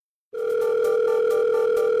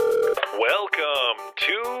Welcome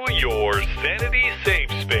to your Sanity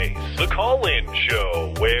Safe Space, the call-in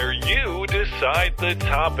show where you decide the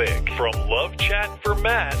topic. From love chat for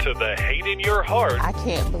Matt to the hate in your heart, I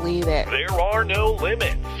can't believe it. There are no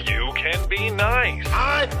limits. You can be nice.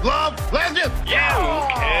 I love legends. You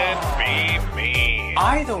can be mean.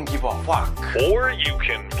 I don't give a fuck. Or you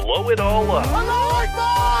can blow it all up.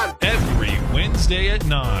 Every Wednesday at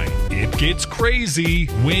 9, it gets crazy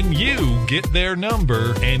when you get their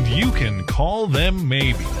number and you can call them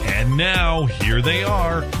maybe. And now, here they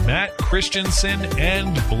are, Matt Christensen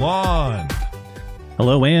and Blonde.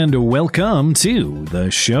 Hello and welcome to the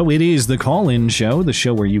show. It is the call-in show, the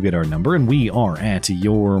show where you get our number, and we are at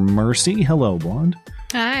your mercy. Hello, Blonde.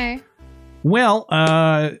 Hi. Well,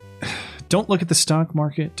 don't look at the stock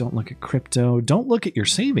market. Don't look at crypto. Don't look at your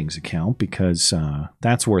savings account because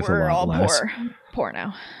that's worth a lot less. We're all poor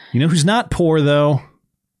now. You know who's not poor, though?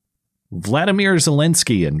 Vladimir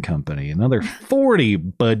Zelensky and company. Another 40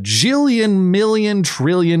 bajillion million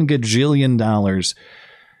trillion gajillion dollars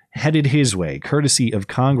headed his way, courtesy of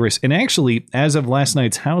Congress. And actually, as of last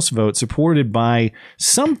night's House vote, supported by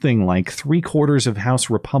something like 3/4 of House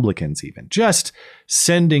Republicans even, just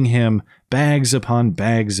sending him bags upon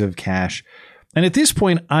bags of cash. And at this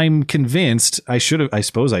point, I'm convinced I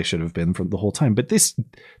suppose I should have been for the whole time, but this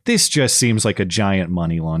just seems like a giant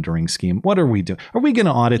money laundering scheme. What are we doing? Are we going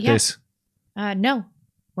to audit this? No,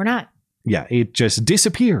 we're not. Yeah, it just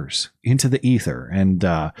disappears into the ether. And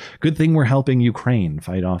good thing we're helping Ukraine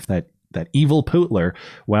fight off that evil Putler.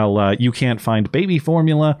 While you can't find baby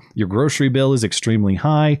formula, your grocery bill is extremely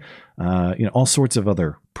high, all sorts of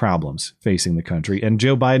other problems facing the country. And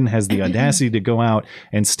Joe Biden has the audacity to go out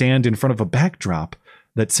and stand in front of a backdrop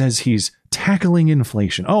that says he's tackling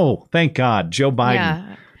inflation. Oh, thank God, Joe Biden.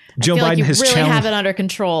 Yeah. Joe Biden you has really challenged, have it under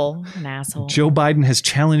control, an asshole. Joe Biden has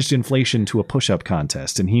challenged inflation to a push-up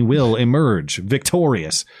contest, and he will emerge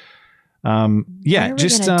victorious. What are we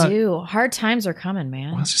just gonna do? Hard times are coming,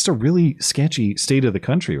 man. Well, it's just a really sketchy state of the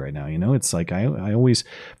country right now. You know, it's like I always,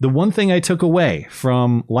 the one thing I took away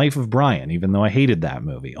from Life of Brian, even though I hated that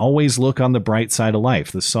movie, always look on the bright side of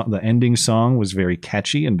life. The ending song was very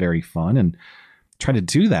catchy and very fun, and try to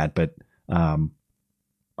do that, but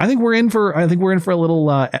I think we're in for a little,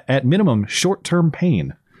 at minimum, short-term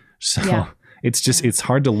pain. So yeah. It's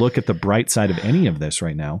hard to look at the bright side of any of this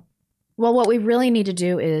right now. Well, what we really need to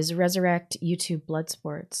do is resurrect YouTube blood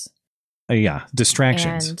sports.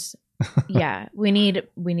 Distractions. And we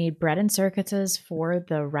need bread and circuses for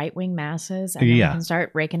the right-wing masses, and then we can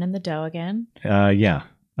start raking in the dough again. I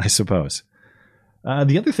suppose.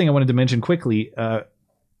 The other thing I wanted to mention quickly,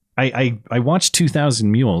 I watched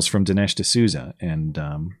 2,000 Mules from Dinesh D'Souza and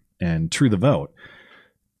True the Vote.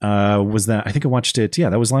 Was that? I think I watched it.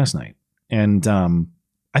 Yeah, that was last night. And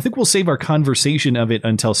I think we'll save our conversation of it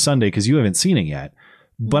until Sunday because you haven't seen it yet.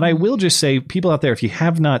 But I will just say, people out there, if you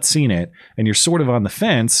have not seen it and you're sort of on the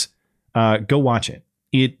fence, go watch it.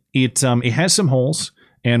 It has some holes,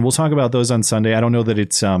 and we'll talk about those on Sunday. I don't know that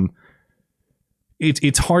it's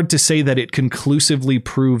hard to say that it conclusively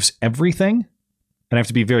proves everything. And I have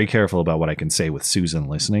to be very careful about what I can say with Susan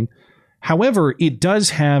listening. However, it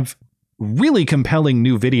does have really compelling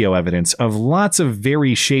new video evidence of lots of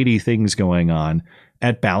very shady things going on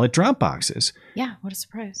at ballot drop boxes. Yeah, what a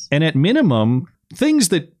surprise. And at minimum, things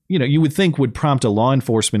that, you would think would prompt a law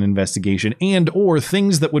enforcement investigation and or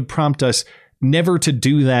things that would prompt us never to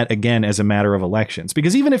do that again as a matter of elections.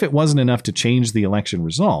 Because even if it wasn't enough to change the election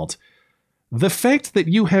result, the fact that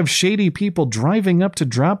you have shady people driving up to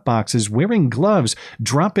drop boxes, wearing gloves,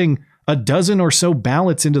 dropping a dozen or so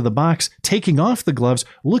ballots into the box, taking off the gloves,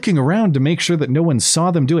 looking around to make sure that no one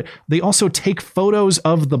saw them do it. They also take photos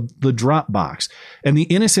of the drop box. And the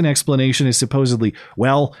innocent explanation is supposedly,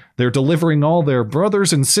 well, they're delivering all their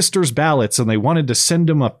brothers and sisters' ballots and they wanted to send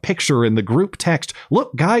them a picture in the group text.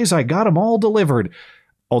 Look, guys, I got them all delivered.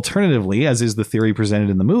 Alternatively, as is the theory presented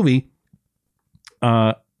in the movie,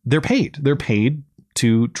 they're paid. They're paid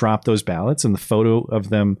to drop those ballots, and the photo of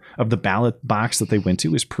them, of the ballot box that they went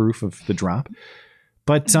to, is proof of the drop.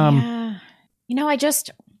 But I'll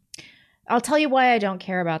tell you why I don't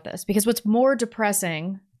care about this, because what's more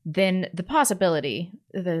depressing than the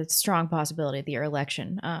strong possibility that your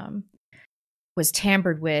election was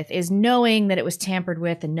tampered with is knowing that it was tampered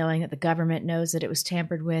with, and knowing that the government knows that it was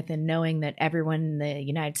tampered with, and knowing that everyone in the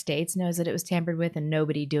United States knows that it was tampered with, and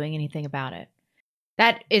nobody doing anything about it.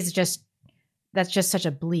 That's just such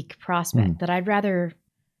a bleak prospect that I'd rather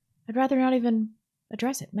not even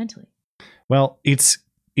address it mentally. Well, it's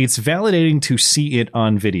validating to see it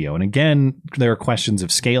on video. And again, there are questions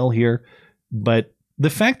of scale here, but the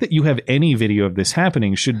fact that you have any video of this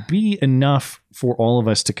happening should be enough for all of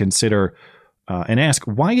us to consider, and ask,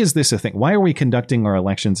 why is this a thing? Why are we conducting our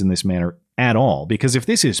elections in this manner at all? Because if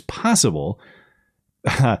this is possible,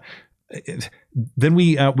 then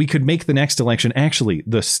we could make the next election actually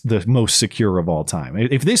the most secure of all time.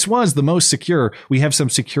 If this was the most secure, we have some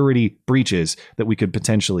security breaches that we could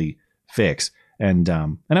potentially fix. And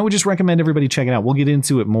I would just recommend everybody check it out. We'll get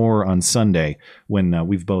into it more on Sunday when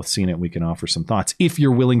we've both seen it. We can offer some thoughts if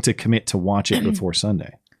you're willing to commit to watch it before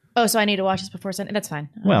Sunday. Oh, so I need to watch this before Sunday? That's fine.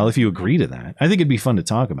 Well, if you agree to that, I think it'd be fun to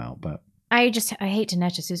talk about. But I hate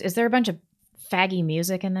Dinesh D'Souza. Is there a bunch of faggy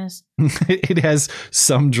music in this? It has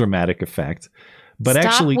some dramatic effect. But Stop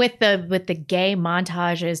actually, with the gay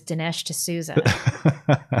montages, Dinesh D'Souza.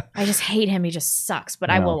 I just hate him. He just sucks. But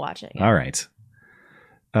I will watch it. Yeah. All right.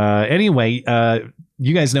 Anyway,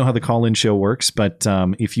 you guys know how the call-in show works, but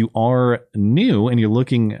if you are new and you're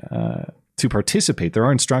looking to participate, there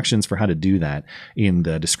are instructions for how to do that in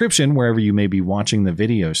the description wherever you may be watching the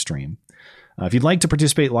video stream. If you'd like to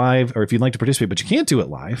participate live, or if you'd like to participate but you can't do it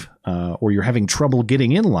live, or you're having trouble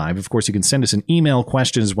getting in live, of course, you can send us an email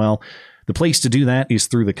question as well. The place to do that is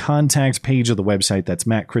through the contact page of the website. That's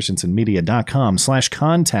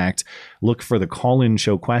mattchristiansenmedia.com/contact. Look for the call-in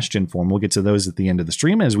show question form. We'll get to those at the end of the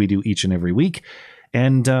stream, as we do each and every week.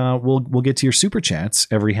 And we'll get to your super chats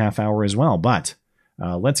every half hour as well. But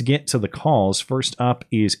let's get to the calls. First up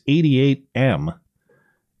is 88M.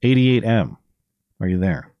 88M, are you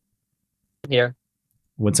there? Here.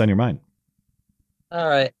 What's on your mind? All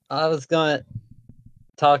right. I was going to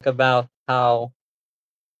talk about how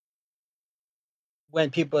when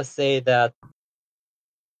people say about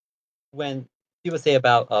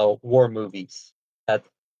war movies, that,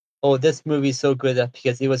 oh, this movie's so good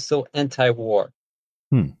because it was so anti-war.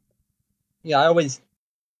 Yeah, I always,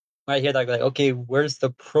 when I hear that, like, okay, where's the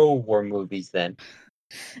pro-war movies then?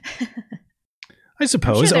 I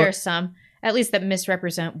suppose. I'm sure there are some, at least, that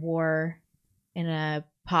misrepresent war in a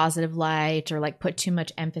positive light, or like put too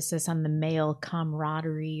much emphasis on the male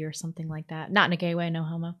camaraderie or something like that. Not in a gay way, no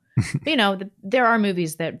homo. But there are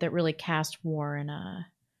movies that really cast war in a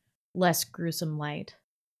less gruesome light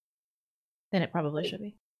than it probably should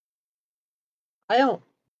be. I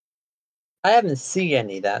haven't seen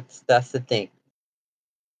any. That's the thing.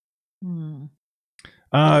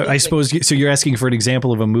 I suppose so. You're asking for an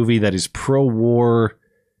example of a movie that is pro-war,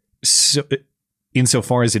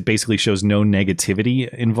 insofar as it basically shows no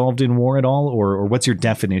negativity involved in war at all, or what's your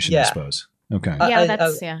definition? Yeah. I suppose. Okay.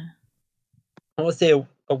 Yeah, I would say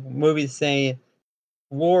a movie saying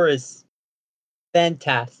war is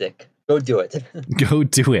fantastic. Go do it. Go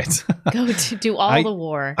do it. Go to do all the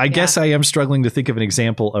war. I guess I am struggling to think of an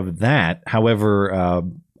example of that. However,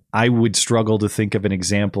 I would struggle to think of an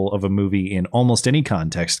example of a movie in almost any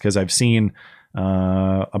context, because I've seen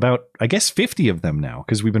about, I guess, 50 of them now,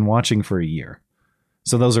 because we've been watching for a year.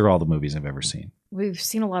 So those are all the movies I've ever seen. We've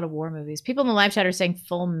seen a lot of war movies. People in the live chat are saying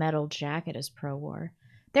Full Metal Jacket is pro-war.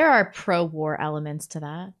 There are pro-war elements to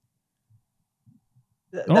that.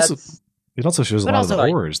 It also shows a lot of the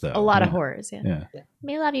horrors, though. A lot of horrors, yeah.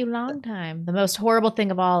 Me love you long time. The most horrible thing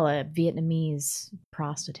of all, a Vietnamese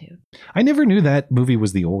prostitute. I never knew that movie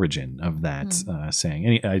was the origin of that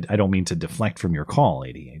saying. I don't mean to deflect from your call,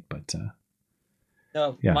 88, but...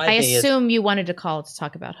 No, yeah. I assume you wanted to call to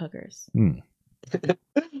talk about hookers.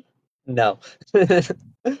 No.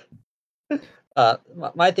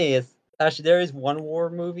 My thing is, actually, there is one war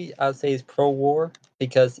movie I would say is pro-war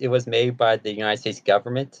because it was made by the United States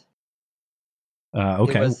government.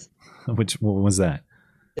 Okay. What was that?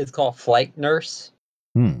 It's called Flight Nurse.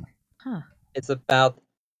 It's about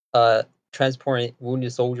transporting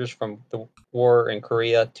wounded soldiers from the war in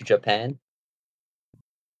Korea to Japan.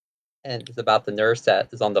 And it's about the nurse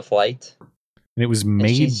that is on the flight. And it was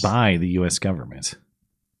made by the U.S. government.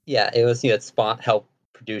 Yeah, it was help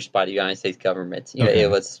produced by the United States government. Okay. It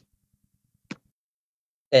was,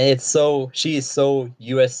 and it's she is so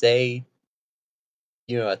USA.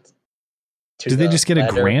 Did they just get a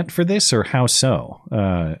grant for this, or how so?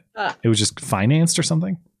 It was just financed or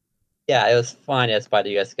something? Yeah, it was financed by the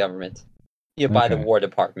U.S. government. By the War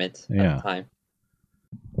Department at the time.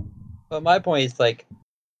 But my point is, like,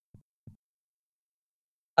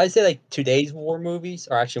 I'd say, like, today's war movies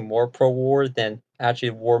are actually more pro-war than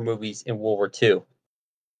actually war movies in World War II.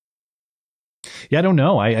 Yeah, I don't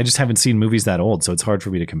know. I just haven't seen movies that old, so it's hard for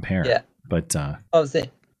me to compare. Yeah. But I was saying,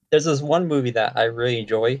 there's this one movie that I really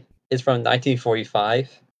enjoy. It's from 1945.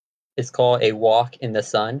 It's called A Walk in the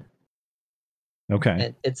Sun.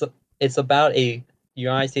 Okay. And it's about a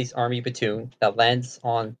United States Army platoon that lands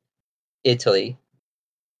on Italy,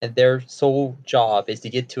 and their sole job is to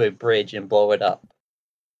get to a bridge and blow it up.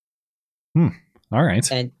 All right.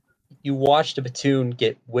 And you watch the platoon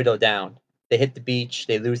get whittled down. they hit the beach.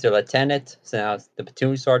 They lose their lieutenant, so now it's the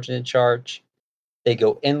platoon sergeant in charge. They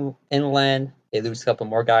go inland. They lose a couple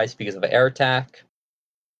more guys because of an air attack.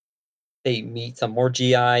 They meet some more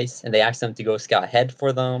GIs, and they ask them to go scout ahead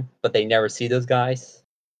for them, but they never see those guys.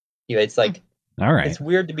 It's like, all right, it's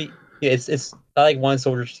weird to be. It's I like one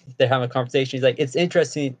soldier. They're having a conversation. He's like, it's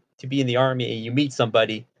interesting to be in the army and you meet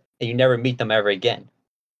somebody and you never meet them ever again.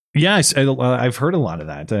 Yeah, I've heard a lot of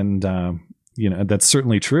that, and that's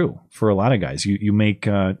certainly true for a lot of guys. You make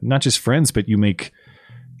not just friends, but you make,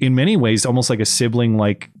 in many ways, almost like a sibling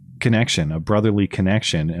like connection, a brotherly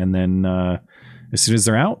connection, and then as soon as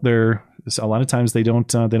they're out, a lot of times they don't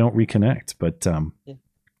reconnect. But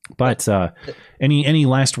any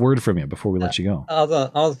last word from you before we let you go?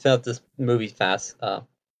 I'll felt this movie fast.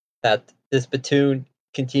 That this platoon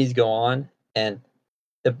continues to go on, and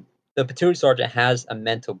the platoon sergeant has a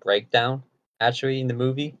mental breakdown actually in the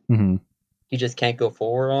movie. Mm-hmm. He just can't go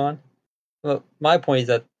forward on. Well, my point is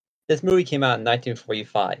that this movie came out in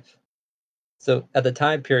 1945. So at the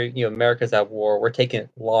time period, America's at war. We're taking a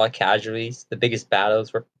lot of casualties. The biggest battles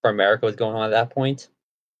for America was going on at that point.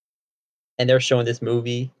 And they're showing this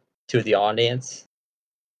movie to the audience.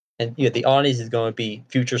 And the audience is going to be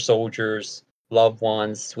future soldiers, loved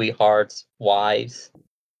ones, sweethearts, wives.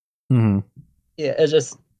 Mm-hmm. Yeah, it's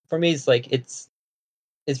just, for me, it's like, it's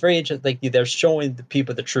very interesting. Like, they're showing the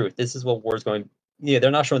people the truth. This is what war's going.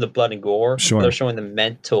 They're not showing the blood and gore. Sure. They're showing the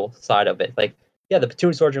mental side of it. Like, yeah, the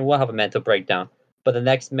platoon sergeant will have a mental breakdown, but the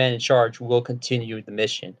next man in charge will continue the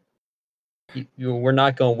mission. We're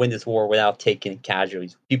not going to win this war without taking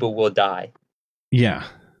casualties. People will die. Yeah.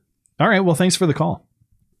 All right. Well, thanks for the call.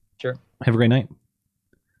 Sure. Have a great night.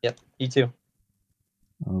 Yep. You too.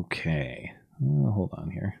 Okay. Hold on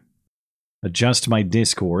here. Adjust my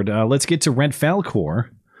Discord. Let's get to Red Falcor.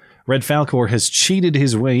 Red Falcor has cheated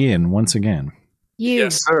his way in once again. You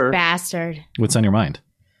Yes, sir. bastard. What's on your mind?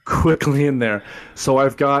 Quickly in there. So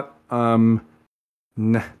I've got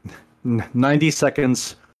 90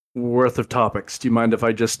 seconds worth of topics. Do you mind if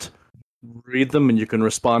I just read them and you can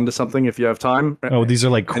respond to something if you have time? Oh, these are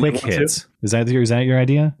like quick hits. Is that your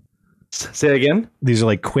idea? Say again? These are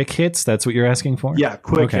like quick hits? That's what you're asking for? Yeah,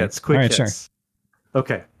 quick hits. Quick All right, hits. Sure.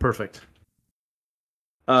 Okay, perfect.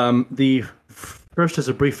 The first is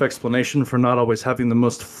a brief explanation for not always having the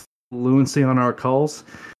most fluency on our calls.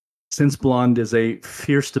 Since Blonde is a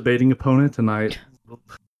fierce debating opponent and I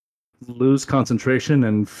lose concentration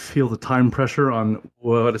and feel the time pressure on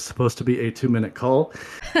what is supposed to be a 2-minute call,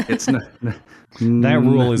 it's that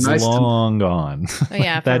rule is nice long gone. Oh,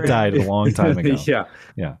 yeah, that died a long time ago.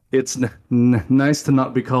 Yeah. It's nice to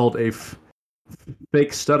not be called a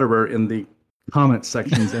fake stutterer in the comment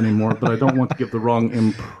sections anymore, but I don't want to give the wrong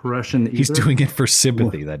impression either. He's doing it for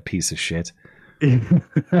sympathy, that piece of shit.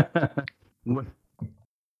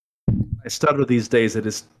 I stutter these days. It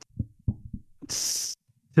is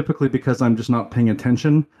typically because I'm just not paying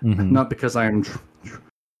attention, not because I am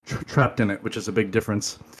trapped in it, which is a big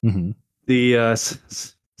difference. Mm-hmm. The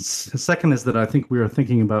second is that I think we are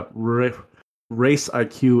thinking about race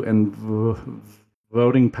IQ and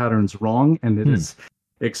voting patterns wrong, and it is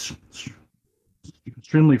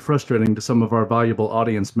extremely frustrating to some of our valuable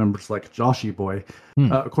audience members like Joshy Boy.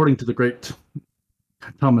 According to the great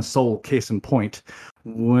Thomas Sowell, case in point,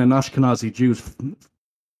 when Ashkenazi Jews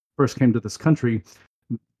first came to this country,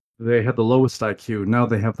 they had the lowest IQ. Now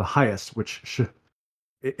they have the highest, which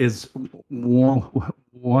is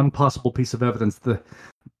one possible piece of evidence that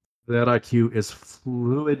IQ is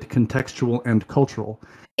fluid, contextual, and cultural.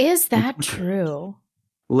 Is that true?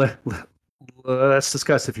 Let's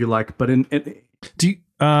discuss if you like, but in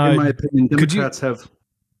my opinion, Democrats have.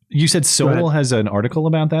 You said Sowell has an article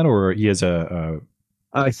about that, or he has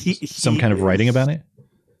some kind of writing about it?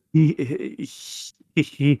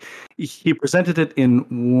 He presented it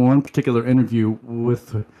in one particular interview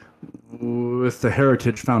with the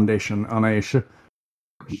Heritage Foundation on a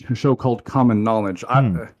show called Common Knowledge.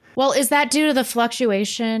 Well, is that due to the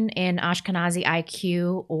fluctuation in Ashkenazi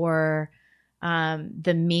IQ or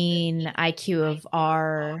the mean IQ of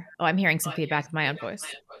our... Oh, I'm hearing some feedback with my own voice.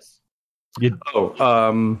 Are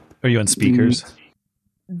you on speakers?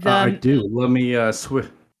 I do. Let me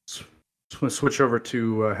switch over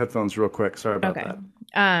to headphones real quick. Sorry about that.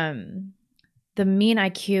 The mean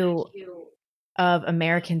IQ of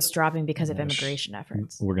Americans dropping because of immigration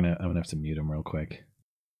efforts. I'm gonna have to mute him real quick.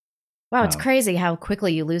 Wow, it's crazy how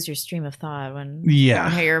quickly you lose your stream of thought when you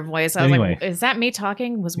hear your voice. I was like, is that me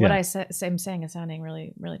talking? Was what I'm saying is sounding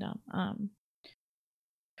really, really dumb.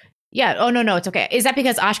 Yeah. Oh, no, it's okay. Is that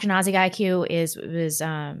because Ashkenazi IQ is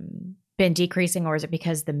been decreasing, or is it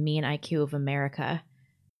because the mean IQ of America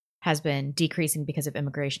has been decreasing because of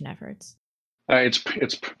immigration efforts? It's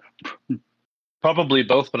probably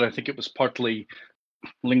both, but I think it was partly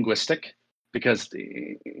linguistic because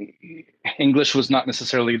the English was not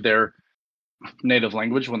necessarily their native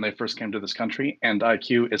language when they first came to this country, and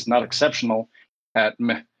IQ is not exceptional at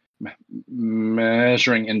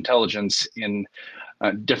measuring intelligence in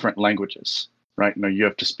different languages, right? No, you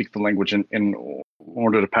have to speak the language in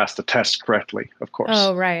order to pass the test correctly, of course.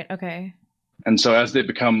 Oh, right. Okay. And so as they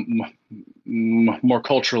become more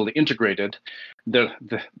culturally integrated, their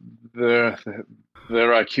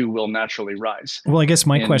IQ will naturally rise. Well, I guess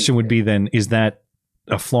my question would be then, is that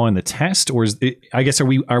a flaw in the test, or is it, I guess,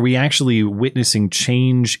 are we actually witnessing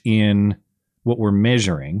change in what we're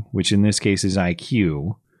measuring, which in this case is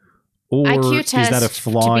IQ? Or IQ test, is that a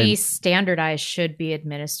flaw to be standardized, should be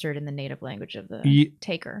administered in the native language of the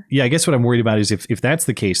taker. Yeah, I guess what I'm worried about is if that's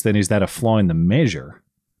the case, then is that a flaw in the measure?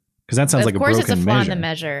 Because that sounds like a broken measure. Of course, it's a flaw in the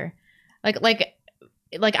measure.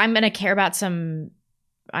 Like I'm going to care about some,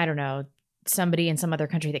 I don't know, somebody in some other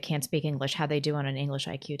country that can't speak English, how they do on an English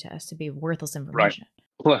IQ test. To be worthless information.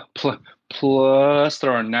 Right. Plus,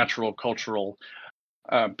 there are natural cultural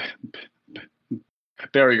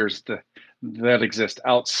barriers that exist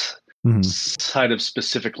outside of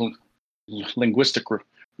specific linguistic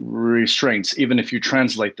restraints. Even if you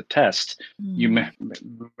translate the test, you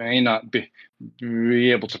may not be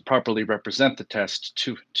able to properly represent the test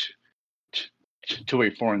to a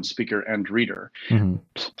foreign speaker and reader.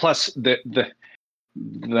 Plus,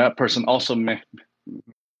 that person also may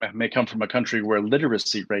come from a country where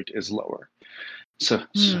literacy rate is lower. So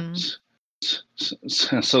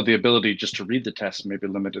the ability just to read the test may be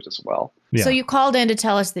limited as well. Yeah. So you called in to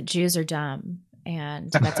tell us that Jews are dumb,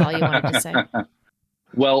 and that's all you wanted to say.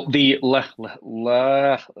 Well, the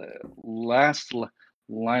last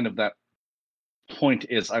line of that point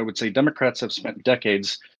is, I would say Democrats have spent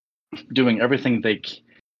decades doing everything they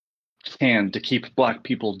can to keep Black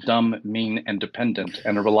people dumb, mean, and dependent,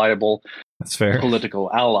 and a reliable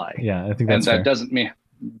political ally. Yeah, I think that's fair. And that doesn't mean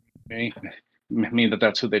that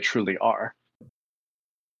that's who they truly are.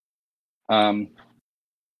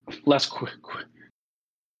 Last quick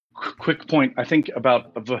point, I think,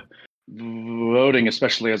 about voting,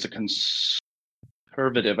 especially as a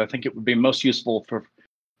conservative. I think it would be most useful for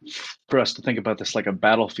us to think about this like a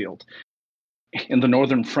battlefield. In the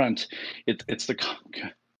Northern Front, it's the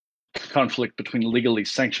conflict between legally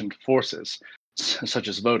sanctioned forces, such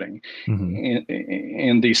as voting.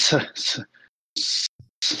 In the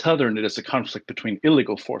Southern, it is a conflict between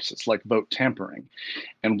illegal forces like vote tampering.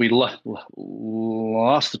 And we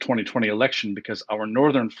lost the 2020 election because our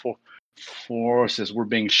Northern forces were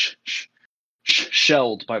being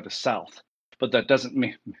shelled by the South. But that doesn't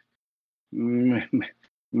mean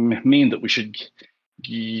that we should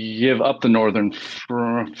give up the Northern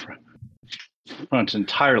Front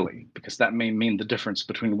entirely, because that may mean the difference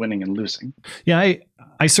between winning and losing. Yeah,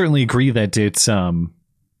 I certainly agree that it's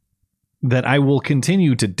that I will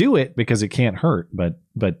continue to do it because it can't hurt, but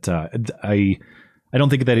I don't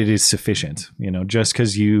think that it is sufficient. Just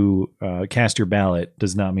because you cast your ballot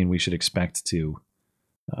does not mean we should expect to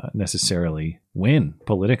necessarily win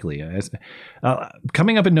politically.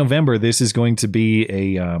 Coming up in November, this is going to be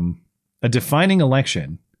a defining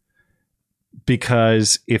election,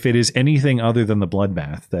 because if it is anything other than the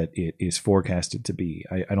bloodbath that it is forecasted to be,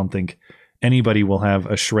 I don't think anybody will have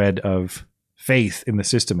a shred of faith in the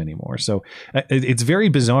system anymore. So it's very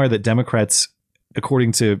bizarre that Democrats,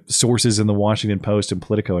 according to sources in the Washington Post and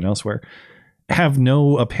Politico and elsewhere, have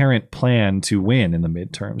no apparent plan to win in the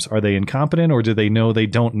midterms. Are they incompetent, or do they know they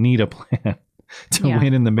don't need a plan to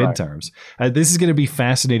win in the midterms? Right. This is going to be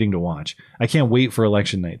fascinating to watch. I can't wait for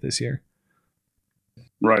election night this year.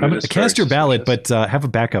 Right. Cast your ballot, but have a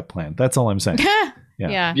backup plan. That's all I'm saying.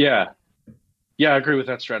 Yeah, I agree with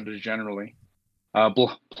that strategy generally.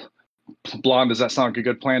 Blonde, does that sound like a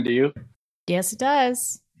good plan to you? Yes, it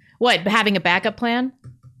does. What, having a backup plan?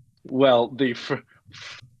 Well, the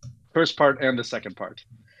first part and the second part.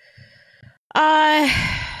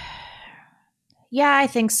 Yeah, I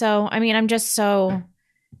think so. I mean, I'm just so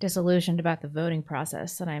disillusioned about the voting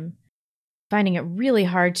process that I'm finding it really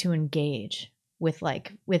hard to engage with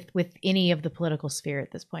any of the political sphere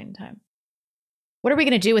at this point in time. What are we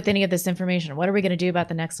going to do with any of this information? What are we going to do about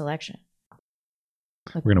the next election?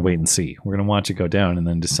 We're going to wait and see. We're going to watch it go down and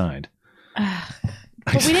then decide.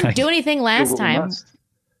 But we didn't do anything last time.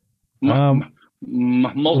 What do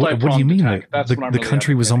you mean? The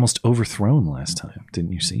country was almost overthrown last time.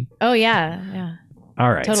 Didn't you see? Oh, yeah.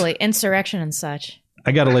 All right. Totally. Insurrection and such.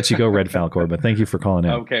 I got to let you go, Red Falcor, but thank you for calling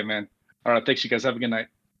in. Okay, man. All right. Thanks, you guys. Have a good night.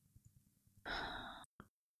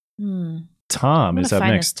 Tom is up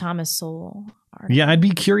next. Thomas Sowell article. Yeah, I'd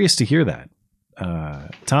be curious to hear that.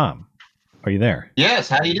 Tom, are you there? Yes.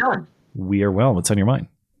 How you doing? We are well. What's on your mind?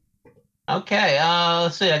 Okay.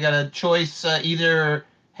 Let's see. I got a choice: either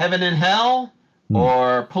heaven and hell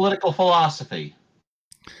or political philosophy.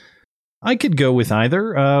 I could go with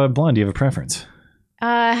either. Blonde, do you have a preference?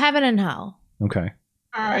 Heaven and hell. Okay.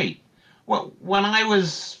 All right. Well, when I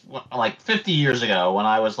was like 50 years ago, when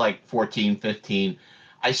I was like 14, 15,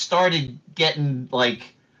 I started getting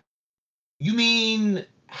like, you mean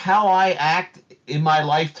how I act in my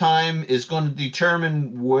lifetime is going to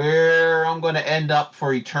determine where I'm going to end up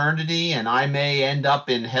for eternity, and I may end up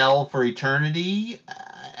in hell for eternity?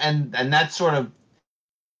 And that sort of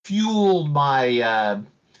fueled my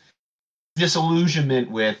disillusionment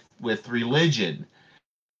with religion.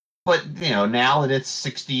 But, now that it's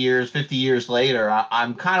 60 years, 50 years later,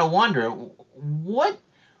 I'm kind of wondering, what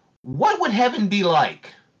would heaven be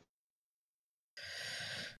like?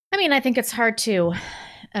 I mean, I think it's hard to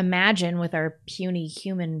imagine with our puny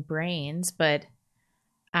human brains, but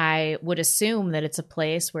I would assume that it's a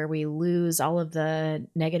place where we lose all of the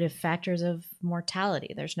negative factors of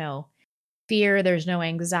mortality. There's no fear, there's no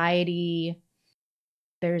anxiety,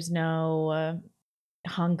 there's no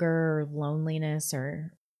hunger or loneliness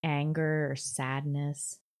or anger or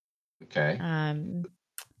sadness. Okay. And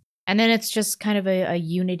then it's just kind of a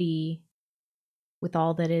unity with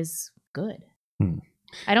all that is good.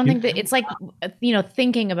 I don't think that it's like,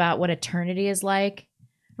 thinking about what eternity is like.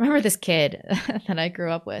 I remember this kid that I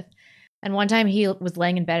grew up with, and one time he was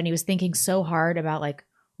laying in bed and he was thinking so hard about like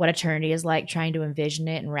what eternity is like, trying to envision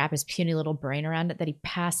it and wrap his puny little brain around it, that he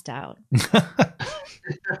passed out.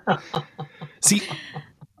 See,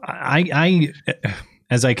 I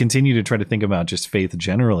as I continue to try to think about just faith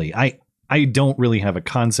generally, I don't really have a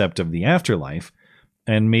concept of the afterlife.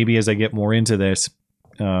 And maybe as I get more into this,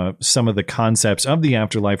 some of the concepts of the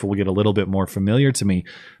afterlife will get a little bit more familiar to me.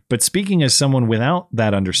 But speaking as someone without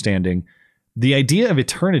that understanding, the idea of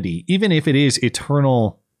eternity, even if it is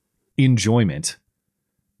eternal enjoyment,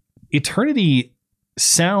 eternity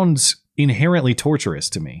sounds inherently torturous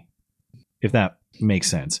to me, if that makes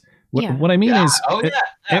sense. What I mean is,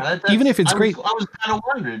 even if it's great, I was kind of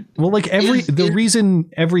wondering. Well, like the reason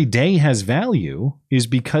every day has value is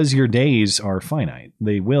because your days are finite;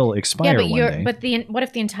 they will expire one day. But what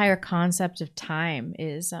if the entire concept of time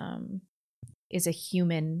is a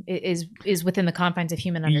human is within the confines of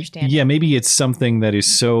human understanding? Yeah, maybe it's something that is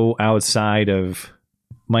so outside of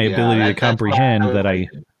my ability to comprehend that I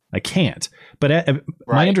can't. But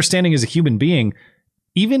my understanding as a human being,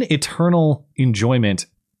 even eternal enjoyment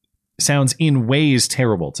sounds in ways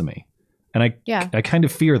terrible to me. And I kind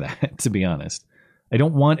of fear that, to be honest. I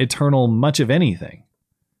don't want eternal much of anything,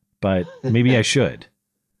 but maybe I should.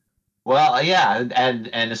 Well, yeah,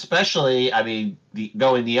 and especially, I mean,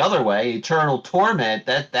 going the other way, eternal torment,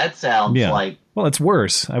 that sounds like... Well, it's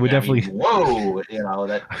worse. I would definitely... whoa,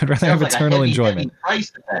 I'd rather have eternal enjoyment. Heavy price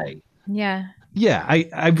to pay. Yeah. Yeah,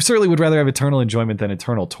 I certainly would rather have eternal enjoyment than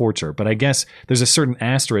eternal torture, but I guess there's a certain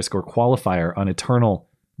asterisk or qualifier on eternal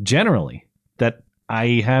generally that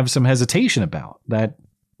I have some hesitation about. That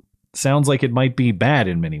sounds like it might be bad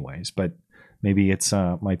in many ways, but maybe it's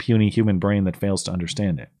my puny human brain that fails to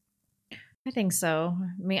understand it. I think so.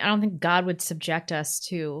 I mean, I don't think God would subject us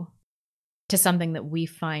to something that we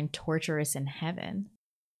find torturous in heaven.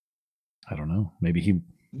 I don't know. Maybe he...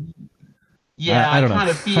 Yeah, I don't know. I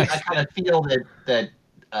kind of feel that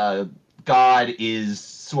God is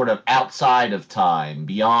sort of outside of time,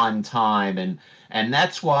 beyond time, and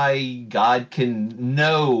that's why God can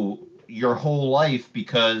know your whole life,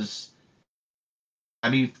 because I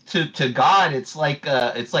mean, to God, it's like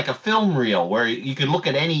a film reel where you can look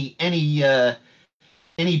at any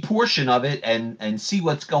portion of it and see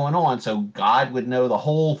what's going on. So God would know the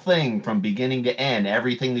whole thing from beginning to end,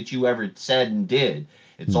 everything that you ever said and did.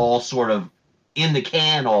 It's all sort of in the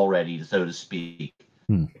can already, so to speak.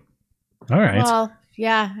 All right. Well,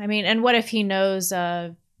 yeah. I mean, and what if he knows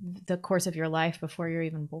the course of your life before you're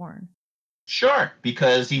even born? Sure,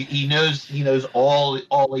 because he knows all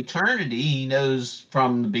eternity. He knows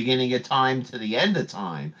from the beginning of time to the end of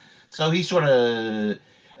time. So he sort of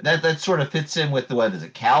that sort of fits in with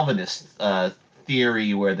the Calvinist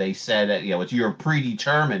theory, where they said that you're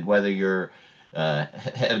predetermined whether you're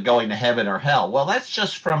going to heaven or hell. Well, that's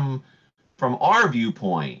just from our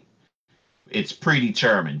viewpoint. It's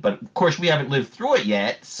predetermined, but of course we haven't lived through it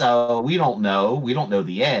yet, so we don't know. We don't know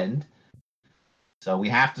the end. So we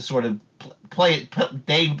have to sort of play it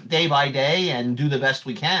day by day and do the best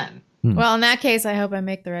we can. Well, in that case, I hope I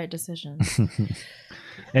make the right decision.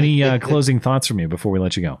 Any closing thoughts from you before we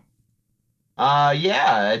let you go?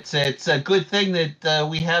 Yeah, it's a good thing that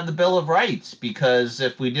we have the Bill of Rights, because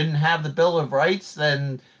if we didn't have the Bill of Rights,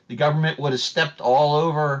 then the government would have stepped all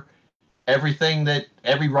over every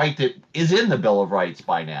right that is in the Bill of Rights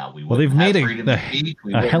by now. Well, they've made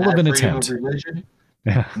a hell of an attempt.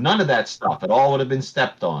 Yeah. None of that stuff. It all would have been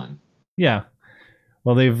stepped on. Yeah.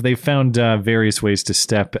 Well, they've found various ways to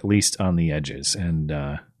step at least on the edges, and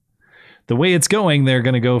the way it's going, they're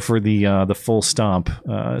going to go for the full stomp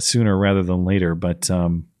sooner rather than later. But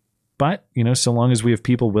so long as we have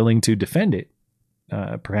people willing to defend it,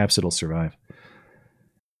 perhaps it'll survive.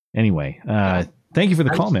 Anyway, thank you for the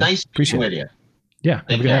call, man. Nice appreciate it. Yeah,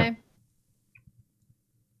 have a good night.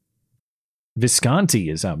 Visconti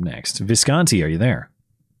is up next. Visconti, are you there?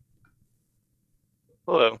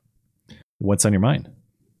 Hello. What's on your mind?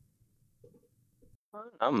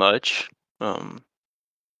 Not much. Well,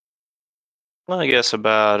 I guess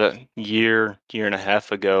about a year and a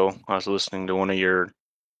half ago, I was listening to one of your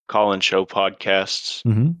call-in show podcasts.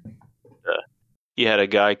 Mm-hmm. You had a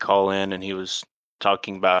guy call in, and he was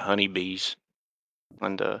talking about honeybees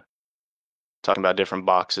and talking about different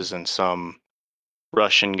boxes, and some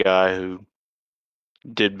Russian guy who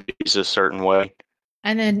did bees a certain way.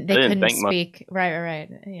 And then they couldn't speak. Right.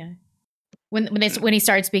 Yeah. When he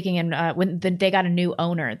started speaking, and when they got a new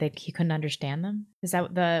owner, he couldn't understand them. Is that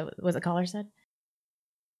what the caller said?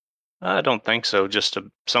 I don't think so. Just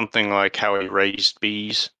something like how he raised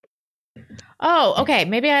bees. Oh, okay.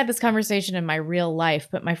 Maybe I had this conversation in my real life,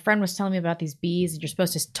 but my friend was telling me about these bees, and you're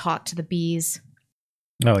supposed to talk to the bees.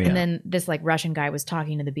 Oh, yeah. And then this Russian guy was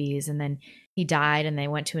talking to the bees, and then he died, and they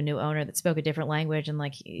went to a new owner that spoke a different language, and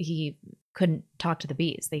he couldn't talk to the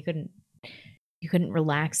bees. You couldn't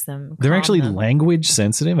relax them. They're actually language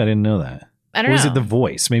sensitive? I didn't know that. I don't know. Or is it the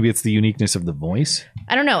voice? Maybe it's the uniqueness of the voice?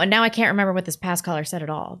 I don't know. And now I can't remember what this past caller said at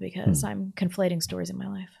all, because I'm conflating stories in my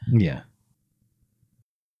life. Yeah.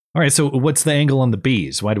 All right. So what's the angle on the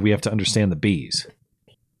bees? Why do we have to understand the bees?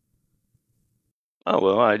 Oh,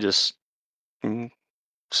 well, I just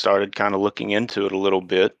started kind of looking into it a little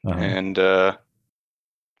bit. And now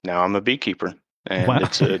I'm a beekeeper. And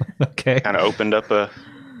it's okay. Kind of opened up a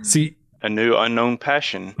new unknown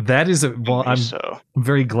passion. That is I'm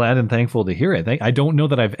very glad and thankful to hear it. I don't know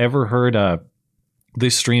that I've ever heard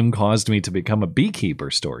this stream caused me to become a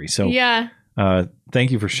beekeeper story. So yeah.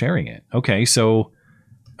 Thank you for sharing it. Okay, so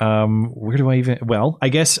where do I even? Well, I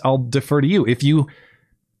guess I'll defer to you.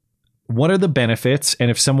 What are the benefits?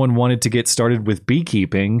 And if someone wanted to get started with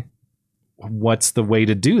beekeeping, what's the way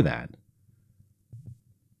to do that?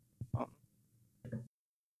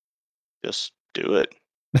 Just do it.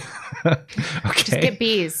 Okay. Just get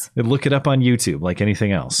bees. And look it up on YouTube like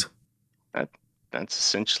anything else. That's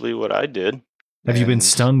essentially what I did. Have you been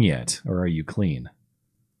stung yet, or are you clean?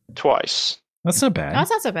 Twice. That's not bad. That's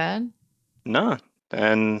not so bad. No.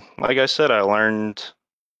 And like I said, I learned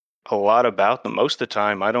a lot about them. Most of the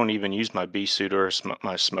time, I don't even use my bee suit or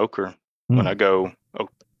my smoker. When I go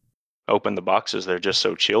open the boxes, they're just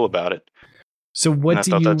so chill about it. So what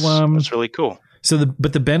do you... That's really cool. So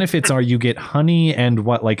but the benefits are you get honey and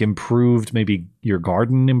what, like improved, maybe your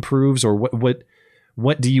garden improves, or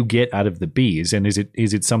what do you get out of the bees? And is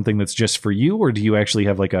it something that's just for you, or do you actually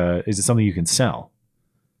have is it something you can sell?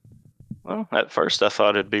 Well, at first I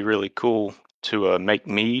thought it'd be really cool to make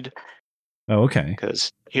mead. Oh, okay.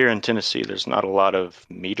 Because here in Tennessee, there's not a lot of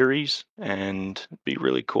meaderies, and it'd be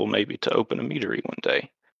really cool maybe to open a meadery one day.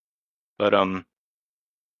 But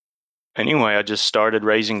anyway, I just started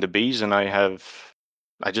raising the bees, and I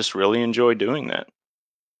just really enjoy doing that.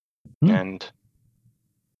 And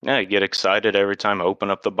yeah, I get excited every time I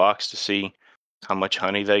open up the box to see how much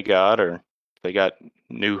honey they got, or if they got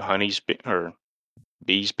new or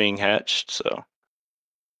bees being hatched. So,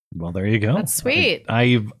 well, there you go. That's sweet.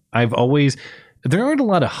 I've always, there aren't a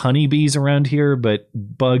lot of honeybees around here, but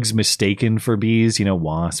bugs mistaken for bees,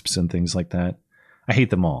 wasps and things like that. I hate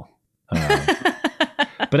them all.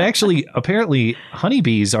 But actually, apparently,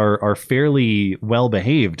 honeybees are fairly well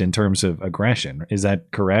behaved in terms of aggression. Is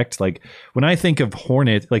that correct? Like when I think of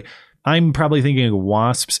hornet, I'm probably thinking of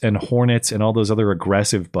wasps and hornets and all those other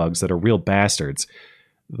aggressive bugs that are real bastards.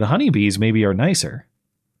 The honeybees maybe are nicer.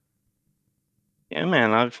 Yeah,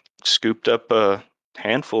 man, I've scooped up a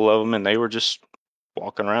handful of them, and they were just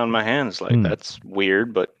walking around my hands. That's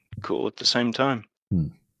weird, but cool at the same time.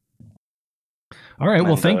 All right.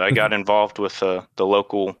 Well, I got involved with the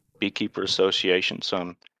local beekeeper association, so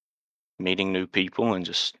I'm meeting new people and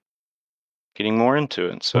just getting more into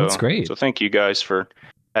it. So that's great. So thank you guys for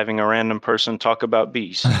having a random person talk about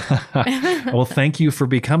bees. Well, thank you for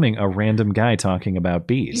becoming a random guy talking about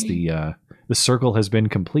bees. The circle has been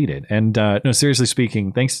completed. And no, seriously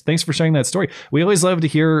speaking, thanks for sharing that story. We always love to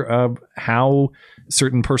hear how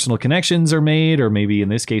certain personal connections are made, or maybe in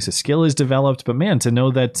this case a skill is developed. But man, to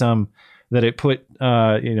know that that it put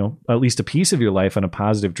at least a piece of your life on a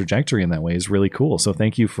positive trajectory in that way is really cool. So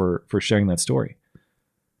thank you for sharing that story.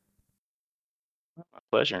 My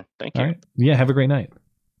pleasure. Thank you. All right. Yeah, have a great night.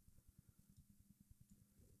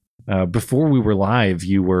 Before we were live,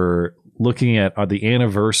 you were looking at the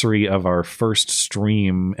anniversary of our first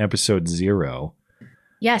stream, episode 0.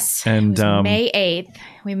 Yes, and it was May 8th.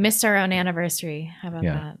 We missed our own anniversary. How about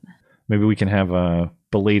that? Maybe we can have a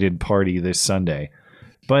belated party this Sunday.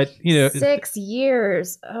 But 6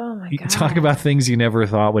 years. Oh my God. Talk about things you never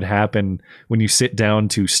thought would happen when you sit down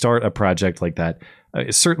to start a project like that.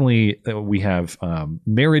 Certainly, we have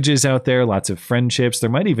marriages out there, lots of friendships. There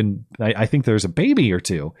might even, I think there's a baby or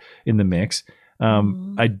two in the mix.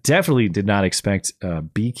 I definitely did not expect a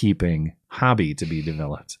beekeeping hobby to be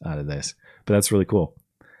developed out of this, but that's really cool.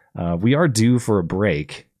 We are due for a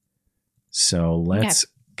break, so let's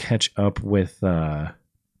catch up with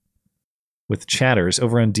chatters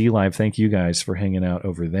over on DLive. Thank you guys for hanging out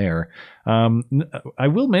over there. I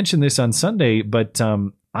will mention this on Sunday, but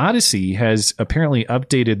Odyssey has apparently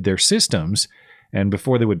updated their systems, and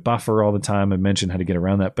before they would buffer all the time. I mentioned how to get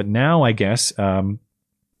around that, but now I guess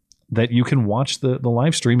that you can watch the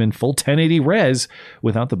live stream in full 1080 res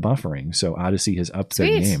without the buffering. So Odyssey has upped their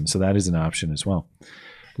game, so that is an option as well.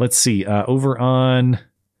 Let's see. Over on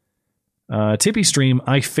Tippy Stream,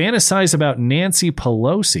 I fantasize about Nancy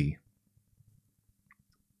Pelosi.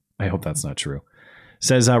 I hope that's not true.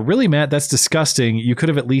 Says, really, Matt, that's disgusting. You could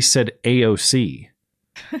have at least said AOC.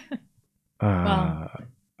 I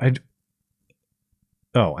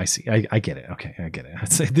see. I get it. Okay, I get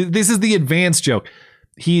it. This is the advanced joke.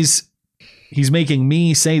 He's making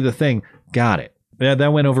me say the thing. Got it. Yeah,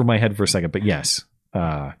 that went over my head for a second, but yes.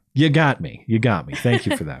 You got me. Thank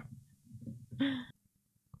you for that.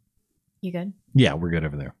 You good? Yeah, we're good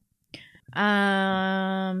over there.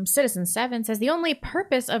 Citizen 7 says the only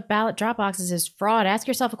purpose of ballot drop boxes is fraud. Ask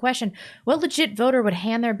yourself a question. What legit voter would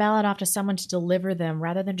hand their ballot off to someone to deliver them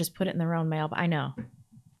rather than just put it in their own mail? I know.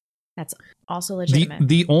 That's also legitimate.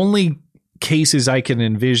 The only cases I can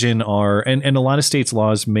envision are, and a lot of states'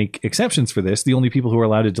 laws make exceptions for this, the only people who are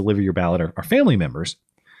allowed to deliver your ballot are family members.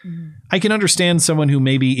 Mm-hmm. I can understand someone who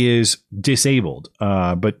maybe is disabled,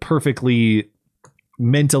 but perfectly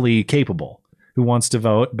mentally capable, who wants to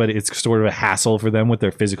vote, but it's sort of a hassle for them with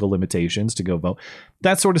their physical limitations to go vote.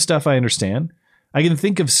 That sort of stuff I understand. I can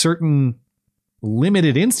think of certain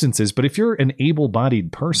limited instances, but if you're an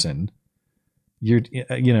able-bodied person,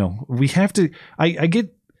 we have to,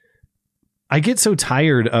 I get so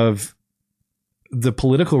tired of the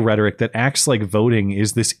political rhetoric that acts like voting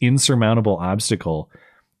is this insurmountable obstacle.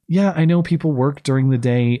 Yeah, I know people work during the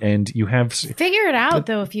day and you have... Figure it out,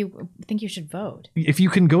 though, if you think you should vote. If you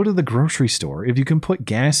can go to the grocery store, if you can put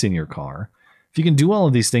gas in your car, if you can do all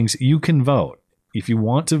of these things, you can vote. If you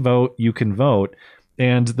want to vote, you can vote.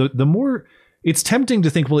 And the more... It's tempting to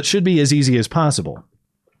think, well, it should be as easy as possible.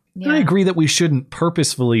 Yeah. I agree that we shouldn't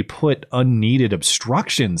purposefully put unneeded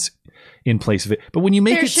obstructions in place of it, but when you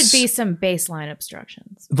make there should be some baseline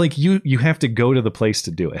obstructions. Like you have to go to the place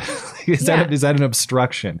to do it. Is that an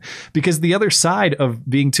obstruction? Because the other side of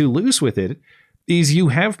being too loose with it is you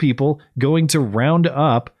have people going to round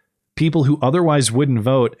up people who otherwise wouldn't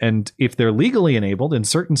vote, and if they're legally enabled, in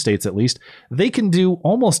certain states at least, they can do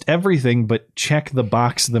almost everything but check the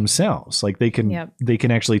box themselves. Like they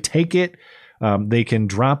can actually take it, they can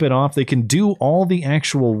drop it off, they can do all the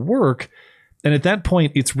actual work. And at that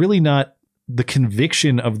point, it's really not the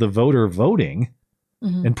conviction of the voter voting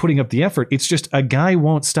and putting up the effort. It's just a guy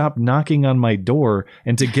won't stop knocking on my door,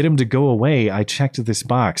 and to get him to go away, I checked this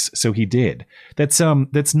box, so he did. It's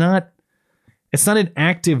not an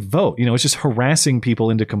active vote. It's just harassing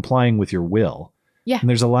people into complying with your will. Yeah. And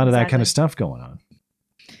there's a lot of that kind of stuff going on.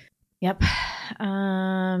 Yep.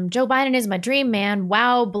 Joe Biden is my dream man.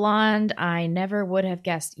 Wow, blonde. I never would have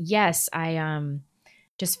guessed. Yes, I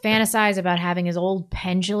just fantasize about having his old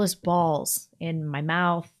pendulous balls in my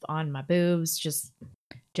mouth, on my boobs. Just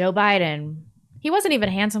Joe Biden. He wasn't even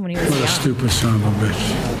handsome when he was young. What a stupid son of a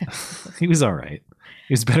bitch. He was all right.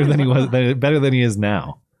 He was better than he was. Better than he is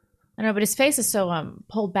now. I know, but his face is so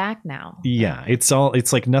pulled back now. Yeah, it's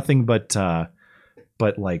like nothing but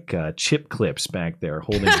like chip clips back there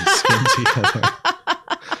holding his skin together.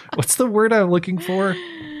 What's the word I'm looking for?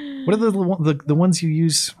 What are the ones you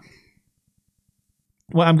use?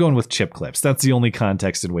 Well, I'm going with chip clips. That's the only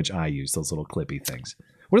context in which I use those little clippy things.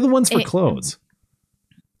 What are the ones for clothes?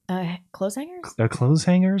 Clothes hangers? Clothes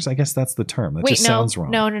hangers? I guess that's the term. That just sounds wrong.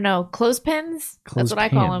 No. Clothespins? That's what I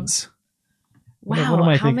call them. Wow. What am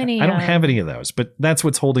I how thinking? many? I don't have any of those, but that's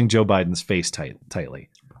what's holding Joe Biden's face tightly.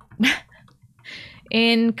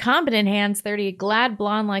 In Competent Hands 30, Glad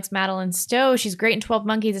Blonde likes Madeline Stowe. She's great in 12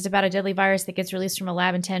 Monkeys. It's about a deadly virus that gets released from a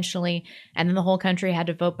lab intentionally, and then the whole country had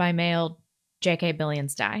to vote by mail. JK,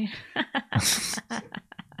 billions die.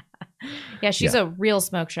 Yeah, she's a real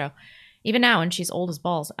smoke show. Even now, and she's old as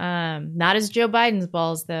balls. Not as Joe Biden's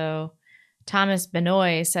balls, though. Thomas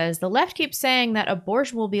Benoit says, the left keeps saying that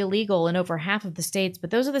abortion will be illegal in over half of the states, but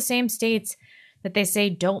those are the same states that they say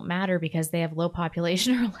don't matter because they have low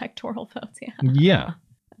population or electoral votes. Yeah.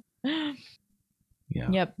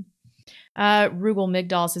 Yep. Rugal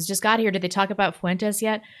Migdal says, just got here. Did they talk about Fuentes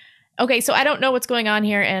yet? Okay, so I don't know what's going on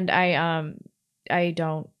here, and I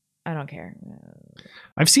don't care.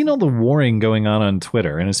 I've seen all the warring going on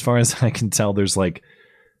Twitter, and as far as I can tell, there's like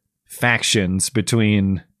factions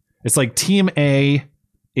between. It's like Team A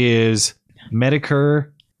is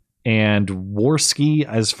Medicare and Worski,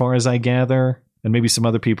 as far as I gather, and maybe some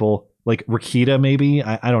other people like Rakita. Maybe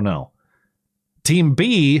I don't know. Team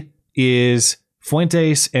B is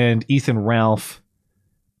Fuentes and Ethan Ralph.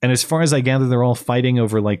 And as far as I gather, they're all fighting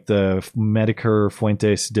over like the Medicare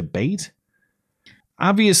Fuentes debate.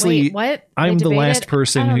 Obviously, wait, what? I'm the last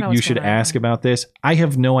person you should ask about this. I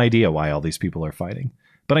have no idea why all these people are fighting,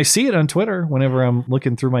 but I see it on Twitter whenever I'm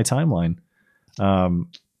looking through my timeline. Not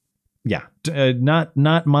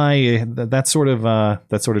my that sort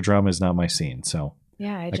of drama is not my scene. So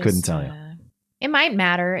yeah, I couldn't tell you. It might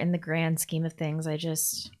matter in the grand scheme of things. I'm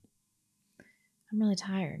really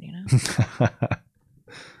tired,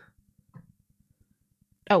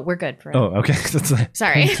 Oh, we're good. Oh, okay.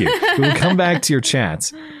 Sorry. Thank you. We will come back to your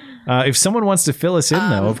chats. If someone wants to fill us in,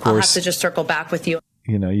 though, of course. I'll have to just circle back with you.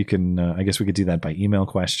 You can, I guess we could do that by email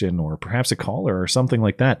question or perhaps a caller or something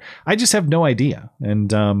like that. I just have no idea.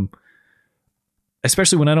 And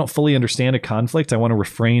especially when I don't fully understand a conflict, I want to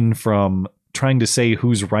refrain from trying to say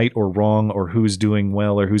who's right or wrong or who's doing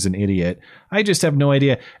well or who's an idiot. I just have no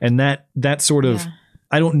idea. And that sort of,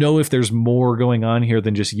 I don't know if there's more going on here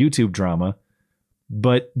than just YouTube drama.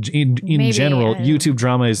 But in general, YouTube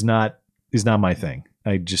drama is not my thing.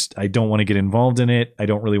 I don't want to get involved in it. I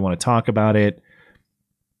don't really want to talk about it.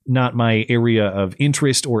 Not my area of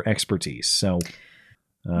interest or expertise. So,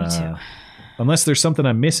 me too. Unless there's something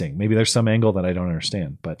I'm missing, maybe there's some angle that I don't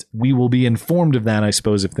understand. But we will be informed of that, I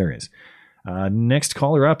suppose, if there is. Next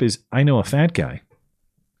caller up is I Know a Fat Guy.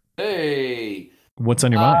 Hey, what's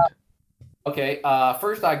on your mind? Okay,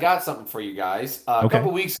 first I got something for you guys. A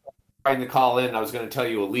couple weeks ago, trying to call in, I was going to tell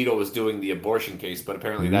you Alito was doing the abortion case, but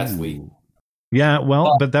apparently that's leaked. Yeah,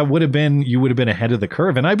 well, but that would have been ahead of the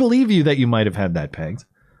curve, and I believe you that you might have had that pegged.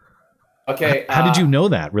 Okay. How did you know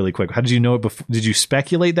that really quick? How did you know it before? Did you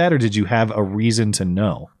speculate that, or did you have a reason to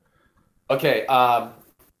know? Okay.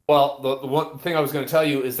 Well, the one thing I was going to tell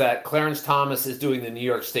you is that Clarence Thomas is doing the New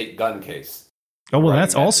York State gun case. Oh, well,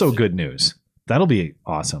 that's also good news. That'll be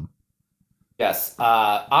awesome. Yes.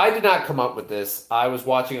 I did not come up with this. I was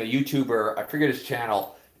watching a YouTuber. I forget his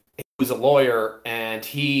channel. He was a lawyer, and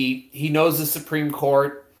he knows the Supreme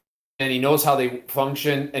Court, and he knows how they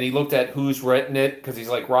function, and he looked at who's written it, because he's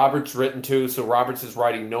like, Roberts written too, so Roberts is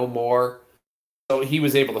writing no more. So he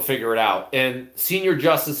was able to figure it out. And senior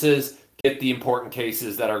justices get the important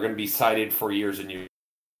cases that are going to be cited for years and years.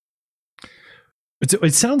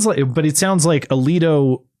 It sounds like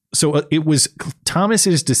Alito. So it was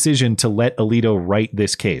Thomas's decision to let Alito write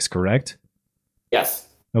this case, correct? Yes.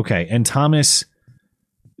 Okay. And Thomas,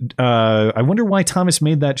 I wonder why Thomas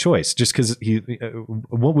made that choice. Just because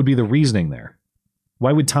what would be the reasoning there?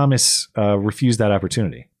 Why would Thomas refuse that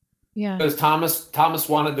opportunity? Yeah. Because Thomas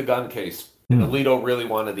wanted the gun case, and Alito really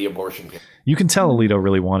wanted the abortion case. You can tell Alito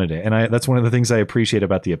really wanted it, and that's one of the things I appreciate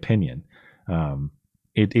about the opinion.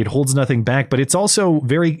 It holds nothing back, but it's also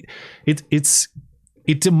very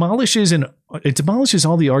it demolishes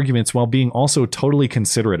all the arguments while being also totally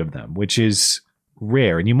considerate of them, which is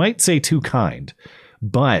rare. And you might say too kind,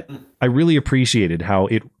 but I really appreciated how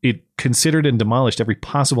it considered and demolished every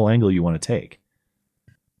possible angle you want to take.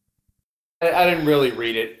 I didn't really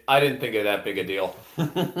read it. I didn't think it that big a deal.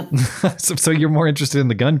 So you're more interested in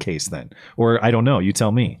the gun case then? Or I don't know. You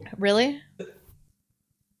tell me. Really?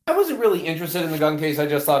 I wasn't really interested in the gun case. I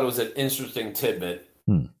just thought it was an interesting tidbit.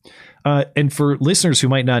 And for listeners who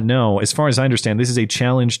might not know, as far as I understand, this is a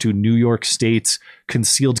challenge to New York State's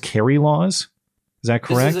concealed carry laws. Is that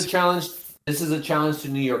correct? This is a challenge to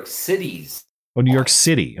New York City's. Oh, New York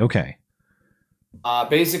City. Okay.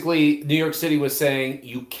 Basically, New York City was saying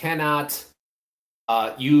you cannot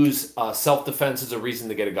use self-defense as a reason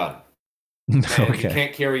to get a gun. Okay. You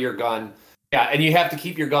can't carry your gun. Yeah, and you have to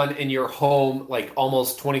keep your gun in your home like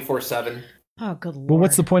almost 24/7. Oh, good lord. Well,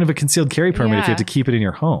 what's the point of a concealed carry permit if you have to keep it in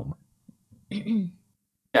your home?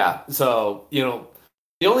 Yeah, so,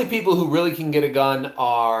 the only people who really can get a gun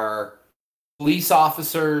are police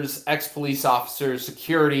officers, ex-police officers,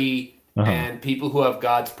 security, and people who have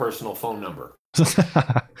God's personal phone number.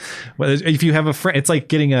 Well, if you have a friend, it's like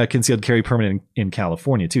getting a concealed carry permit in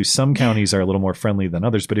California too. Some counties are a little more friendly than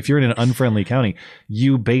others, but if you're in an unfriendly county,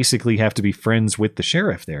 you basically have to be friends with the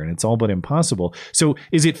sheriff there, and it's all but impossible. So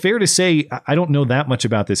is it fair to say, I don't know that much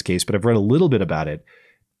about this case, but I've read a little bit about it.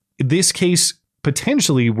 This case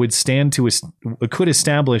potentially would could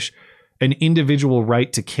establish an individual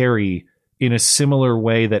right to carry in a similar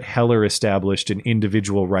way that Heller established an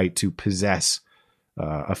individual right to possess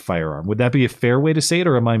a firearm. Would that be a fair way to say it,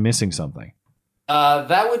 or am I missing something?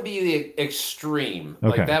 That would be the extreme.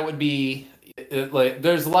 Okay. Like that would be like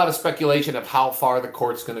there's a lot of speculation of how far the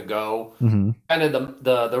court's going to go. Mm-hmm. Kind of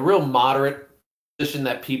the real moderate position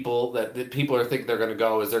that people are thinking they're going to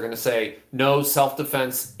go is they're going to say no,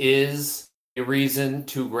 self-defense is a reason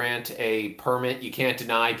to grant a permit. You can't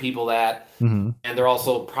deny people that. Mm-hmm. And they're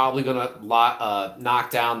also probably going to knock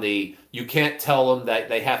down you can't tell them that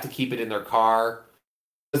they have to keep it in their car.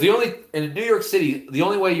 Because in New York City, the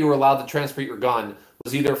only way you were allowed to transport your gun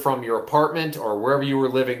was either from your apartment or wherever you were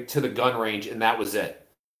living to the gun range, and that was it.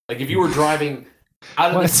 Like if you were driving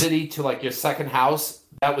out of the city to like your second house,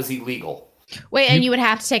 that was illegal. Wait, and you would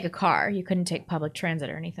have to take a car. You couldn't take public transit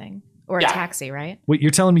or anything. Or a taxi, right? Wait,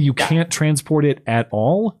 you're telling me you can't transport it at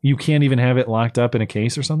all? You can't even have it locked up in a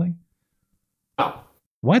case or something? No.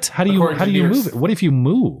 What? How do you move it? What if you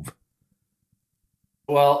move?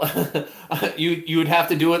 Well, you would have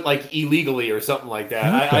to do it like illegally or something like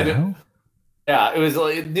that. It was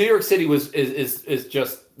like New York City is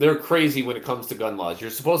just they're crazy when it comes to gun laws. You're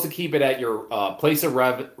supposed to keep it at your place of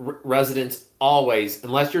residence always,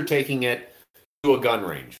 unless you're taking it to a gun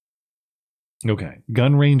range. Okay,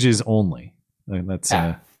 gun ranges only. That's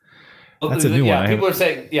a new one. People are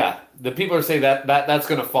saying the people are saying that's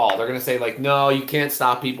going to fall. They're going to say like, no, you can't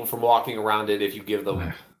stop people from walking around it if you give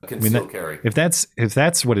them a concealed carry. If that's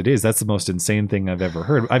what it is, that's the most insane thing I've ever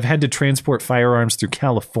heard. I've had to transport firearms through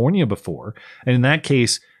California before, and in that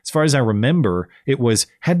case, as far as I remember, it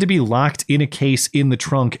had to be locked in a case in the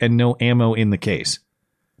trunk and no ammo in the case.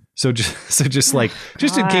 So just in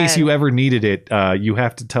case you ever needed it, you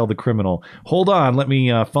have to tell the criminal, hold on, let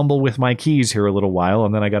me fumble with my keys here a little while,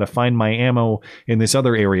 and then I got to find my ammo in this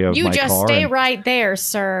other area of my car. You just stay right there,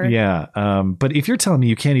 sir. Yeah, but if you're telling me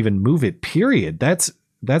you can't even move it, period, that's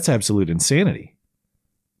absolute insanity.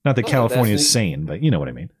 Not that California is sane, but you know what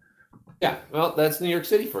I mean. Yeah, well, that's New York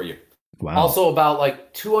City for you. Wow. Also, about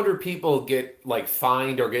like 200 people get like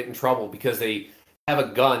fined or get in trouble because they have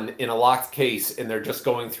a gun in a locked case and they're just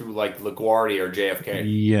going through like LaGuardia or JFK.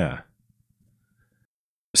 Yeah.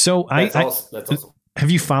 So that's awesome.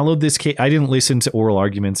 Have you followed this case? I didn't listen to oral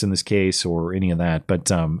arguments in this case or any of that, but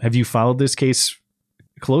have you followed this case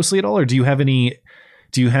closely at all, or do you have any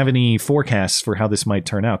forecasts for how this might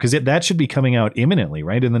turn out? Because that should be coming out imminently,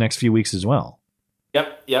 right, in the next few weeks as well.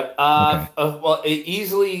 Yep. Okay.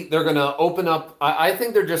 Easily they're going to open up. I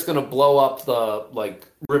think they're just going to blow up the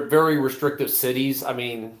very restrictive cities. I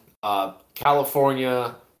mean,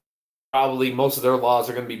 California, probably most of their laws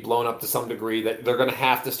are going to be blown up to some degree. That they're going to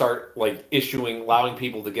have to start allowing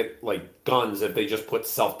people to get guns if they just put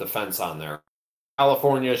self-defense on there.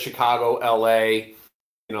 California, Chicago, LA,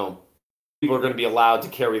 people are going to be allowed to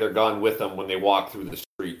carry their gun with them when they walk through the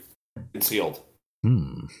street concealed.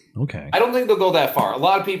 Okay. I don't think they'll go that far. A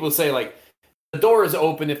lot of people say the door is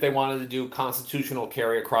open if they wanted to do constitutional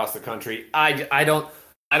carry across the country. I don't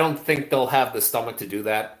think they'll have the stomach to do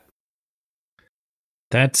that.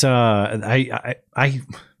 That's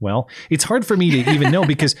well, it's hard for me to even know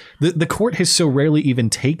because the court has so rarely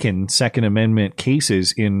even taken Second Amendment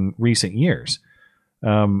cases in recent years,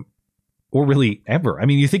 or really ever. I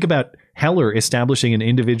mean, you think about Heller establishing an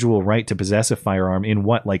individual right to possess a firearm in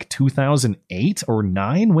 2008 or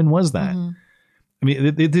 2009? When was that? Mm-hmm. I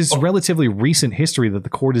mean, it is relatively recent history that the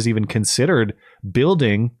court has even considered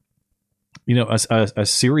building, a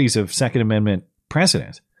series of Second Amendment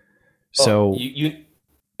precedent. So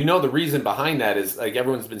the reason behind that is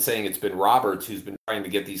everyone's been saying it's been Roberts who's been trying to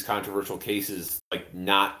get these controversial cases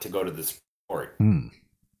not to go to the Supreme Court.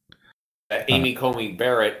 Amy Coney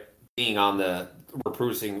Barrett being on the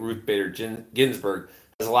reproducing Ruth Bader Ginsburg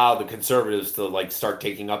has allowed the conservatives to start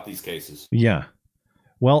taking up these cases. Yeah.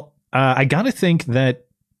 Well, I got to think that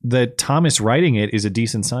Thomas writing it is a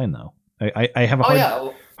decent sign, though. I have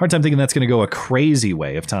a hard time thinking that's going to go a crazy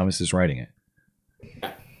way if Thomas is writing it.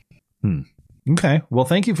 Okay. Well,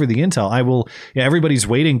 thank you for the intel. I will. Yeah, everybody's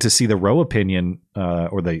waiting to see the Roe opinion,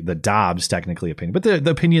 or the Dobbs technically opinion, but the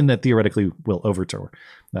opinion that theoretically will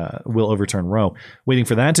overturn Roe. Waiting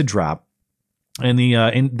for that to drop. And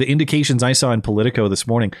the indications I saw in Politico this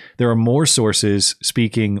morning, there are more sources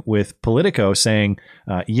speaking with Politico saying,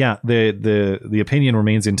 the opinion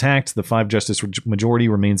remains intact. The 5-justice majority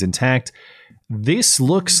remains intact. This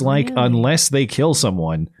looks like unless they kill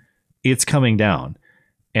someone, it's coming down.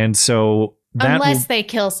 And so unless they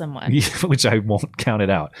kill someone, which I won't count it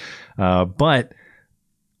out. But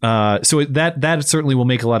that certainly will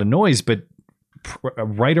make a lot of noise. But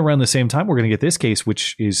right around the same time, we're going to get this case,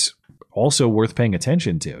 which is also worth paying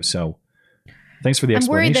attention to. So thanks for the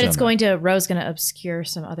explanation. I'm worried that Roe's going to obscure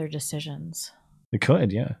some other decisions. It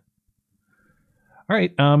could, yeah. All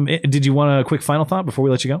right. Did you want a quick final thought before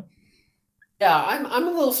we let you go? Yeah, I'm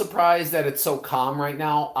a little surprised that it's so calm right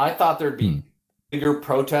now. I thought there'd be bigger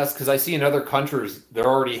protests because I see in other countries they're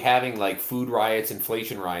already having like food riots,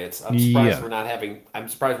 inflation riots. I'm surprised we're not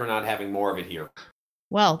having more of it here.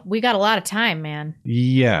 Well, we got a lot of time, man.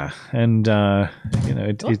 Yeah, and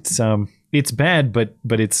it's bad,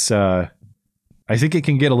 but it's I think it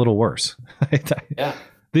can get a little worse. Yeah.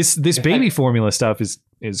 This baby formula stuff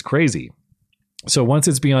is crazy. So once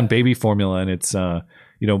it's beyond baby formula and it's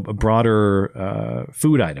broader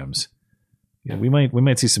food items, we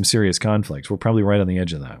might see some serious conflict. We're probably right on the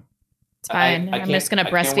edge of that. It's fine. I'm just going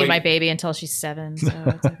to breastfeed my baby until she's 7, so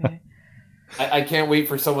it's okay. I can't wait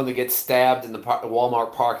for someone to get stabbed in the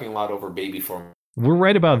Walmart parking lot over baby formula. We're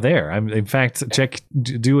right about there. In fact,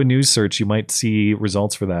 do a news search. You might see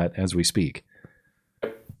results for that as we speak.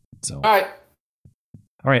 So, all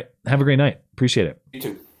right. Have a great night. Appreciate it. You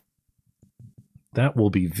too. That will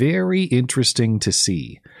be very interesting to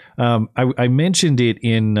see. I mentioned it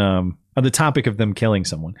in on the topic of them killing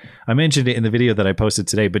someone. I mentioned it in the video that I posted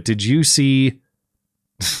today. But did you see?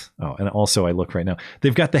 Oh, and also I look right now.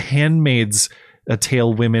 They've got the Handmaid's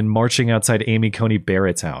Tale women marching outside Amy Coney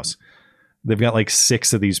Barrett's house. They've got like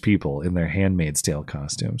 6 of these people in their Handmaid's Tale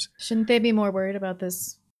costumes. Shouldn't they be more worried about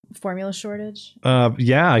this formula shortage?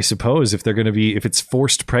 Yeah, I suppose if it's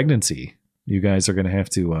forced pregnancy, you guys are going to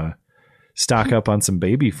have to stock up on some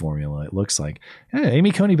baby formula. It looks like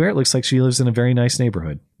Amy Coney Barrett looks like she lives in a very nice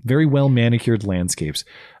neighborhood, very well manicured landscapes.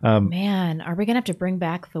 Man, are we going to have to bring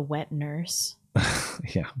back the wet nurse?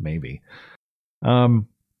 Yeah, maybe.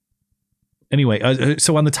 Anyway,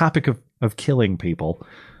 so on the topic of killing people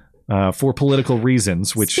for political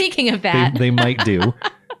reasons, which speaking of that, they might do.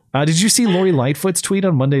 Did you see Lori Lightfoot's tweet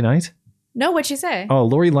on Monday night? No, what'd she say? Oh,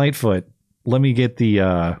 Lori Lightfoot. Let me get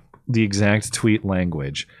the exact tweet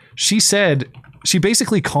language. She said she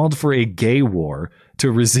basically called for a gay war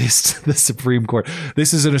to resist the Supreme Court.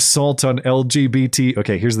 This is an assault on LGBT.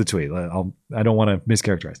 Okay, here's the tweet. I don't want to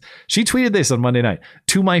mischaracterize. She tweeted this on Monday night.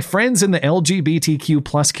 To my friends in the LGBTQ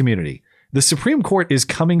plus community, the Supreme Court is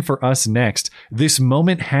coming for us next. This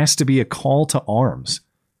moment has to be a call to arms.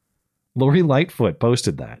 Lori Lightfoot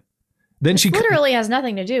posted that. Then she literally has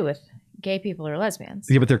nothing to do with gay people or lesbians.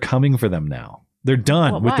 Yeah, but they're coming for them now. They're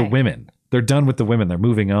done with the women. They're done with the women. They're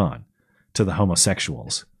moving on to the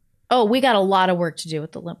homosexuals. Oh, we got a lot of work to do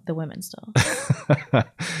with the women still.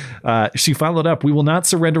 She followed up, we will not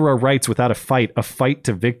surrender our rights without a fight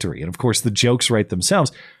to victory. And of course, the jokes write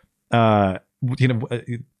themselves. Call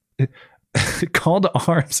to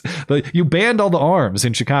arms. You banned all the arms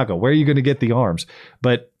in Chicago. Where are you going to get the arms?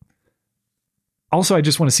 But also, I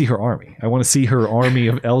just want to see her army. I want to see her army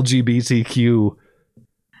of LGBTQ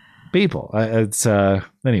people.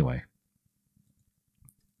 Anyway.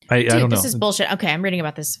 I don't know. This is bullshit. Okay, I'm reading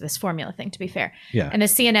about this formula thing, to be fair. Yeah. And the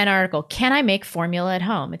CNN article, can I make formula at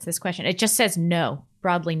home? It's this question. It just says no,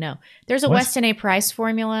 broadly no. There's a Weston A. Price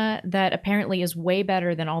formula that apparently is way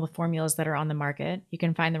better than all the formulas that are on the market. You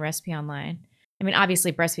can find the recipe online. I mean,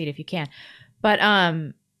 obviously breastfeed if you can. But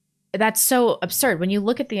that's so absurd. When you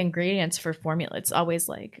look at the ingredients for formula, it's always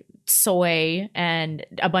like soy and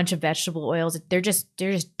a bunch of vegetable oils. They're just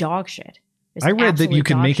dog shit. I read that you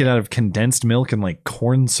can make it out of condensed milk and like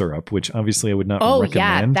corn syrup, which obviously I would not recommend. Oh,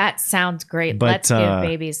 yeah, that sounds great. But, let's give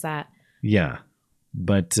babies that. Yeah.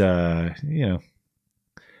 But,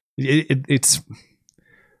 it's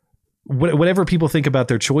whatever people think about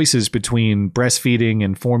their choices between breastfeeding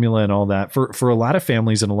and formula and all that. For a lot of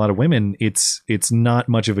families and a lot of women, it's not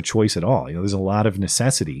much of a choice at all. There's a lot of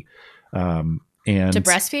necessity. And to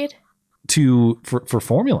breastfeed? For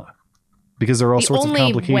formula. Because there are all sorts of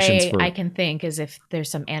complications. The only way I can think is if there's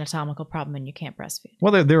some anatomical problem and you can't breastfeed.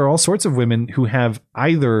 Well, there are all sorts of women who have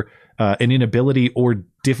either an inability or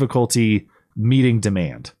difficulty meeting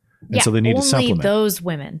demand. And so they need to supplement. Only those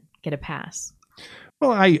women get a pass.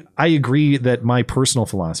 Well, I agree that my personal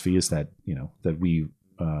philosophy is that, that we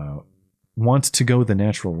want to go the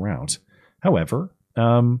natural route. However,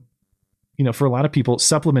 for a lot of people,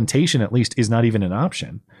 supplementation at least is not even an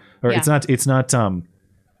option, or it's not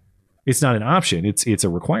an option. It's a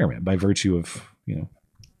requirement by virtue of,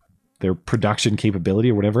 their production capability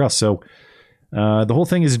or whatever else. So the whole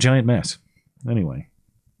thing is a giant mess. Anyway,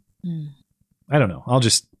 I don't know.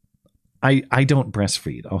 I don't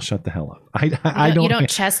breastfeed. I'll shut the hell up. I don't. You don't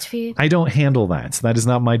chest feed? I don't handle that. That is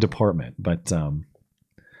not my department. But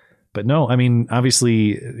no, I mean,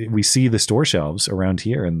 obviously we see the store shelves around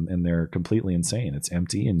here and they're completely insane. It's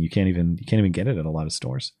empty and you can't even get it at a lot of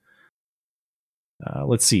stores.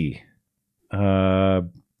 Let's see.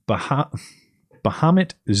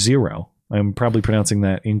 Bahamut Zero. I'm probably pronouncing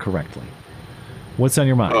that incorrectly. What's on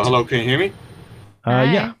your mind? Hello, can you hear me?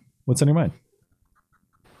 Yeah. What's on your mind?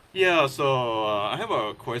 Yeah, so I have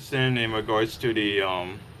a question in regards to the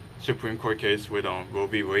Supreme Court case with Roe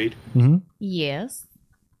v. Wade. Mm-hmm. Yes.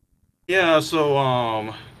 Yeah,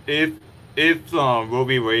 so if Roe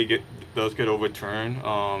v. Wade does get overturned,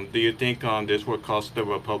 do you think this will cost the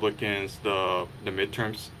Republicans the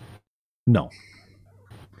midterms?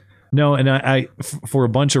 No, and I for a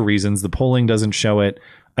bunch of reasons, the polling doesn't show it.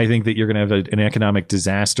 I think that you're going to have an economic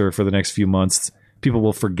disaster for the next few months. People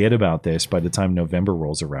will forget about this by the time November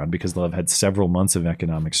rolls around because they'll have had several months of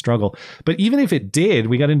economic struggle. But even if it did,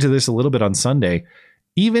 we got into this a little bit on Sunday,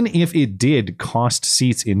 even if it did cost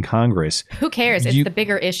seats in Congress. Who cares? It's the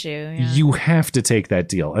bigger issue. Yeah. You have to take that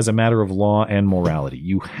deal as a matter of law and morality.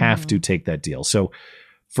 You have to take that deal. So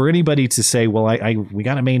for anybody to say, well, we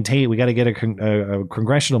got to maintain, we got to get a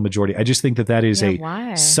congressional majority. I just think that is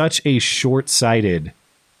such a short-sighted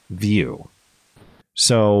view.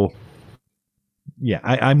 So yeah,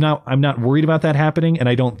 I'm not worried about that happening, and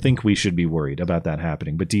I don't think we should be worried about that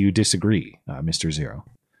happening. But do you disagree, Mr. Zero?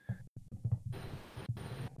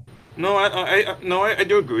 No, I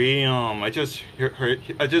do agree. I just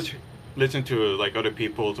listened to like other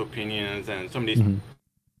people's opinions, and some of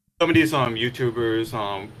these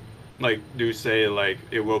YouTubers like do say like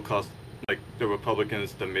it will cost like the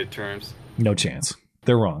Republicans the midterms. No chance.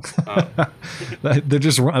 They're wrong. They're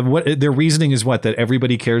just wrong. What their reasoning is that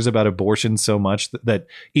everybody cares about abortion so much that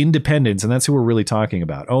independents, and that's who we're really talking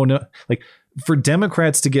about. Oh no, like for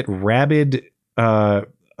Democrats to get rabid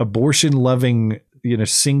abortion loving,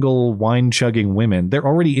 single wine chugging women, they're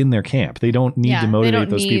already in their camp. They don't need to motivate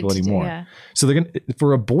those people anymore. So they're going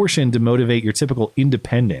for abortion to motivate your typical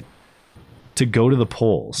independent to go to the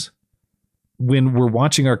polls when we're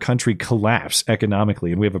watching our country collapse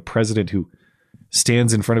economically, and we have a president who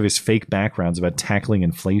stands in front of his fake backgrounds about tackling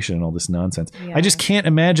inflation and all this nonsense. Yeah. I just can't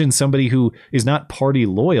imagine somebody who is not party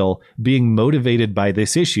loyal being motivated by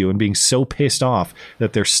this issue and being so pissed off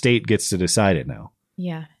that their state gets to decide it now.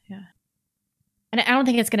 Yeah. And I don't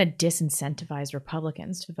think it's going to disincentivize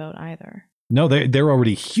Republicans to vote either. No, they're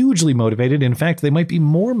already hugely motivated. In fact, they might be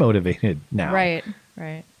more motivated now. Right.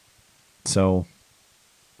 So,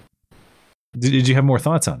 did you have more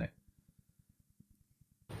thoughts on it?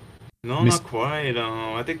 No, not quite.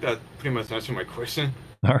 I think that pretty much answered my question.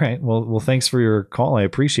 All right. Well, thanks for your call. I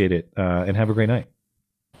appreciate it. And have a great night.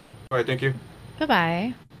 All right. Thank you.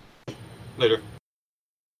 Bye-bye. Later.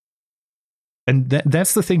 And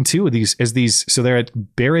that's the thing too. So they're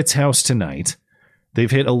at Barrett's house tonight. They've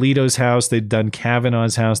hit Alito's house. They've done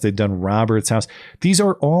Kavanaugh's house. They've done Roberts' house. These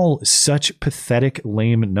are all such pathetic,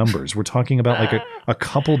 lame numbers. We're talking about like a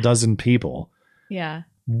couple dozen people. Yeah.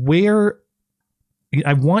 Where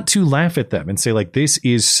I want to laugh at them and say like, this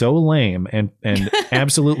is so lame and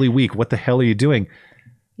absolutely weak. What the hell are you doing?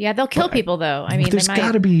 Yeah, they'll kill people though. I mean, there's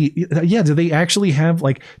got to be. Yeah, do they actually have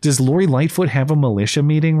does Lori Lightfoot have a militia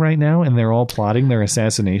meeting right now and they're all plotting their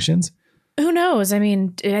assassinations? Who knows? I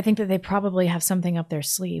mean, I think that they probably have something up their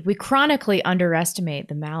sleeve. We chronically underestimate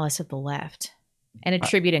the malice of the left and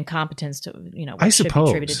attribute incompetence to, what I should suppose.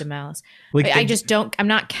 be attributed to malice. I just don't, I'm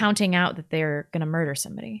not counting out that they're going to murder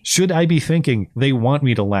somebody. Should I be thinking they want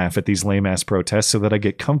me to laugh at these lame ass protests so that I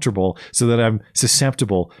get comfortable, so that I'm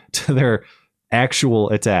susceptible to their actual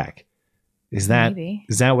attack? Is that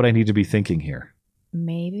what I need to be thinking here?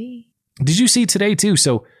 Maybe. Did you see today too?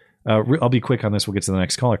 So I'll be quick on this. We'll get to the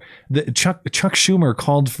next caller. Chuck Schumer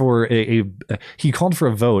called for a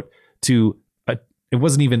vote to. It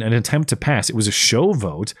wasn't even an attempt to pass. It was a show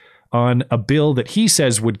vote on a bill that he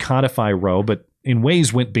says would codify Roe, but in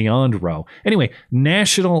ways went beyond Roe. Anyway,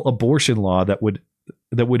 national abortion law that would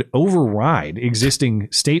override existing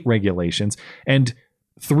state regulations and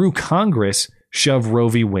through Congress shove Roe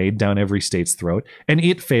v. Wade down every state's throat. And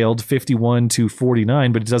it failed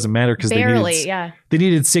 51-49, but it doesn't matter because they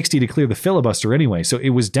needed 60 to clear the filibuster anyway. So it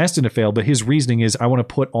was destined to fail. But his reasoning is, I want to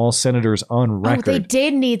put all senators on record. Oh, they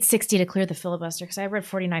did need 60 to clear the filibuster, because I read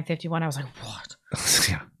 49-51. I was like, what?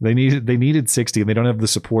 Yeah, they needed 60, and they don't have the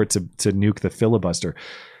support to nuke the filibuster.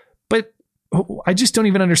 But I just don't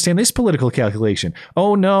even understand this political calculation.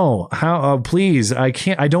 Oh no, how? Please, I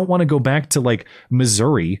don't want to go back to like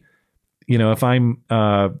Missouri. If I'm,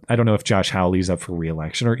 I don't know if Josh Hawley's up for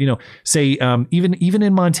re-election, or say even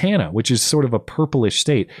in Montana, which is sort of a purplish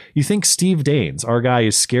state. You think Steve Daines, our guy,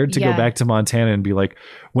 is scared to go back to Montana and be like,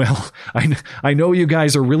 well, I know you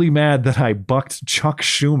guys are really mad that I bucked Chuck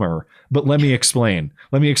Schumer, but let me explain.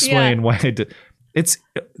 Why I did. It's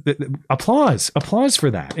applause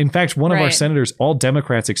for that. In fact, one of our senators, all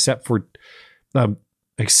Democrats except for Joe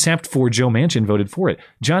Manchin, voted for it.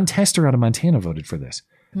 John Tester out of Montana voted for this.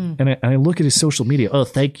 And I look at his social media. Oh,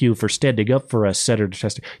 thank you for standing up for us, Senator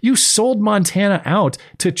Tester. You sold Montana out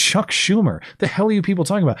to Chuck Schumer. The hell are you people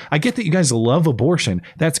talking about? I get that you guys love abortion.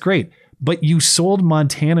 That's great. But you sold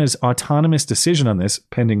Montana's autonomous decision on this,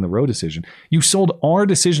 pending the Roe decision. You sold our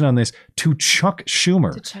decision on this to Chuck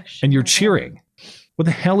Schumer. And you're cheering. What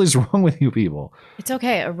the hell is wrong with you people? It's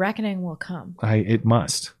okay. A reckoning will come. It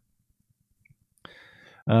must.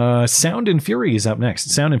 Sound and Fury is up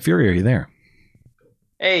next. Sound and Fury, are you there?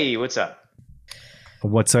 Hey, what's up?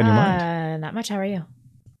 What's on your mind? Not much. How are you?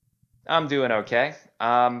 I'm doing okay.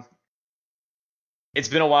 It's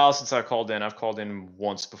been a while since I called in. I've called in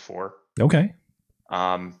once before. Okay.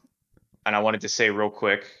 And I wanted to say real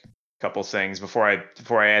quick a couple things before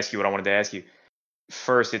I ask you what I wanted to ask you.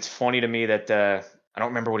 First, it's funny to me that I don't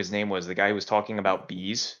remember what his name was. The guy who was talking about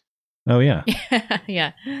bees. Oh yeah.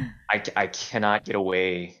 Yeah. I cannot get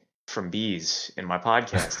away from bees in my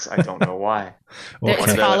podcasts. I don't know why. Well,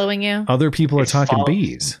 it's following you. Other people are talking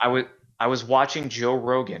bees. I was watching Joe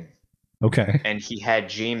Rogan. Okay. And he had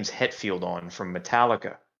James Hetfield on from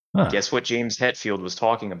Metallica. Huh. Guess what James Hetfield was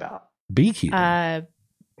talking about? Beekeeping.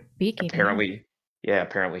 Beekeeping.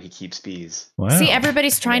 Apparently he keeps bees. Wow. See,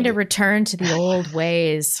 everybody's trying to return to the old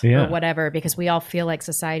ways or whatever, because we all feel like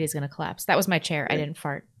society is going to collapse. That was my chair. I didn't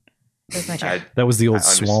fart. That was my chair. That was the old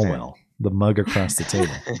Swalwell. The mug across the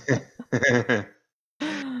table.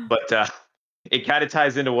 But it kind of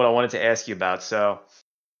ties into what I wanted to ask you about. So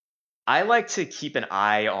I like to keep an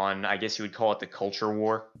eye on, I guess you would call it the culture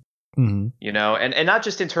war. Mm-hmm. And not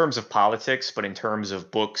just in terms of politics, but in terms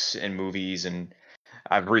of books and movies. And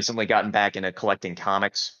I've recently gotten back into collecting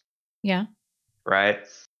comics. Yeah. Right.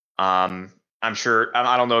 I'm sure,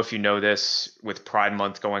 I don't know if you know this, with Pride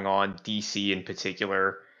Month going on, DC in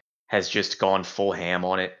particular has just gone full ham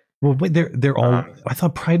on it. Well, wait, they're all. I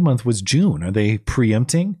thought Pride Month was June. Are they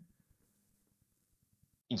preempting?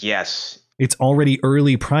 Yes. It's already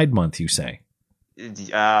early Pride Month, you say? It's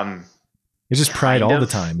just Pride all the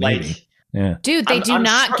time, maybe. Yeah. Dude, they do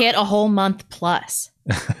not get a whole month plus.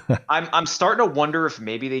 I'm starting to wonder if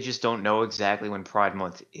maybe they just don't know exactly when Pride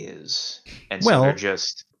Month is, and so they're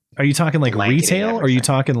just. Are you talking like retail? Or are you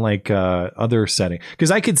talking like other setting?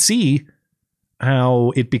 Because I could see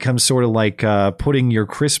how it becomes sort of like putting your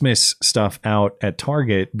Christmas stuff out at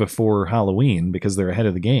Target before Halloween because they're ahead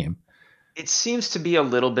of the game. It seems to be a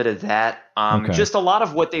little bit of that. Just a lot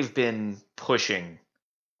of what they've been pushing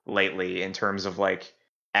lately in terms of like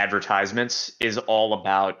advertisements is all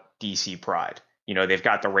about DC Pride. They've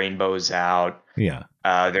got the rainbows out. Yeah.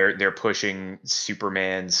 They're pushing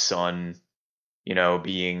Superman's son,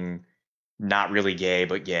 being not really gay,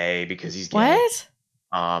 but gay because he's gay. What?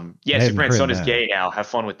 Superman's son is gay now. Have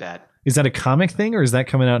fun with that. Is that a comic thing or is that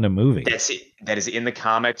coming out in a movie? That's it. That is in the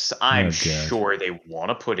comics. I'm sure they want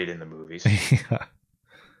to put it in the movies. Yeah.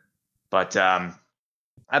 But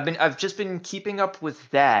I've just been keeping up with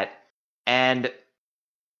that, and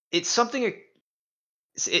it's something.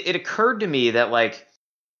 It occurred to me that like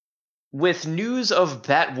with news of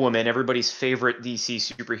Batwoman, everybody's favorite DC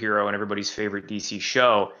superhero and everybody's favorite DC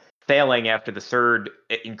show, failing after the third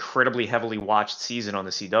incredibly heavily watched season on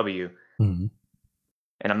the CW. Mm-hmm.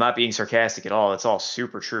 And I'm not being sarcastic at all. It's all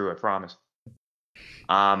super true, I promise.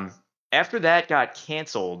 After that got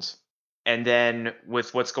canceled, and then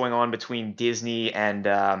with what's going on between Disney and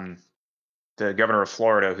the governor of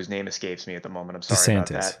Florida, whose name escapes me at the moment. I'm sorry about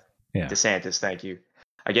that. Yeah. DeSantis, thank you.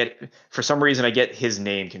 For some reason, I get his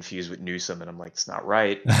name confused with Newsom, and I'm like, it's not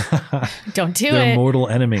right. Don't do They're it. mortal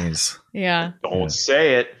enemies. Yeah. Don't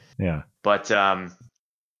say it. Yeah. But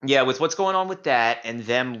with what's going on with that and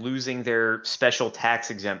them losing their special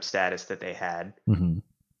tax exempt status that they had, mm-hmm.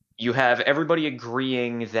 you have everybody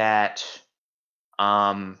agreeing that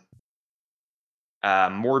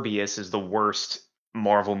Morbius is the worst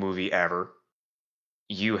Marvel movie ever.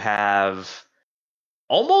 You have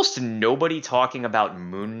almost nobody talking about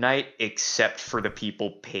Moon Knight except for the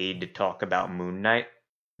people paid to talk about Moon Knight.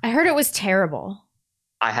 I heard it was terrible.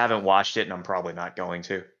 I haven't watched it, and I'm probably not going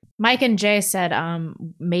to. Mike and Jay said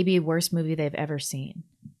maybe worst movie they've ever seen.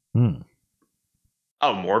 Oh,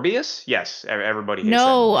 Morbius? Yes, everybody hates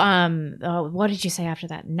No, what did you say after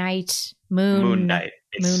that? Moon Knight. Moon Knight,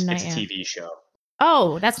 it's a TV show.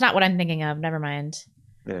 Oh, that's not what I'm thinking of. Never mind.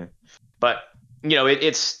 Yeah. But,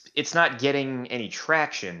 it's not getting any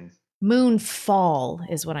traction. Moonfall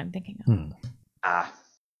is what I'm thinking of.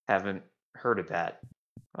 Haven't heard of that.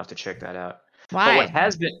 I'll have to check that out. Why? But what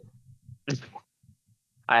has been...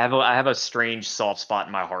 I have a strange soft spot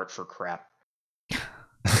in my heart for crap.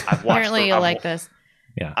 Apparently you'll like this.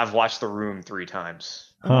 Yeah. I've watched The Room 3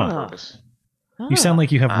 times. On purpose. You sound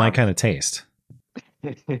like you have my kind of taste.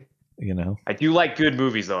 I do like good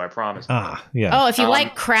movies, though, I promise. Yeah. Oh, if you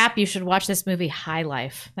like crap, you should watch this movie, High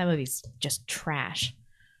Life. That movie's just trash.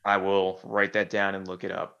 I will write that down and look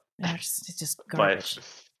it up. It's just garbage.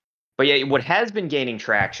 But yeah, what has been gaining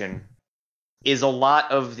traction is a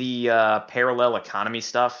lot of the parallel economy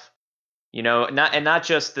stuff. Not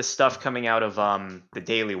just the stuff coming out of the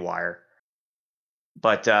Daily Wire,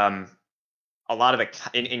 but a lot of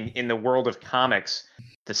in the world of comics,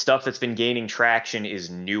 the stuff that's been gaining traction is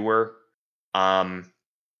newer, not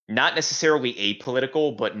necessarily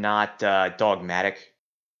apolitical, but not dogmatic.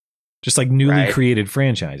 Just like newly created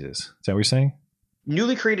franchises. Is that what you're saying?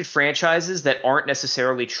 Newly created franchises that aren't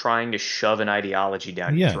necessarily trying to shove an ideology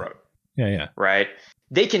down your throat. Yeah. Right?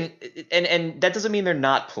 They can, and that doesn't mean they're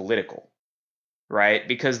not political, right?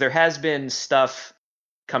 Because there has been stuff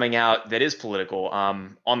coming out that is political.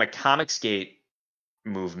 On the Comicsgate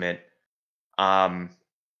movement, the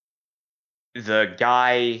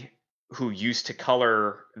guy who used to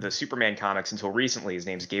color the Superman comics until recently, his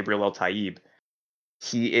name's Gabriel El Taib.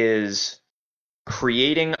 He is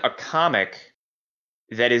creating a comic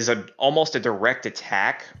that is almost a direct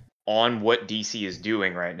attack on what DC is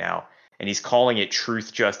doing right now. And he's calling it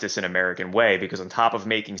Truth, Justice, and American Way, because on top of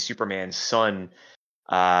making Superman's son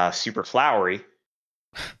super flowery,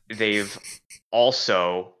 they've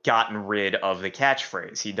also gotten rid of the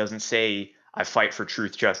catchphrase. He doesn't say, I fight for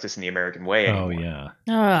truth, justice, and the American way anymore. Oh, yeah.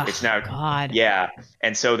 Oh, it's now, God. Yeah.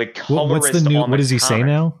 And so the colorist what's the new, on what the does he say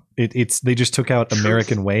now? They just took out Truth.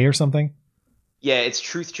 American Way or something? Yeah, it's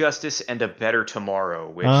Truth, Justice, and a Better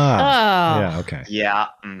Tomorrow. Which, yeah, okay. Yeah.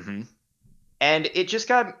 Mm-hmm. And it just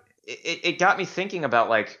got me thinking about,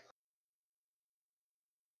 like,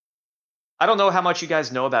 I don't know how much you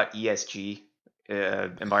guys know about ESG,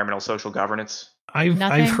 environmental social governance.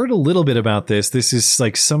 I've heard a little bit about this. This is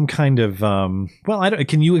like some kind of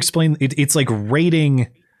can you explain? It's like rating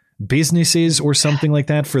businesses or something like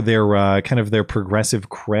that for their kind of their progressive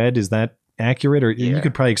cred. Is that accurate? Or you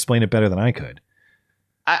could probably explain it better than I could.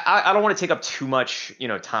 I don't want to take up too much,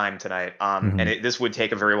 time tonight. And this would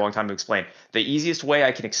take a very long time to explain. The easiest way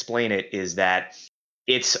I can explain it is that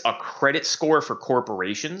it's a credit score for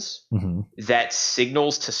corporations that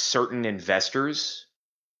signals to certain investors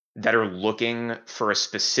that are looking for a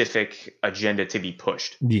specific agenda to be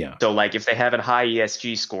pushed. Yeah. So, like, if they have a high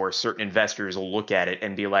ESG score, certain investors will look at it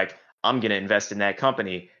and be like, I'm going to invest in that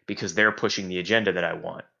company because they're pushing the agenda that I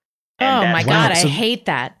want. And oh my God, I hate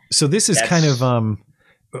that. So this is kind of,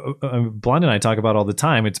 Blonde and I talk about all the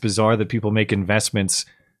time. It's bizarre that people make investments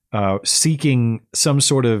seeking some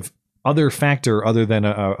sort of other factor other than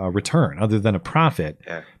a return, other than a profit.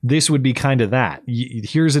 Yeah. This would be kind of that.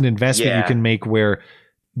 Here's an investment you can make where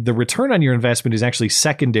the return on your investment is actually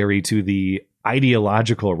secondary to the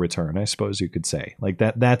ideological return, I suppose you could say. Like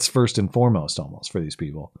that's first and foremost almost for these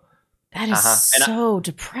people. That is so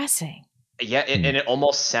depressing. Yeah, and it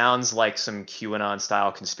almost sounds like some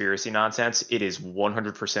QAnon-style conspiracy nonsense. It is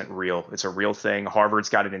 100% real. It's a real thing. Harvard's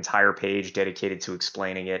got an entire page dedicated to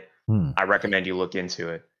explaining it. I recommend you look into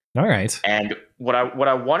it. All right. And what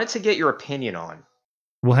I wanted to get your opinion on,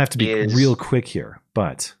 we'll have to be real quick here,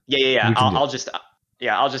 but yeah. I'll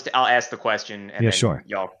ask the question, and then sure.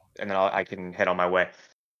 I can head on my way.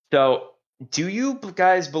 So, do you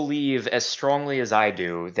guys believe as strongly as I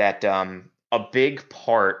do that a big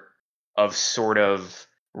part of sort of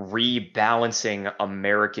rebalancing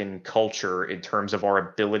American culture in terms of our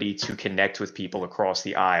ability to connect with people across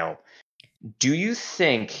the aisle, do you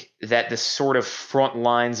think that the sort of front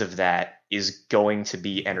lines of that is going to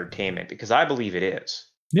be entertainment? Because I believe it is.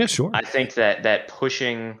 Yeah, sure. I think that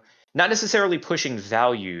pushing, not necessarily pushing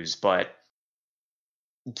values, but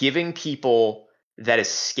giving people that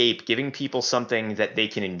escape, giving people something that they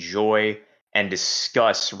can enjoy and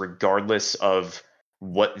discuss regardless of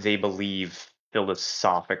what they believe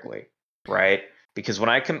philosophically, right? Because when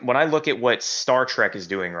I look at what Star Trek is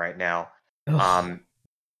doing right now, I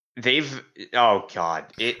saw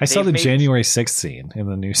the January 6th scene in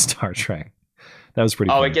the new Star Trek. That was pretty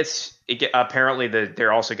funny. Apparently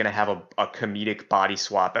they're also going to have a comedic body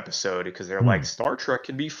swap episode because they're like, Star Trek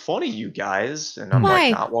can be funny, you guys. And I'm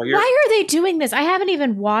like, not while you're... Why are they doing this? I haven't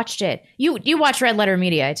even watched it. You watch Red Letter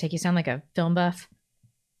Media. I take you sound like a film buff.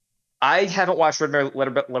 I haven't watched Red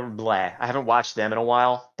Letter Blah. I haven't watched them in a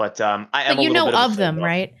while, but I am. But you know of them,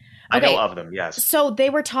 right? I know of them, yes. So they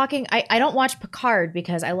were talking. I don't watch Picard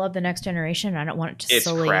because I love The Next Generation. And I don't want it to.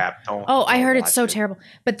 It's crap. I heard it's so terrible.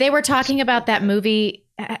 But they were talking about that movie.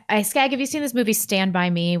 Skag, have you seen this movie Stand By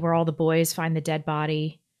Me, where all the boys find the dead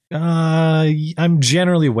body? I'm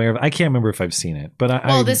generally aware of it. I can't remember if I've seen it,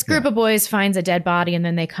 but this group of boys finds a dead body, and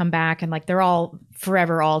then they come back, and like they're all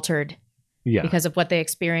forever altered. Yeah. Because of what they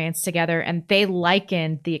experienced together. And they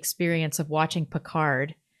likened the experience of watching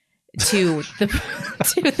Picard to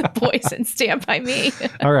the boys in Stand By Me.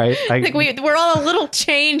 All right. We're all a little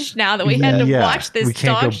changed now that we had to watch this. We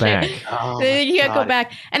can't dog go back. Shit. You can't go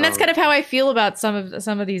back. And that's kind of how I feel about some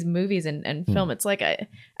of these movies and film. It's like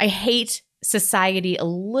I hate society a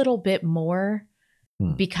little bit more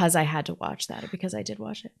because I had to watch that, or because I did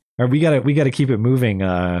watch it. All right, we gotta keep it moving.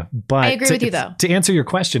 But I agree with you though. To answer your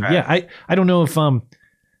question, I don't know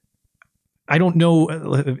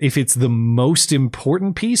if it's the most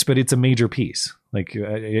important piece, but it's a major piece. Like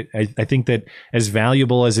I think that as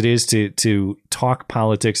valuable as it is to talk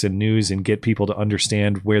politics and news and get people to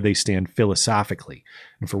understand where they stand philosophically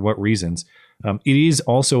and for what reasons, it is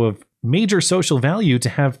also of major social value to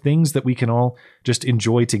have things that we can all just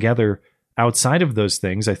enjoy together. Outside of those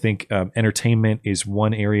things, I think entertainment is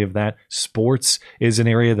one area of that. Sports is an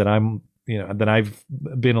area that I've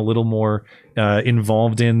been a little more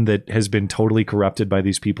involved in, that has been totally corrupted by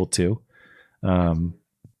these people too.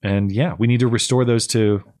 And yeah, we need to restore those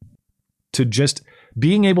to just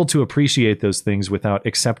being able to appreciate those things without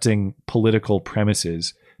accepting political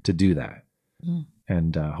premises to do that.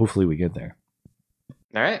 And hopefully we get there.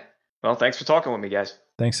 All right. Well, thanks for talking with me, guys.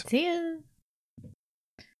 Thanks. See ya.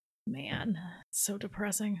 Man, so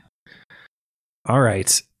depressing. All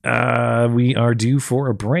right. We are due for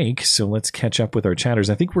a break, so let's catch up with our chatters.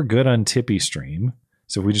 I think we're good on Tippy Stream,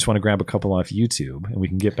 so we just want to grab a couple off YouTube, and we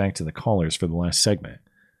can get back to the callers for the last segment.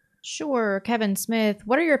 Sure. Kevin Smith,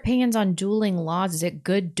 what are your opinions on dueling laws? Is it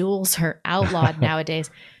good duels are outlawed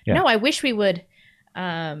nowadays? Yeah. No, I wish we would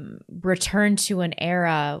return to an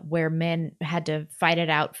era where men had to fight it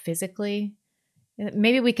out physically.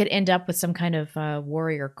 Maybe we could end up with some kind of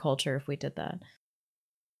warrior culture if we did that.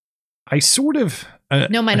 I sort of...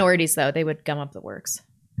 no minorities, though. They would gum up the works.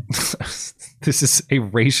 This is a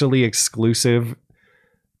racially exclusive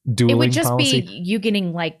dueling policy. It would just be you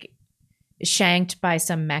getting, like, shanked by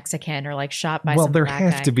some Mexican or, like, shot by some black guy.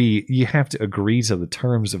 Well, you have to agree to the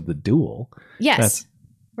terms of the duel. Yes.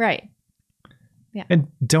 Right. Yeah. And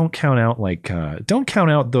don't count out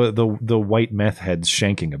the white meth heads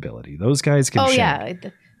shanking ability. Those guys can shank. Yeah.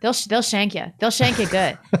 They'll shank you. They'll shank you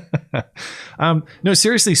good. No,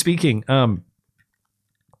 seriously speaking,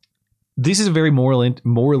 this is a very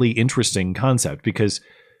morally interesting concept, because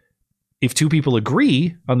if two people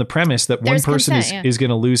agree on the premise that one person is going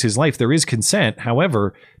to lose his life, there is consent.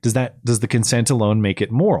 However, does the consent alone make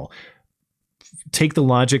it moral? Take the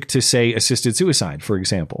logic to, say, assisted suicide, for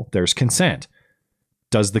example. There's consent.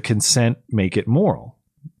 Does the consent make it moral?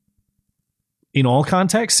 In all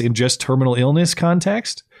contexts, in just terminal illness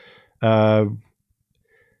context, I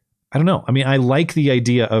don't know. I mean, I like the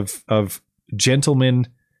idea of gentlemen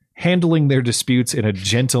handling their disputes in a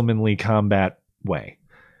gentlemanly combat way.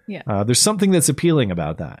 Yeah. There's something that's appealing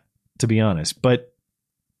about that, to be honest. But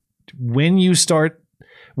when you start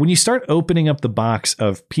opening up the box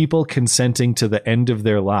of people consenting to the end of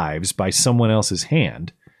their lives by someone else's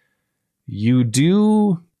hand, you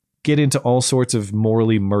do get into all sorts of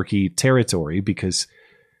morally murky territory, because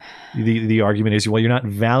the argument is, well, you're not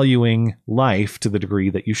valuing life to the degree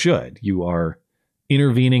that you should. You are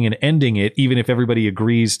intervening and ending it, even if everybody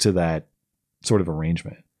agrees to that sort of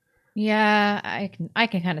arrangement. Yeah, I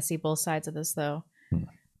can kind of see both sides of this, though.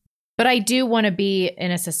 But I do want to be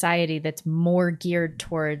in a society that's more geared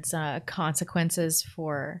towards consequences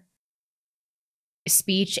for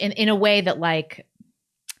speech in a way that, like,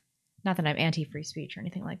 not that I'm anti-free speech or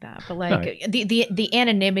anything like that, but like the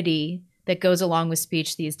anonymity that goes along with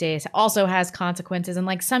speech these days also has consequences. And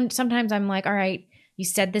like sometimes I'm like, all right, you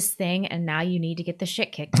said this thing and now you need to get the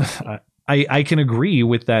shit kicked out of you. I can agree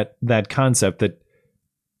with that concept, that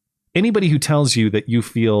anybody who tells you that you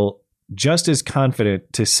feel just as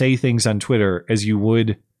confident to say things on Twitter as you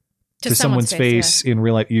would to someone's face in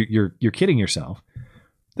real life. You're kidding yourself.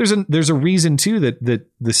 There's a reason too that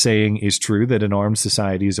the saying is true that an armed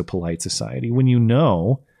society is a polite society. When you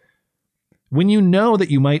know that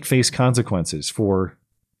you might face consequences for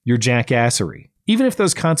your jackassery, even if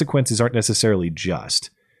those consequences aren't necessarily just,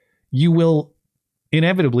 you will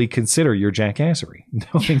inevitably consider your jackassery,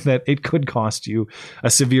 knowing that it could cost you a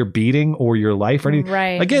severe beating or your life or anything.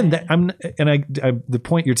 Right. Again, the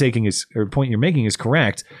point you're making is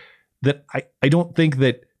correct. That I don't think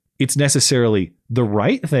that it's necessarily the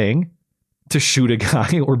right thing to shoot a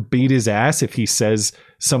guy or beat his ass if he says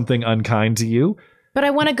something unkind to you. But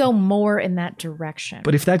I want to go more in that direction.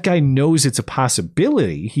 But if that guy knows it's a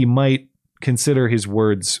possibility, he might consider his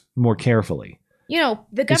words more carefully. You know,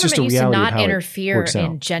 the government used to not interfere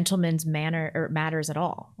in gentlemen's matters at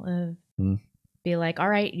all. Be like, all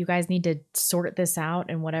right, you guys need to sort this out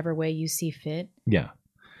in whatever way you see fit. Yeah.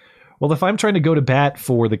 Well, if I'm trying to go to bat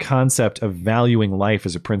for the concept of valuing life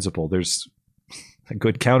as a principle, there's a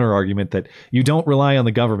good counter argument that you don't rely on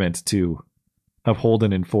the government to uphold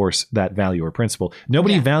and enforce that value or principle.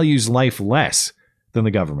 Nobody values life less than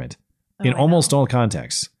the government in almost all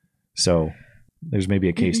contexts. So there's maybe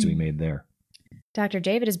a case to be made there. Dr.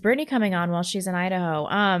 David, is Brittany coming on while she's in Idaho?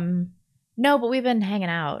 No, but we've been hanging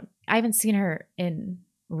out. I haven't seen her in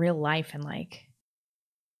real life in like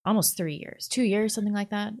almost 3 years, 2 years, something like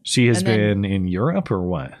that. She has been in Europe or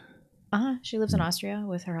what? She lives in Austria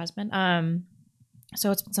with her husband. So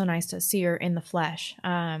it's been so nice to see her in the flesh.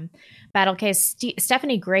 Battle case.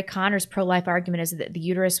 Stephanie Gray Connor's pro-life argument is that the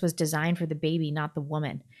uterus was designed for the baby, not the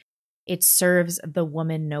woman. It serves the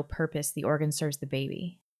woman no purpose. The organ serves the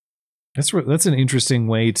baby. That's an interesting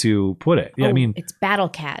way to put it. Yeah, I mean, it's Battle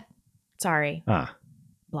Cat. Sorry.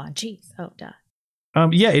 Blonde cheese. Oh, duh.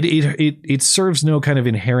 It serves no kind of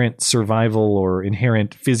inherent survival or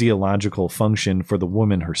inherent physiological function for the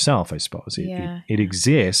woman herself, I suppose. It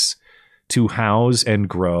exists to house and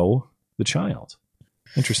grow the child.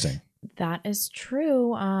 Interesting. That is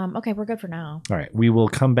true. Okay, we're good for now. All right. We will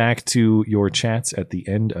come back to your chats at the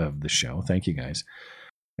end of the show. Thank you, guys.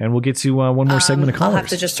 And we'll get to one more segment of callers. I'll have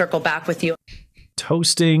to just circle back with you.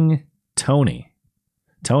 Toasting Tony.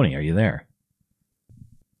 Tony, are you there?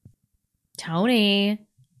 Tony.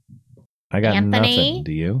 I got Anthony? nothing.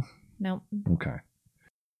 Do you? Nope. Okay. All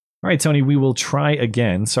right, Tony, we will try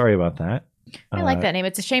again. Sorry about that. I like that name.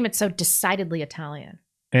 It's a shame it's so decidedly Italian.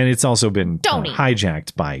 And it's also been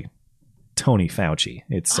hijacked by Tony Fauci.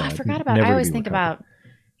 It's I forgot about it. I always think about,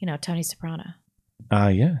 Tony Soprano.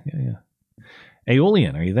 Yeah.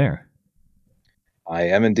 Aeolian, are you there? I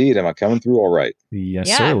am indeed. Am I coming through all right? Yes,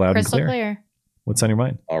 sir. Loud and clear. What's on your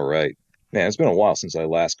mind? All right. Man, it's been a while since I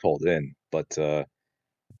last called in, but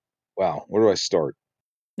wow, where do I start?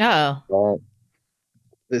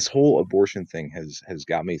 This whole abortion thing has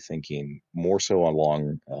got me thinking more so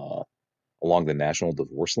along the national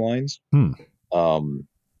divorce lines.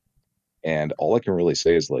 And all I can really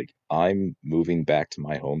say is, like, I'm moving back to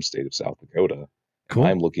my home state of South Dakota. Cool.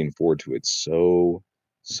 I'm looking forward to it so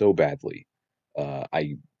badly.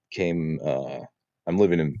 I'm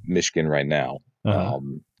living in Michigan right now.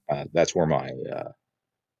 That's where my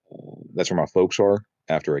folks are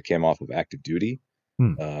after I came off of active duty.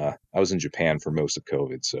 I was in Japan for most of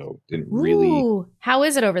COVID, so didn't really. How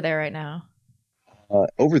is it over there right now?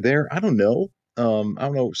 Over there, I don't know. I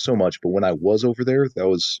don't know so much, but when I was over there, that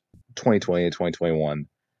was 2020 and 2021.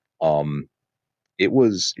 It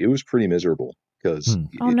was pretty miserable because.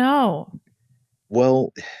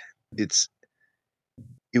 Well,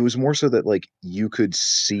 it was more so that, like, you could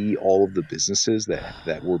see all of the businesses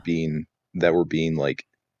that were being like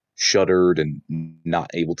shuttered and not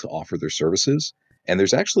able to offer their services. And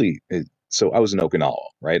there's actually, so I was in Okinawa,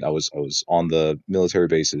 right? I was on the military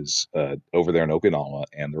bases over there in Okinawa,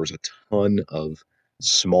 and there was a ton of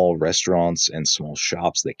small restaurants and small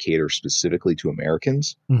shops that cater specifically to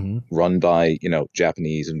Americans, run by,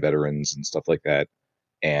 Japanese and veterans and stuff like that.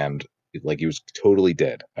 And it was totally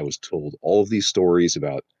dead. I was told all of these stories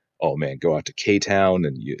about, oh man, go out to K-Town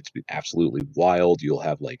and it's absolutely wild. You'll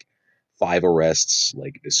have like 5 arrests,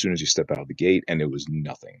 like as soon as you step out of the gate, and it was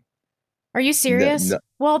nothing. Are you serious?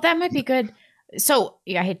 Well, that might be good. So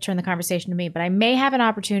I hate to turn the conversation to me, but I may have an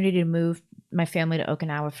opportunity to move my family to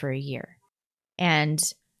Okinawa for a year. And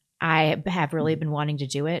I have really been wanting to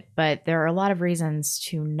do it, but there are a lot of reasons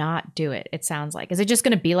to not do it. It sounds like, is it just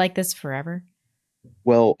going to be like this forever?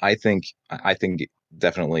 Well, I think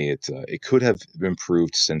definitely it could have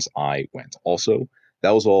improved since I went. Also,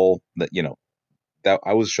 that was all that, that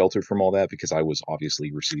I was sheltered from all that because I was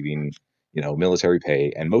obviously receiving, military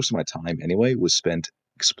pay, and most of my time anyway was spent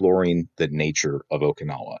exploring the nature of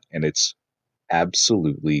Okinawa, and it's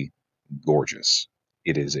absolutely gorgeous.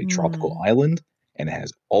 It is a tropical island, and it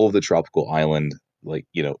has all of the tropical island,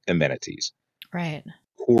 amenities. Right.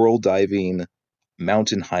 Coral diving,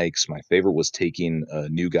 mountain hikes. My favorite was taking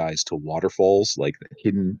new guys to waterfalls, like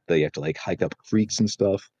they have to hike up creeks and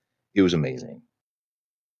stuff. It was amazing.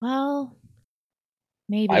 Well,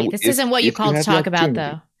 maybe this isn't what you called to talk about,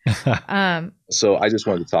 though. So I just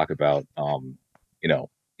wanted to talk about,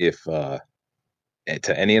 if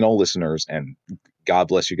to any and all listeners, and God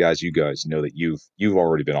bless you guys. You guys know that you've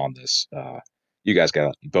already been on this. You guys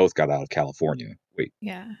both got out of California. Wait,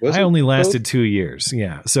 yeah. I only lasted 2 years.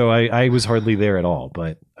 Yeah, so I was hardly there at all,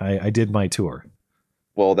 but I did my tour.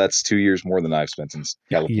 Well, that's 2 years more than I've spent in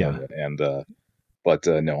California, and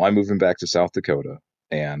no, I'm moving back to South Dakota,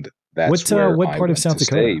 and that's where what part of South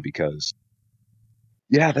Dakota?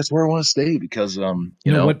 That's where I want to stay because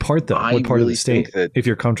what part though? What part of the state? If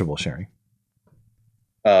you're comfortable sharing.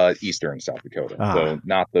 Eastern South Dakota. So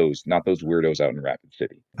not those weirdos out in Rapid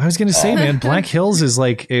City. I was gonna say, man, Black Hills is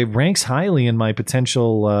it ranks highly in my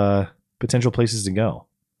potential places to go.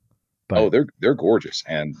 But, they're gorgeous,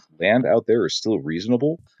 and land out there is still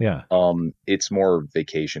reasonable. Yeah. It's more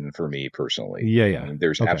vacation for me personally. Yeah. I mean,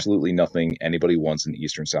 there's absolutely nothing anybody wants in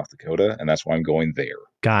Eastern South Dakota, and that's why I'm going there.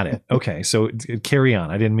 Got it. Okay, so carry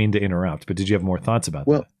on. I didn't mean to interrupt, but did you have more thoughts about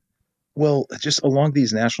that? Well, just along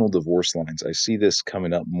these national divorce lines, I see this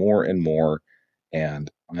coming up more and more,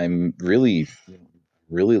 and I'm really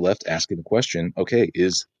left asking the question, okay,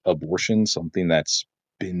 is abortion something that's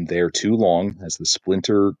been there too long? Has the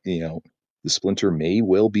splinter may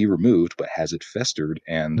well be removed, but has it festered?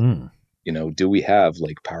 And, do we have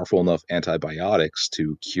powerful enough antibiotics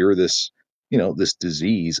to cure this, this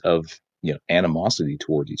disease of, animosity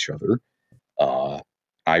toward each other?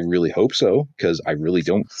 I really hope so, because I really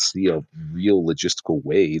don't see a real logistical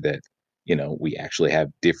way that, we actually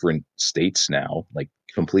have different states now,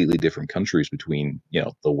 completely different countries between,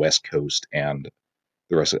 the West Coast and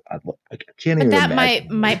the rest of it. I can't even imagine.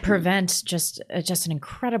 That might prevent just an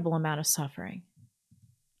incredible amount of suffering.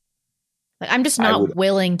 I'm just not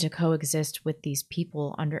willing to coexist with these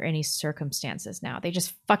people under any circumstances now. They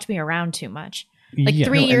just fucked me around too much.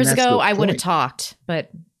 3 years ago, I would have talked,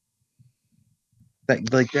 but...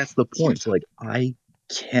 that's the point.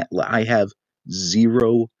 I have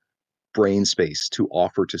zero brain space to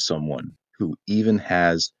offer to someone who even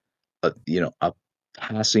has a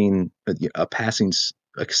passing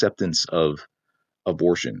acceptance of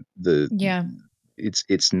abortion.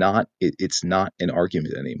 It's not an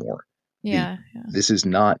argument anymore. This is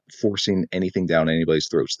not forcing anything down anybody's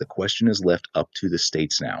throats. The question is left up to the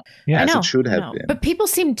states now, as it should have been. But people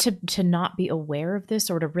seem to not be aware of this,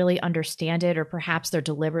 or to really understand it, or perhaps they're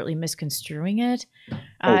deliberately misconstruing it.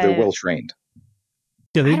 They're well trained.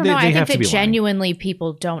 Yeah, I don't know. I think that genuinely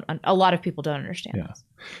a lot of people don't understand this.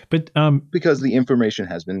 But because the information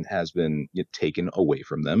has been taken away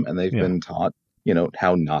from them, and they've been taught,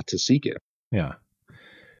 how not to seek it. Yeah.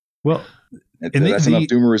 Well. And that's enough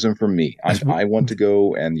doomerism from me. I want to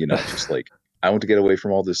go and, I want to get away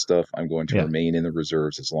from all this stuff. I'm going to remain in the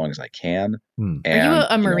reserves as long as I can. And, are you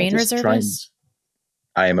a Marine reservist?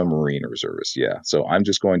 I am a Marine reservist, yeah. So I'm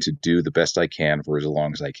just going to do the best I can for as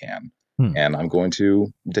long as I can. And I'm going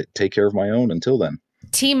to take care of my own until then.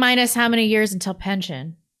 T-minus how many years until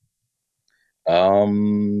pension?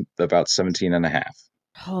 About 17 and a half.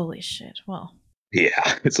 Holy shit. Well.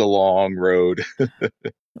 Yeah, it's a long road.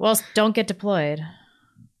 Well, don't get deployed.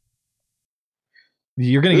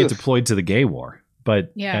 You're going to get deployed to the gay war,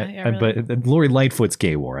 but really. But Lori Lightfoot's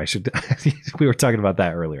gay war. We were talking about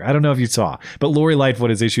that earlier. I don't know if you saw, but Lori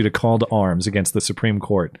Lightfoot has issued a call to arms against the Supreme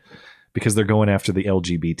Court because they're going after the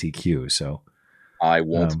LGBTQ. So I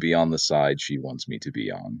won't be on the side she wants me to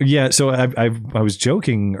be on. Yeah, so I was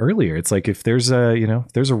joking earlier. It's like if there's a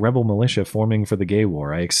rebel militia forming for the gay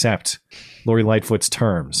war, I accept Lori Lightfoot's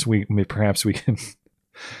terms. Perhaps we can.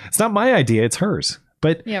 It's not my idea; it's hers.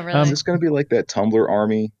 But yeah, really. It's going to be like that Tumblr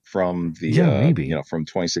army from the maybe from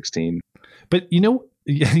 2016. But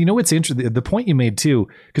what's interesting? The point you made too,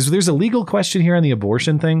 because there's a legal question here on the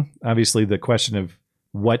abortion thing. Obviously, the question of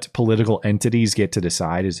what political entities get to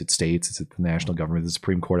decide. Is it states? Is it the national government? Does the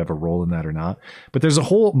Supreme Court have a role in that or not? But there's a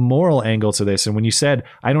whole moral angle to this. And when you said,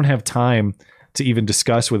 I don't have time to even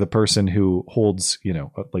discuss with a person who holds,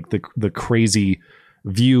 like the crazy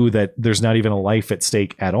view that there's not even a life at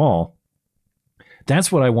stake at all.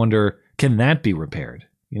 That's what I wonder. Can that be repaired?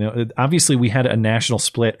 Obviously we had a national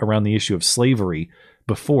split around the issue of slavery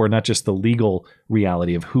before, not just the legal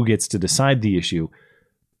reality of who gets to decide the issue,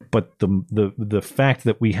 but the fact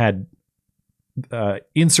that we had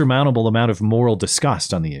insurmountable amount of moral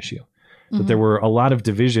disgust on the issue. That there were a lot of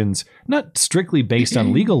divisions, not strictly based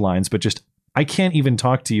on legal lines, but just, I can't even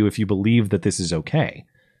talk to you if you believe that this is okay.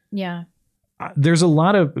 Yeah. There's a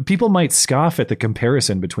lot of people might scoff at the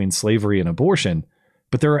comparison between slavery and abortion,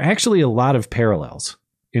 but there are actually a lot of parallels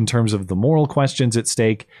in terms of the moral questions at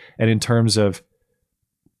stake and in terms of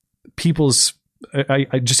people's,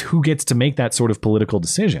 I just who gets to make that sort of political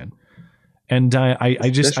decision. And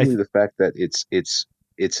especially the fact that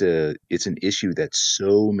it's an issue that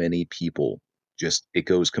so many people just, it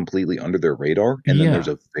goes completely under their radar. And then there's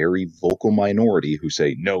a very vocal minority who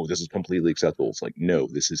say, no, this is completely acceptable. It's like, no,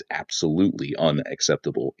 this is absolutely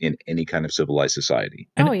unacceptable in any kind of civilized society.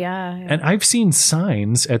 And I've seen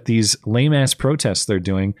signs at these lame ass protests they're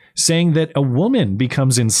doing saying that a woman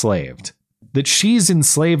becomes enslaved, that she's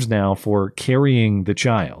enslaved now for carrying the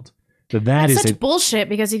child. That's such bullshit,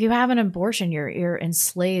 because if you have an abortion, you're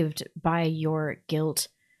enslaved by your guilt,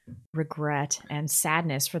 regret, and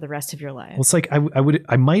sadness for the rest of your life. Well, it's like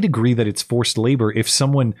I might agree that it's forced labor if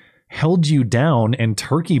someone held you down and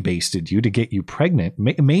turkey basted you to get you pregnant.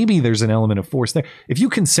 Maybe there's an element of force there. If you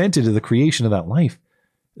consented to the creation of that life,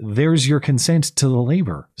 there's your consent to the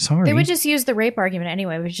labor. Sorry, they would just use the rape argument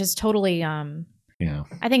anyway, which is totally yeah.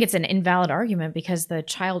 I think it's an invalid argument because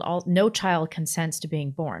no child consents to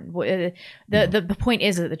being born. The point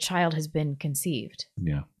is that the child has been conceived.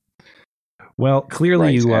 Yeah. Well,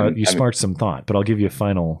 clearly you sparked some thought, but I'll give you a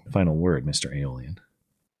final word, Mr. Aeolian.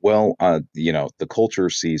 Well, the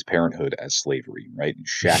culture sees parenthood as slavery, right?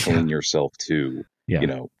 Shackling yourself to,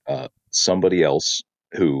 somebody else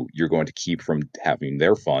who you're going to keep from having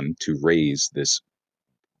their fun to raise this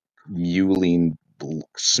mewling,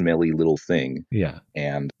 smelly little thing. Yeah.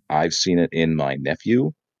 And I've seen it in my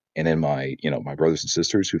nephew and in my brothers and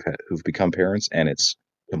sisters who've become parents, and it's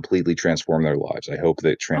completely transformed their lives. I hope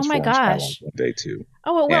that it transforms Alan one day too.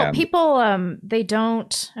 Oh, well, people, they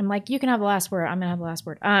don't, I'm like, you can have the last word. I'm going to have the last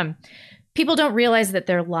word. People don't realize that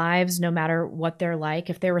their lives, no matter what they're like,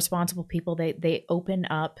 if they're responsible people, they open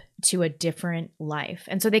up to a different life.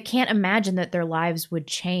 And so they can't imagine that their lives would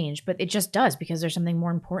change, but it just does, because there's something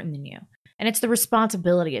more important than you. And it's the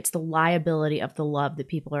responsibility, it's the liability of the love that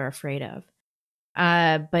people are afraid of.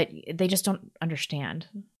 But they just don't understand.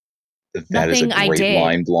 That is a great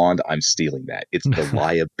line, Blonde. I'm stealing that. It's the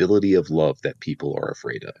liability of love that people are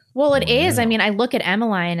afraid of. Well, it is. I mean, I look at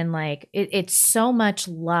Emmeline and like, it's so much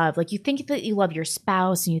love. Like, you think that you love your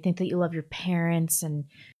spouse and you think that you love your parents and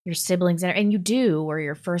your siblings, and you do, or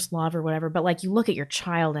your first love or whatever. But like, you look at your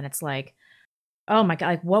child and it's like, oh my God,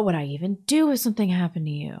 like, what would I even do if something happened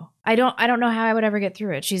to you? I don't know how I would ever get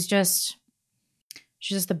through it. She's just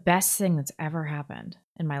the best thing that's ever happened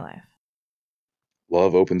in my life.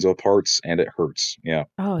 Love opens up hearts and it hurts. Yeah.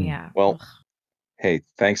 Oh yeah. Well, hey,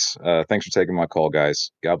 thanks for taking my call,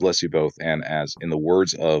 guys. God bless you both. And as in the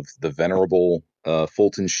words of the venerable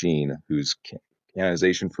Fulton Sheen, whose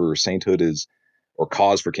canonization for sainthood or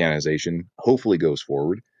cause for canonization hopefully goes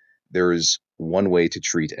forward, there is one way to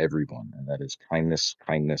treat everyone, and that is kindness,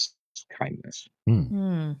 kindness, kindness.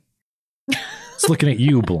 It's looking at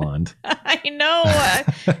you, Blonde. I know.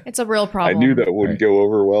 It's a real problem. I knew that wouldn't go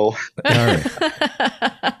over well. All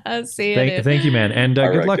right. See you. Thank you, man. And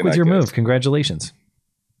good luck with your move. Congratulations.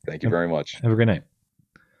 Thank you very much. Have a great night.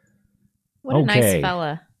 What a nice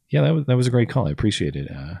fella. Yeah, that was a great call. I appreciate it.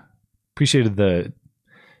 Appreciated the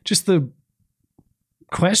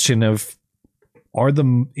question of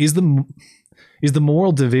is the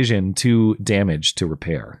moral division too damaged to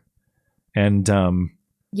repair? And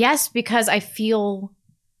yes, because I feel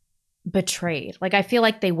betrayed. Like, I feel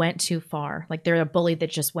like they went too far. Like, they're a bully that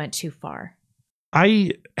just went too far.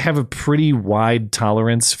 I have a pretty wide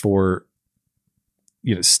tolerance for,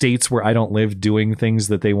 states where I don't live doing things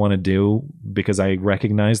that they want to do, because I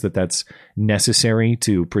recognize that that's necessary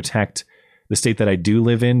to protect the state that I do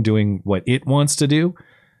live in doing what it wants to do.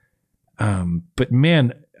 But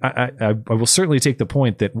man, I will certainly take the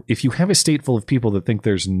point that if you have a state full of people that think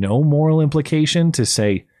there's no moral implication to,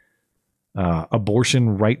 say,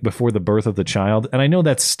 abortion right before the birth of the child, and I know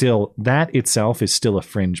that itself is still a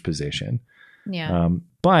fringe position. Yeah.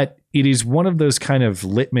 But it is one of those kind of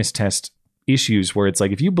litmus test issues where it's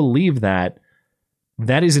like, if you believe that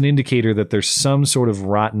is an indicator that there's some sort of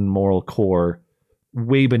rotten moral core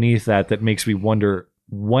way beneath that makes me wonder,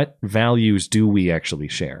 what values do we actually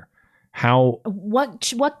share?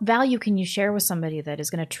 What value can you share with somebody that is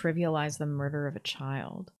going to trivialize the murder of a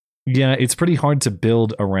child? Yeah, it's pretty hard to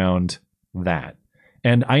build around that.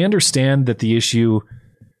 And I understand that there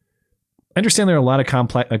are a lot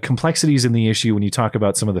of complexities in the issue when you talk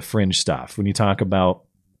about some of the fringe stuff. When you talk about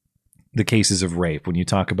the cases of rape, when you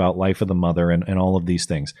talk about life of the mother and all of these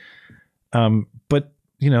things. But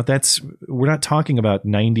we're not talking about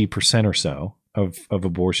 90% or so of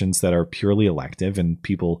abortions that are purely elective, and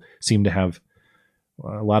people seem to have,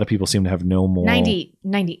 a lot of people seem to have no moral.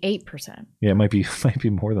 98%. Yeah, it might be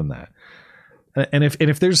more than that. And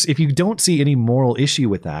if you don't see any moral issue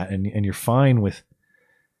with that, and you're fine with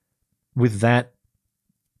that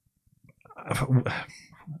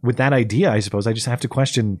idea, I suppose I just have to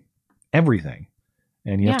question everything,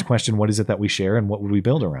 and you have to question, what is it that we share and what would we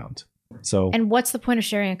build around? So, and what's the point of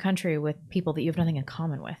sharing a country with people that you have nothing in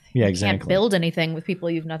common with? Yeah, you exactly. can't build anything with people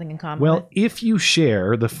you have nothing in common with. Well, if you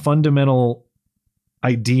share the fundamental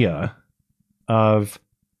idea of,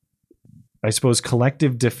 I suppose,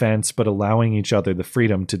 collective defense, but allowing each other the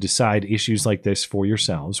freedom to decide issues like this for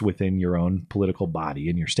yourselves within your own political body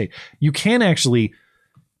in your state, you can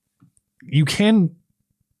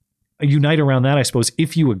unite around that, I suppose,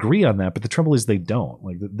 if you agree on that. But the trouble is they don't.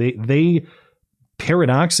 Like, they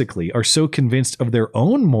paradoxically are so convinced of their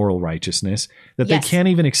own moral righteousness that they can't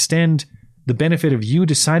even extend the benefit of you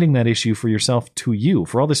deciding that issue for yourself to you.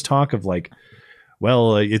 For all this talk of like,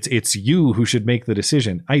 well, it's you who should make the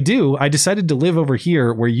decision. I decided to live over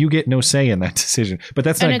here where you get no say in that decision, but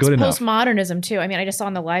that's not good enough. And it's postmodernism too. I mean, I just saw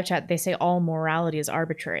in the live chat, they say all morality is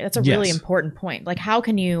arbitrary. That's a really important point. Like, how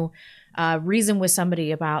can you reason with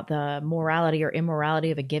somebody about the morality or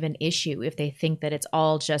immorality of a given issue if they think that it's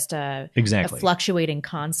all just a fluctuating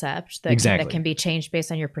concept that can be changed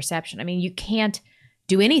based on your perception? I mean, you can't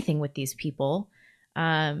do anything with these people.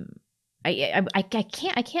 I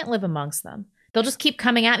can't live amongst them. They'll just keep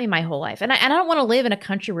coming at me my whole life. And I don't want to live in a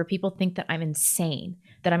country where people think that I'm insane,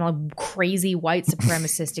 that I'm a crazy white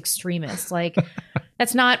supremacist extremist. Like,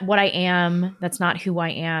 that's not what I am. That's not who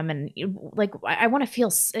I am. And like, I want to feel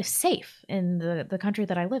safe in the country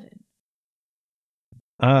that I live in.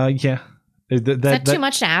 Yeah. Is that too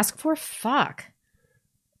much to ask for? Fuck.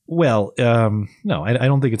 Well, no, I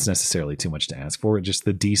don't think it's necessarily too much to ask for. Just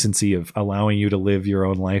the decency of allowing you to live your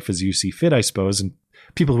own life as you see fit, I suppose. And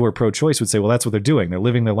people who are pro-choice would say, well, that's what they're doing. They're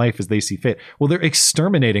living their life as they see fit. Well, they're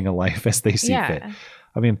exterminating a life as they see fit.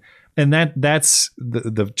 I mean, and that's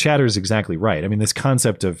the chatter is exactly right. I mean, this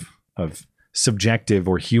concept of subjective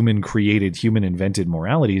or human created, human invented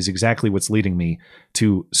morality is exactly what's leading me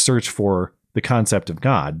to search for the concept of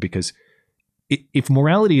God. Because if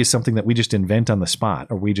morality is something that we just invent on the spot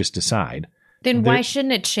or we just decide, then why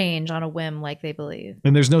shouldn't it change on a whim like they believe?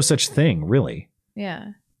 And there's no such thing, really. Yeah.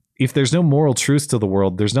 If there's no moral truth to the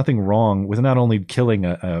world, there's nothing wrong with not only killing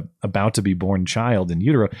a about to be born child in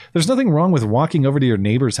utero. There's nothing wrong with walking over to your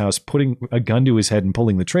neighbor's house, putting a gun to his head and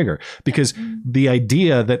pulling the trigger, because the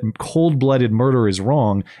idea that cold-blooded murder is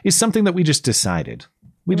wrong is something that we just decided.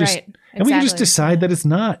 We can just decide that it's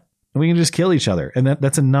not. And we can just kill each other. And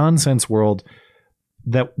that's a nonsense world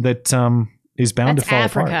that is bound to fall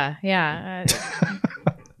Africa. apart. Yeah.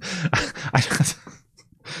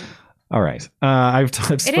 All right.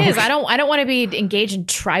 It is. I don't want to be engaged in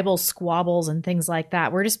tribal squabbles and things like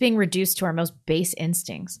that. We're just being reduced to our most base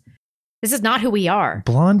instincts. This is not who we are.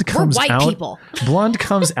 Blonde comes We're white out. People. Blonde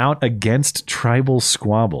comes out against tribal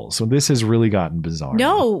squabbles. So this has really gotten bizarre.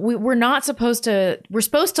 No, we're not supposed to. We're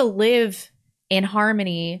supposed to live in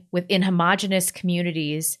harmony in homogenous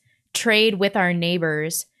communities, trade with our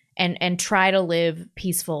neighbors, and try to live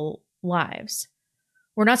peaceful lives.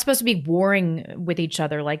 We're not supposed to be warring with each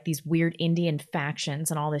other like these weird Indian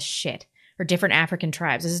factions and all this shit, or different African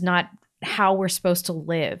tribes. This is not how we're supposed to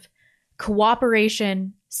live.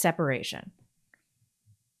 Cooperation, separation.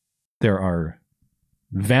 There are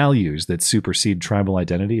values that supersede tribal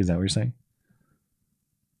identity. Is that what you're saying?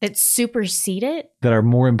 That supersede it? That are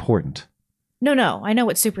more important. No. I know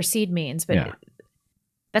what supersede means, but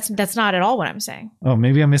that's not at all what I'm saying. Oh,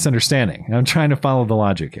 maybe I'm misunderstanding. I'm trying to follow the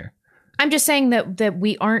logic here. I'm just saying that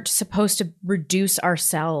we aren't supposed to reduce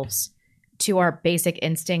ourselves to our basic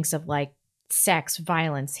instincts of like sex,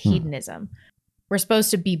 violence, hedonism. We're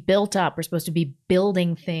supposed to be built up. We're supposed to be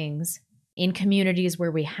building things in communities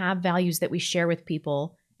where we have values that we share with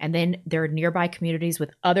people. And then there are nearby communities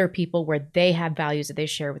with other people where they have values that they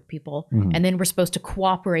share with people. Mm-hmm. And then we're supposed to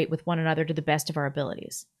cooperate with one another to the best of our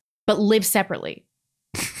abilities, but live separately.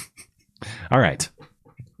 All right.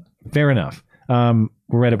 Fair enough.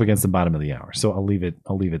 We're right up against the bottom of the hour, so I'll leave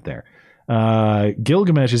it there.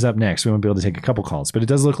 Gilgamesh is up next. We won't be able to take a couple calls, but it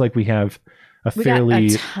does look like we have fairly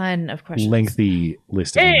got a ton of questions. Lengthy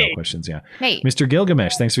list of email questions. Yeah. Hey, Mr.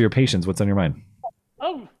 Gilgamesh, thanks for your patience. What's on your mind?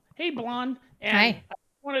 Oh, hey, Blonde. And hi. I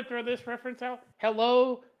want to throw this reference out.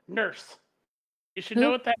 Hello, Nurse. You should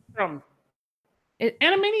know what that's from.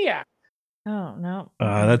 Animaniacs. Oh no.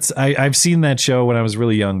 I've seen that show when I was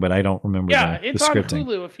really young, but I don't remember the it's scripting. on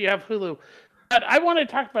Hulu if you have Hulu. But I want to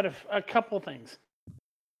talk about a couple things.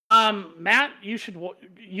 Matt,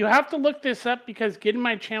 you have to look this up because getting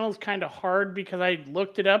my channel is kind of hard because I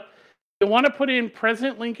looked it up. You want to put in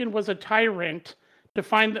President Lincoln was a tyrant to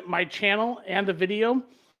find my channel and the video.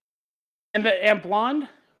 And Blonde,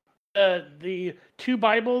 the two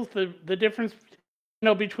Bibles, the difference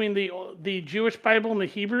between the Jewish Bible and the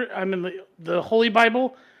Hebrew, the Holy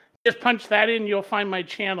Bible, just punch that in, you'll find my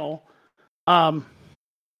channel.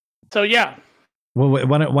 So yeah. Well,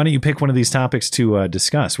 why don't you pick one of these topics to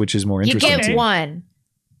discuss, which is more interesting? You get one.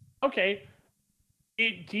 Okay.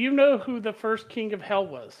 Do you know who the first king of hell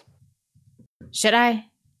was? Should I?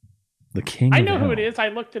 The king. I know who it is. I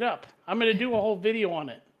looked it up. I'm going to do a whole video on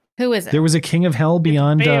it. Who is it? There was a king of hell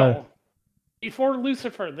beyond. Baal. Before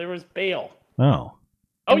Lucifer, there was Baal. Oh.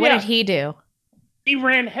 And what did he do? He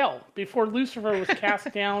ran hell before Lucifer was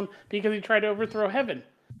cast down because he tried to overthrow heaven.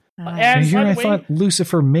 And here I thought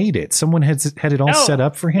Lucifer made it. Someone had it all set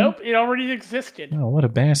up for him. Nope, it already existed. Oh, what a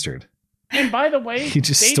bastard! And by the way, he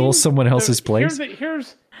just stole someone else's place.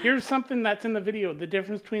 Here's something that's in the video. The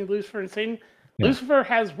difference between Lucifer and Satan. Yeah. Lucifer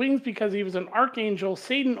has wings because he was an archangel.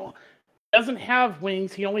 Satan doesn't have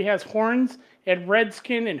wings. He only has horns and red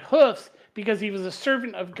skin and hoofs because he was a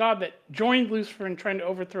servant of God that joined Lucifer in trying to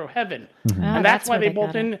overthrow heaven. Mm-hmm. And that's why they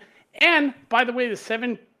both in. And by the way, the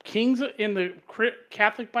 7 kings in the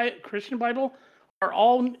Catholic Christian Bible are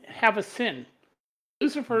all have a sin.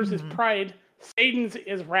 Lucifer's is pride. Satan's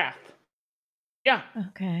is wrath. Yeah.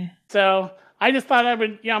 Okay. So I just thought I'm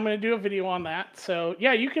going to do a video on that. So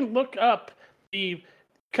yeah, you can look up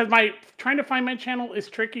because trying to find my channel is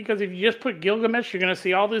tricky because if you just put Gilgamesh, you're going to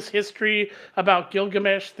see all this history about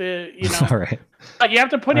Gilgamesh. All right. But you have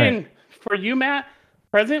to put in for you, Matt.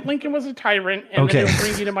 President Lincoln was a tyrant, and then it'll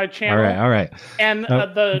bring you to my channel. All right. And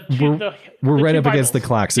we're right up against the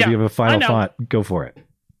clock, so if you have a final thought, go for it.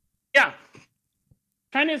 Yeah.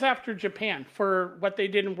 China's after Japan for what they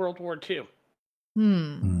did in World War II.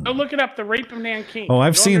 Go look it up, the rape of Nanking. Oh,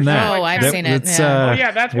 I've seen that. Oh, I've seen it.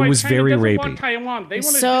 That's why it was China very doesn't rapey. want Taiwan. They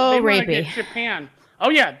want rapey. to get Japan. Oh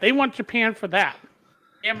yeah, they want Japan for that.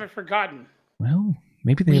 They haven't forgotten. Well,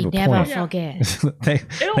 maybe they have a never point. Forget. They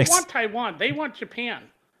don't want Taiwan. They want Japan.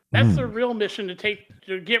 That's their real mission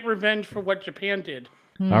to get revenge for what Japan did.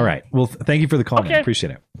 All right. Well, thank you for the call, man.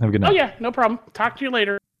 Appreciate it. Have a good night. Oh yeah, no problem. Talk to you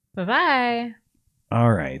later. Bye-bye.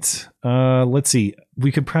 All right. Let's see.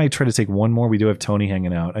 We could probably try to take one more. We do have Tony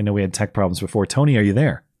hanging out. I know we had tech problems before. Tony, are you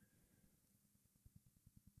there?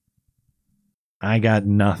 I got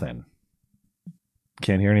nothing.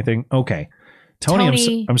 Can't hear anything? Okay.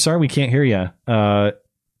 Tony. I'm sorry we can't hear you.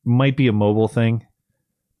 Might be a mobile thing.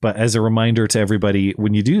 But as a reminder to everybody,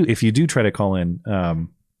 if you do try to call in,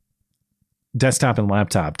 desktop and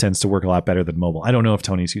laptop tends to work a lot better than mobile. I don't know if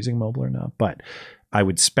Tony's using mobile or not, but I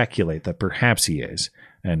would speculate that perhaps he is.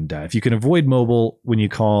 And if you can avoid mobile when you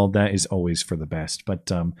call, that is always for the best. But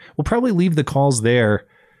we'll probably leave the calls there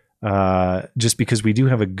just because we do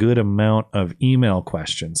have a good amount of email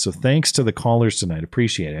questions. So thanks to the callers tonight.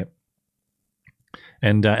 Appreciate it.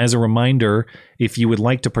 And as a reminder, if you would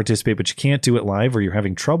like to participate but you can't do it live or you're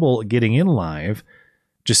having trouble getting in live,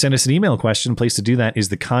 just send us an email question. Place to do that is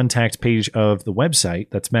the contact page of the website.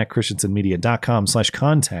 That's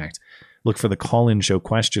mattchristiansenmedia.com/contact. Look for the call-in show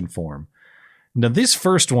question form. Now, this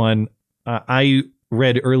first one I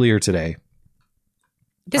read earlier today.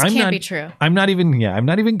 This can't be true. I'm not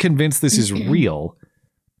even convinced this is real,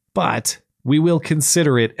 but we will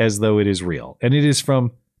consider it as though it is real. And it is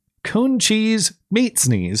from Cone Cheese Meat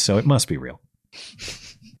Sneeze, so it must be real.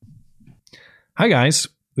 Hi, guys.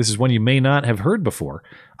 This is one you may not have heard before.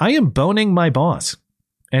 I am boning my boss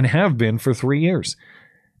and have been for 3 years.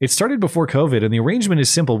 It started before COVID, and the arrangement is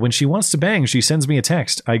simple. When she wants to bang, she sends me a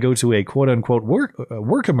text. I go to a quote-unquote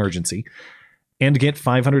work emergency and get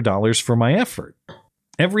 $500 for my effort.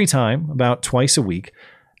 Every time, about twice a week,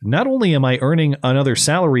 not only am I earning another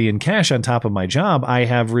salary in cash on top of my job, I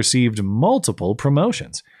have received multiple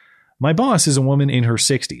promotions. My boss is a woman in her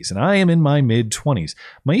 60s, and I am in my mid-20s.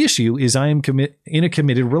 My issue is I am in a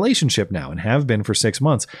committed relationship now and have been for 6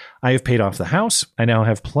 months. I have paid off the house. I now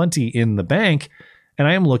have plenty in the bank, and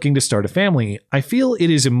I am looking to start a family. I feel it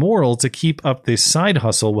is immoral to keep up this side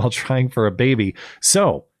hustle while trying for a baby.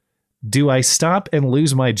 So, do I stop and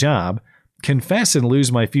lose my job, confess and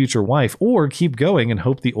lose my future wife, or keep going and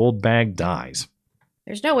hope the old bag dies?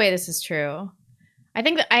 There's no way this is true. I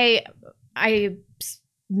think that I'm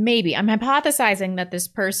hypothesizing that this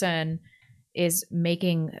person is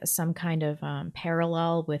making some kind of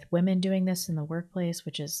parallel with women doing this in the workplace,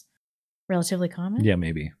 which is relatively common. Yeah,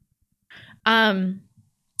 maybe.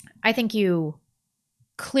 I think you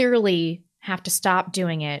clearly have to stop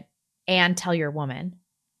doing it and tell your woman.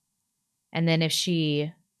 And then if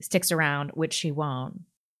she sticks around, which she won't,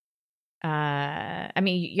 I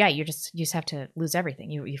mean, yeah, you just have to lose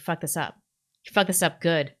everything. You fuck this up. You fuck this up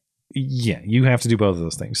good. Yeah, you have to do both of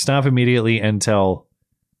those things. Stop immediately and tell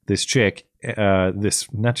this chick,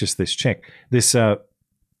 not just this chick, this,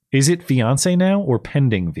 is it fiance now or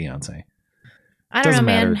pending fiance? I don't know,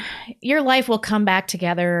 man. Your life will come back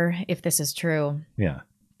together if this is true. Yeah.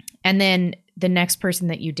 And then the next person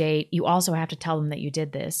that you date, you also have to tell them that you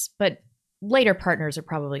did this. But later partners are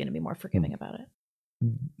probably going to be more forgiving about it.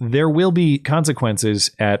 There will be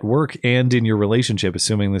consequences at work and in your relationship,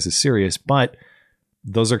 assuming this is serious, but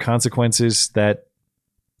those are consequences that,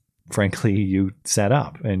 frankly, you set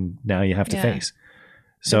up and now you have to face.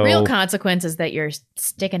 So the real consequence is that you're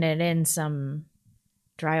sticking it in some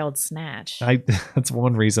dry old snatch. That's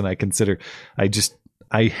one reason I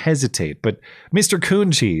hesitate. But Mr.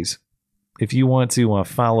 Coon Cheese, if you want to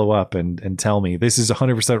follow up and tell me this is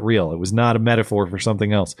 100% real, it was not a metaphor for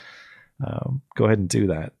something else, go ahead and do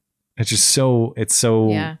that. It's just so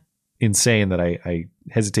insane that I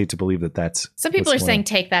hesitate to believe that that's. Some people are saying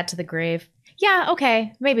take that to the grave. Yeah,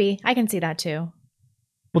 okay, maybe I can see that too.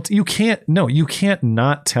 Well, you can't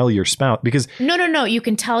not tell your spouse because no, you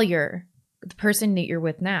can tell the person that you're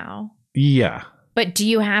with now. Yeah. But do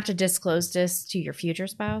you have to disclose this to your future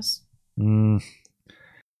spouse?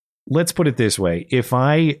 Let's put it this way. If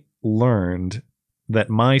I learned that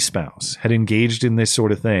my spouse had engaged in this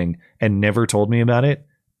sort of thing and never told me about it,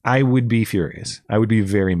 I would be furious. I would be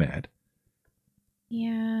very mad.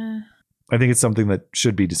 Yeah. I think it's something that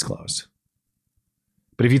should be disclosed.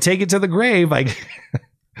 But if you take it to the grave, I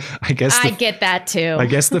guess I get that too. I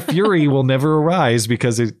guess the fury will never arise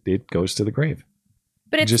because it goes to the grave.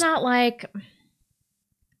 But it's not like,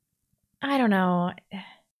 I don't know,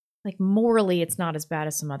 like morally it's not as bad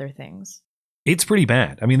as some other things. It's pretty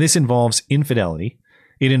bad. I mean, this involves infidelity.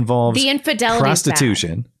 It involves the infidelity,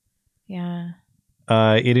 prostitution. Yeah.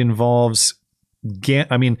 It involves,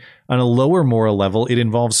 on a lower moral level, it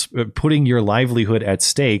involves putting your livelihood at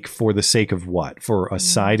stake for the sake of what? For a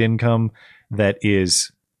side income that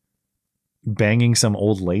is banging some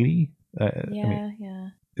old lady? Yeah.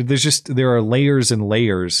 There are layers and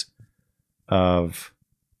layers of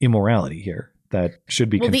immorality here that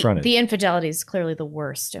should be confronted. The infidelity is clearly the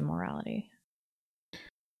worst immorality.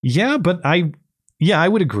 Yeah, but I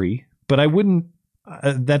would agree, but I wouldn't.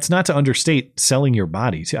 That's not to understate selling your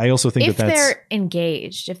body. I also think if that's they're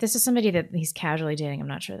engaged. If this is somebody that he's casually dating, I'm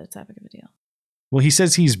not sure that's that big of a deal. Well, he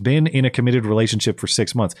says he's been in a committed relationship for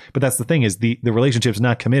 6 months, but that's the thing is the relationship's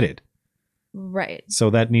not committed. Right. So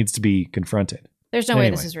that needs to be confronted. There's no way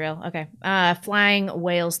this is real. Okay. Flying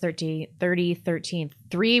Whales 3013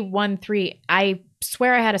 313. I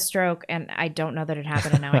swear I had a stroke and I don't know that it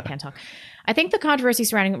happened and now I can't talk. I think the controversy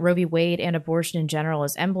surrounding Roe v. Wade and abortion in general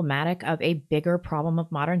is emblematic of a bigger problem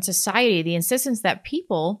of modern society. The insistence that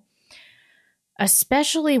people,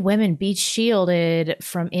 especially women, be shielded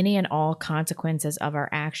from any and all consequences of our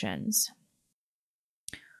actions.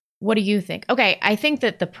 What do you think? Okay, I think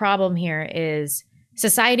that the problem here is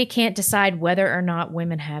society can't decide whether or not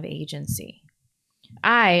women have agency.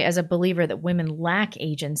 I, as a believer that women lack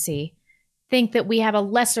agency, think that we have a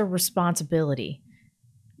lesser responsibility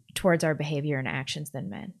towards our behavior and actions than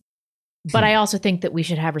men. But I also think that we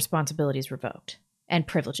should have responsibilities revoked and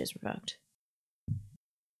privileges revoked.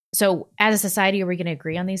 So as a society, are we going to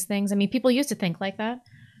agree on these things? I mean, people used to think like that.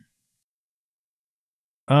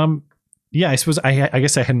 Yeah, I suppose I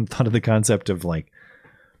guess I hadn't thought of the concept of I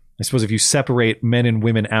suppose if you separate men and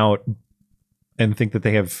women out and think that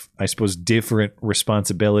they have, I suppose, different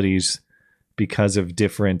responsibilities because of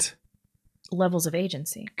different levels of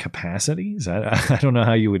agency, capacities. I don't know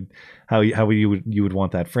how you would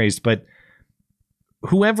want that phrased, but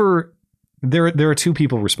whoever there are two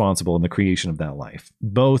people responsible in the creation of that life.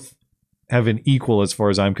 Both have an equal, as far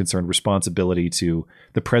as I'm concerned, responsibility to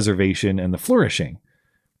the preservation and the flourishing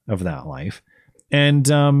of that life. And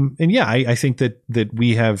yeah, I think that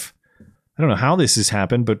we have, I don't know how this has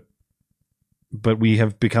happened, but we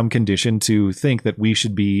have become conditioned to think that we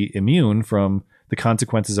should be immune from the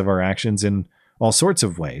consequences of our actions in all sorts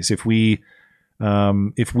of ways. If we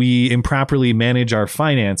improperly manage our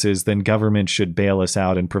finances, then government should bail us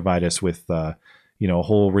out and provide us with, a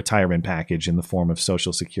whole retirement package in the form of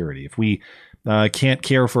Social Security. If we can't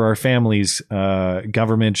care for our families,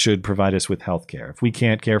 government should provide us with health care. If we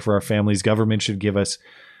can't care for our families, government should give us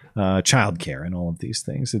child care and all of these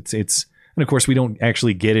things. And of course, we don't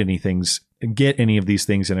actually get any of these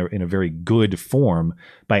things in a very good form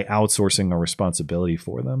by outsourcing our responsibility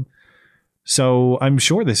for them. So I'm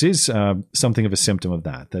sure this is something of a symptom of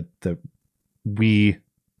that we,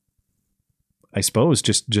 I suppose,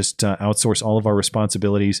 just outsource all of our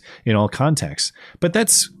responsibilities in all contexts. But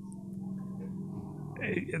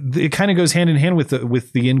it kind of goes hand in hand with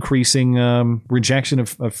the increasing rejection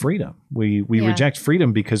of freedom. We reject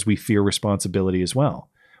freedom because we fear responsibility as well.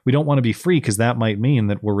 We don't want to be free because that might mean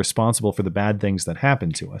that we're responsible for the bad things that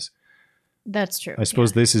happen to us. That's true. I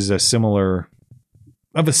suppose this is a similar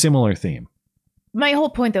theme. My whole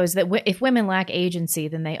point, though, is that if women lack agency,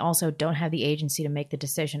 then they also don't have the agency to make the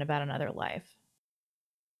decision about another life.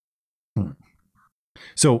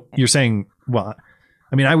 So you're saying, well,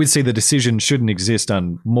 I mean, I would say the decision shouldn't exist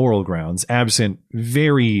on moral grounds, absent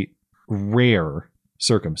very rare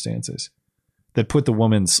circumstances that put the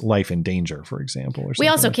woman's life in danger, for example. Or we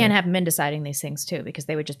also like can't that. have men deciding these things, too, because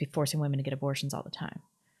they would just be forcing women to get abortions all the time.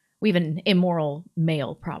 We have an immoral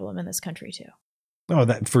male problem in this country, too. Oh,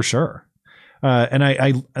 that for sure. And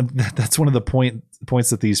I that's one of the points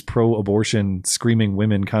that these pro-abortion screaming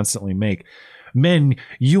women constantly make. Men,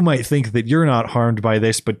 you might think that you're not harmed by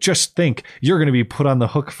this, but just think you're going to be put on the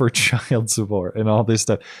hook for child support and all this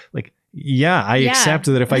stuff. Like, I accept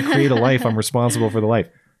that if I create a life, I'm responsible for the life.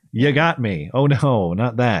 You got me. Oh no,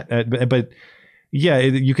 not that. But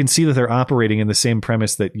you can see that they're operating in the same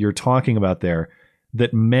premise that you're talking about there,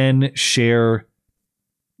 that men share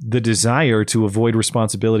the desire to avoid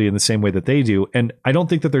responsibility in the same way that they do. And I don't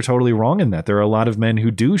think that they're totally wrong in that. There are a lot of men who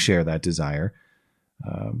do share that desire.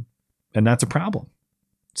 And that's a problem.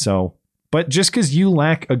 So, but just because you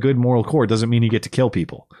lack a good moral core doesn't mean you get to kill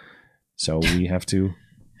people. So we have to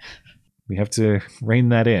rein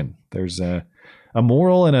that in. There's a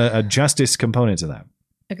moral and a justice component to that.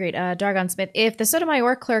 Agreed. Dargon Smith, if the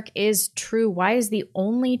Sotomayor clerk is true, why is the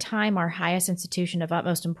only time our highest institution of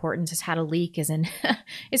utmost importance has had a leak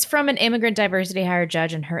is from an immigrant diversity hire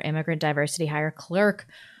judge and her immigrant diversity hire clerk?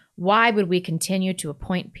 Why would we continue to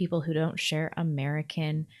appoint people who don't share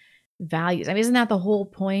American values? I mean, isn't that the whole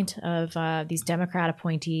point of these Democrat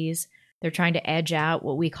appointees? They're trying to edge out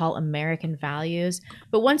what we call American values.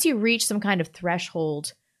 But once you reach some kind of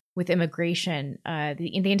threshold with immigration,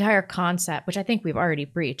 the entire concept, which I think we've already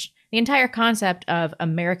breached, the entire concept of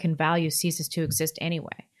American values ceases to exist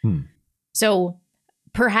anyway. So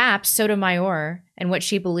perhaps Sotomayor and what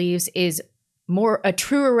she believes is a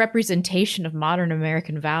truer representation of modern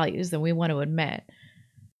American values than we want to admit.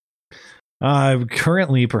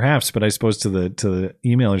 Currently, perhaps, but I suppose to the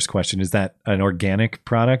emailer's question, is that an organic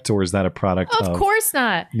product or is that a product of course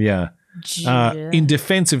not. Yeah. In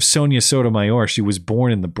defense of Sonia Sotomayor, she was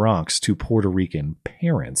born in the Bronx to Puerto Rican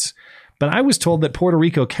parents. But I was told that Puerto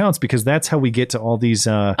Rico counts because that's how we get to all these.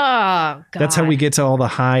 That's how we get to all the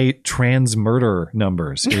high trans murder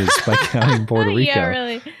numbers is by counting Puerto Rico. Yeah,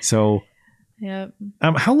 really. So, yep.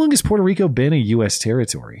 How long has Puerto Rico been a U.S.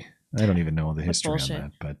 territory? I don't even know the history on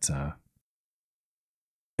that, but.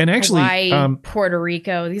 And actually, Hawaii, Puerto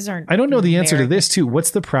Rico, these aren't. I don't know the answer to American. this too. What's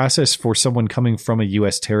the process for someone coming from a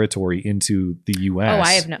U.S. territory into the U.S.? Oh,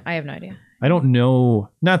 I have no idea. I don't know.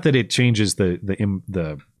 Not that it changes the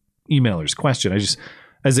emailer's question. I just,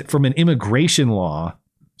 from an immigration law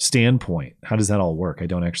standpoint, how does that all work? I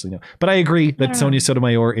don't actually know. But I agree that Sonia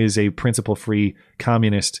Sotomayor is a principle-free,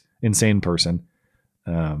 communist, insane person,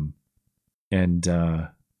 and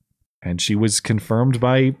she was confirmed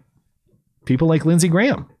by people like Lindsey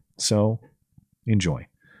Graham. So enjoy.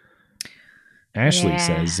 Ashley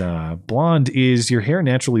says, blonde, is your hair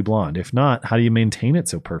naturally blonde? If not, how do you maintain it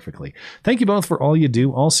so perfectly? Thank you both for all you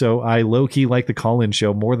do. Also, I low-key like the call-in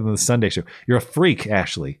show more than the Sunday show. You're a freak,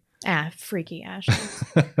 Ashley. Freaky Ashley.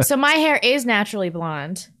 So my hair is naturally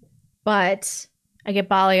blonde, but I get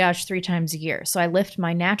balayage 3 times a year. So I lift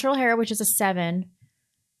my natural hair, which is a 7,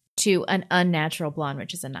 to an unnatural blonde,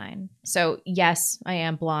 which is a 9. So yes, I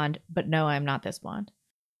am blonde, but no, I'm not this blonde.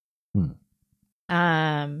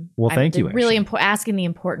 Well, thank you. Really asking the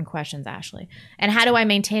important questions, Ashley. And how do I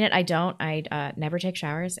maintain it? I don't. I never take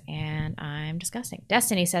showers, and I'm disgusting.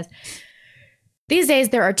 Destiny says, these days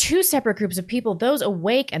there are 2 separate groups of people: those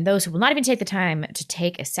awake and those who will not even take the time to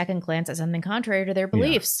take a second glance at something contrary to their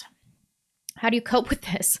beliefs. How do you cope with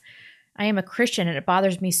this? I am a Christian, and it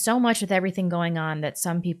bothers me so much with everything going on that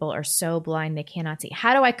some people are so blind they cannot see.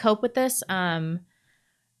 How do I cope with this?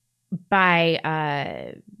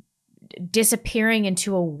 By disappearing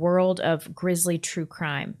into a world of grisly true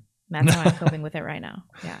crime. That's how I'm coping with it right now.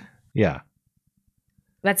 Yeah.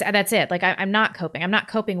 That's it. Like I'm not coping. I'm not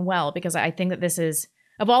coping well because I think that this is,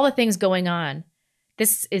 of all the things going on,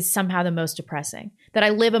 this is somehow the most depressing. That I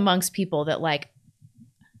live amongst people that like,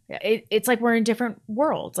 it's like we're in different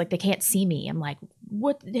worlds. Like they can't see me. I'm like,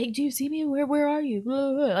 what? Hey, do you see me? Where are you?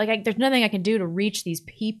 Blah, blah, blah. Like, there's nothing I can do to reach these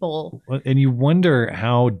people. And you wonder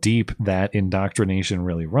how deep that indoctrination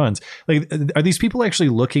really runs. Like, are these people actually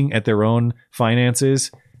looking at their own finances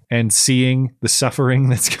and seeing the suffering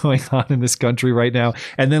that's going on in this country right now,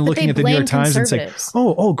 and then looking at the New York Times and saying,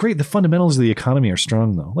 "Oh, great! The fundamentals of the economy are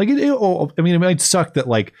strong, though." Like, it might suck that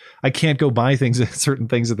like I can't go buy certain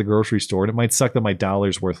things at the grocery store, and it might suck that my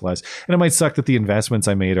dollar's worth less, and it might suck that the investments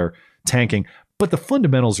I made are tanking. But the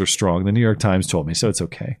fundamentals are strong. The New York Times told me, so it's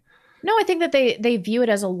okay. No, I think that they view it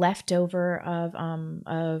as a leftover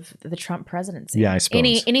of the Trump presidency. Yeah, I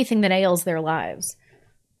suppose anything that ails their lives.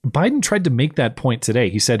 Biden tried to make that point today.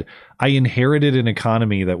 He said, I inherited an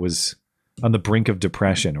economy that was on the brink of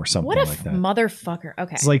depression or something like that. Motherfucker.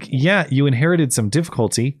 Okay. It's like, yeah, you inherited some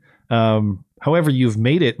difficulty. However, you've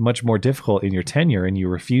made it much more difficult in your tenure, and you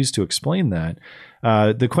refuse to explain that.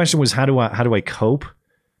 The question was, how do I cope?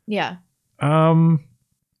 Yeah. I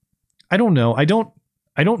don't know. I don't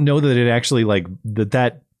know that it actually like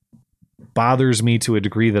that bothers me to a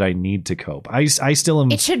degree that I need to cope. I still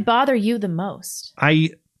am. It should bother you the most.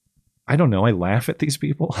 I don't know. I laugh at these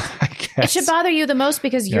people. I guess it should bother you the most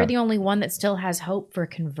because you're the only one that still has hope for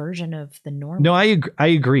conversion of the norm. No, I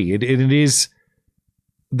agree. It is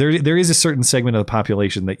there is a certain segment of the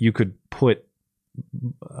population that you could put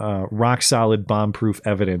rock solid bomb-proof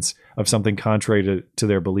evidence of something contrary to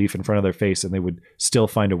their belief in front of their face, and they would still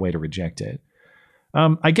find a way to reject it.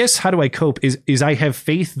 I guess how do I cope is I have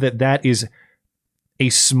faith that is a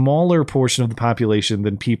smaller portion of the population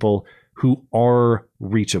than people who are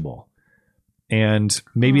reachable. And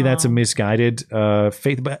maybe that's a misguided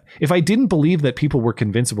faith. But if I didn't believe that people were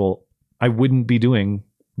convincible, I wouldn't be doing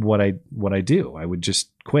what I do. I would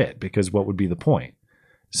just quit, because what would be the point?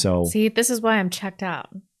 So see, this is why I'm checked out.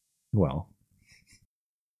 Well,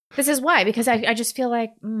 this is why, because I just feel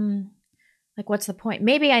like what's the point?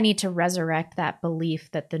 Maybe I need to resurrect that belief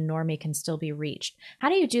that the normie can still be reached. How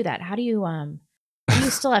do you do that? How do you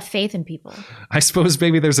still have faith in people? I suppose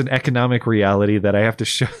maybe there's an economic reality that I have to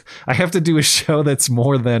show. I have to do a show that's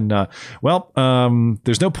more than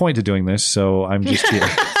there's no point to doing this, so I'm just here.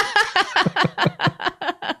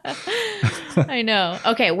 I know.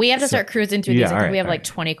 Okay, we have to start cruising through these. I think we have like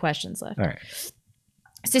 20 questions left. All right.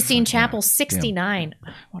 Sistine Chapel 69.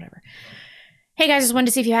 Whatever. Hey guys, just wanted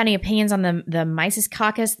to see if you had any opinions on the Mises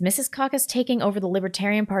Caucus taking over the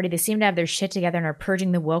Libertarian Party. They seem to have their shit together and are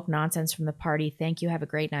purging the woke nonsense from the party. Thank you. Have a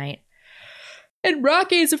great night. And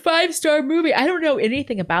Rocky is a 5-star movie. I don't know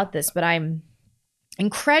anything about this, but I'm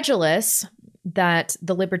incredulous that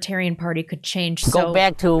the Libertarian Party could change. Go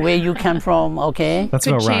back to where you come from, okay? That's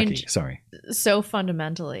about Rocky. Sorry. So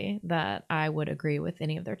fundamentally that I would agree with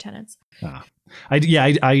any of their tenets.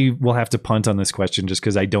 I will have to punt on this question just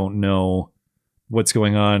because I don't know what's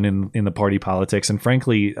going on in the party politics. And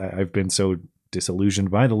frankly, I've been so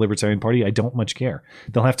disillusioned by the Libertarian Party, I don't much care.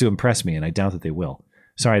 They'll have to impress me, and I doubt that they will.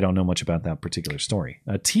 Sorry, I don't know much about that particular story.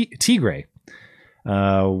 Tigray.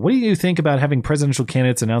 What do you think about having presidential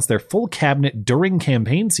candidates announce their full cabinet during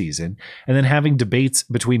campaign season and then having debates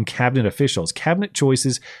between cabinet officials? Cabinet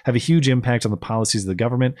choices have a huge impact on the policies of the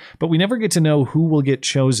government, but we never get to know who will get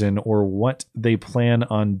chosen or what they plan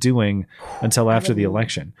on doing until after the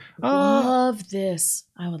election. Love this.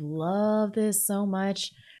 I would love this so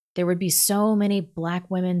much. There would be so many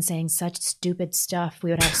black women saying such stupid stuff.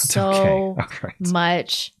 We would have so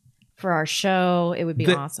much for our show. It would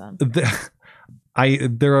be awesome.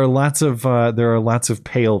 There are lots of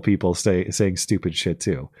pale people saying stupid shit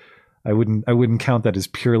too. I wouldn't count that as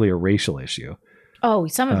purely a racial issue. Oh,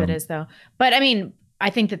 some of it is though. But I mean, I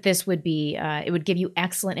think that this would be it would give you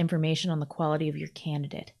excellent information on the quality of your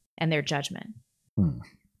candidate and their judgment.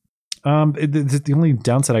 The only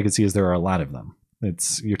downside I could see is there are a lot of them.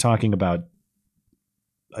 You're talking about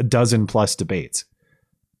a dozen plus debates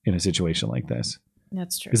in a situation like this.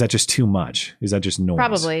 That's true. Is that just too much? Is that just noise?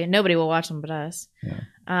 Probably. Nobody will watch them but us.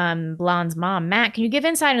 Yeah. Blonde's mom. Matt, can you give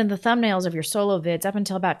insight into the thumbnails of your solo vids? Up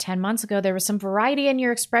until about 10 months ago, there was some variety in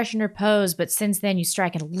your expression or pose, but since then you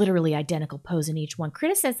strike a literally identical pose in each one.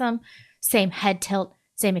 Criticism, same head tilt,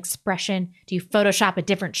 same expression. Do you Photoshop a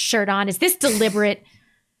different shirt on? Is this deliberate?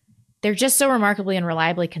 They're just so remarkably and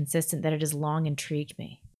reliably consistent that it has long intrigued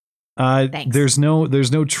me. Thanks. There's no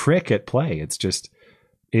trick at play. It's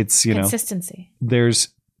consistency.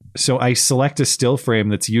 So I select a still frame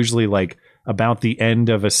that's usually like about the end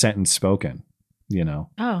of a sentence spoken,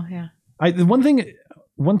 Oh yeah. One thing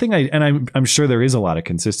I'm sure there is a lot of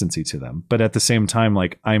consistency to them, but at the same time,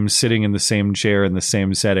 like I'm sitting in the same chair in the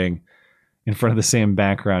same setting in front of the same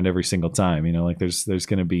background every single time, like there's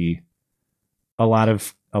going to be a lot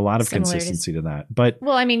of Similarities. consistency to that. But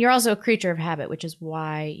well, I mean, you're also a creature of habit, which is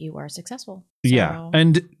why you are successful. yeah.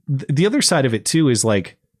 And the other side of it too is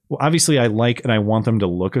like, well, obviously I like and I want them to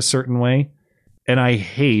look a certain way. And I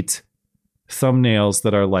hate thumbnails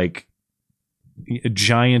that are like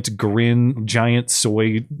giant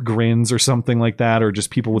soy grins or something like that, or just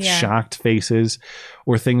people with shocked faces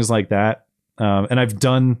or things like that. And I've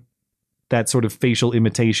done that sort of facial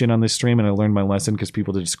imitation on this stream, and I learned my lesson because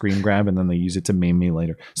people did screen grab and then they use it to meme me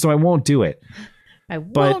later. So I won't do it. I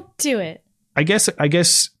won't do it. I guess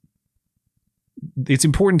it's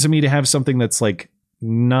important to me to have something that's like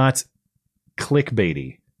not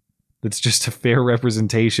clickbaity. That's just a fair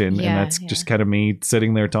representation, and that's just kind of me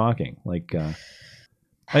sitting there talking. Like,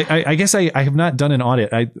 I guess I have not done an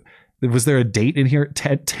audit. Was there a date in here?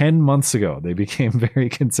 10 months ago, they became very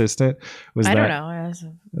consistent. I don't know.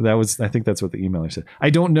 That was, I think that's what the emailer said. I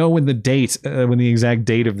don't know when the exact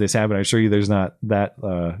date of this happened. I assure you there's not that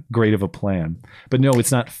great of a plan. But no,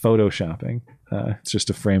 it's not photoshopping. It's just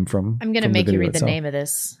a frame from. I'm going to make you read the name of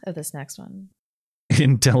this next one.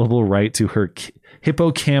 Indelible right to her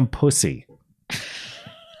hippocampussy.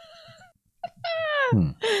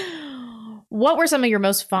 What were some of your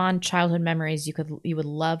most fond childhood memories you would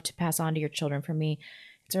love to pass on to your children? For me,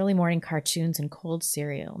 it's early morning cartoons and cold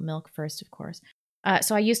cereal. Milk first, of course.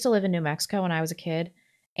 So I used to live in New Mexico when I was a kid,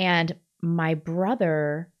 and my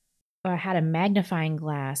brother had a magnifying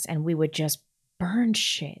glass, and we would just burn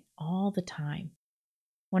shit all the time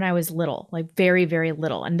when I was little, like very, very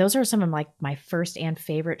little. And those are some of like my first and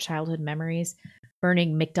favorite childhood memories,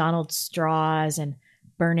 burning McDonald's straws and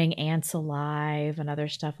burning ants alive and other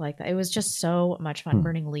stuff like that. It was just so much fun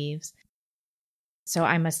burning leaves. So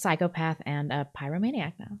I'm a psychopath and a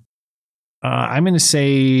pyromaniac now. I'm going to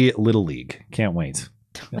say Little League. Can't wait.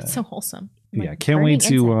 That's so wholesome. Yeah, can't wait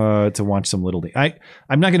to watch some Little League.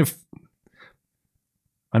 I'm not going to,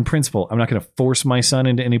 on principle, I'm not going to force my son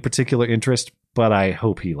into any particular interest, but I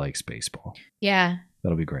hope he likes baseball. Yeah.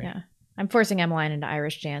 That'll be great. Yeah. I'm forcing Emmeline into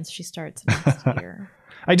Irish dance. She starts next year.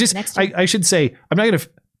 I should say, I'm not going to,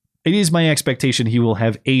 it is my expectation he will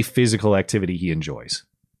have a physical activity he enjoys,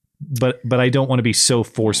 but I don't want to be so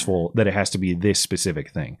forceful that it has to be this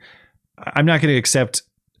specific thing. I'm not going to accept,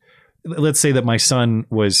 let's say that my son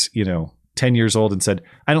was, 10 years old and said,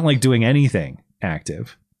 I don't like doing anything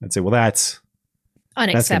active. I'd say, well, that's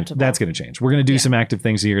unacceptable. That's going to change. We're going to do some active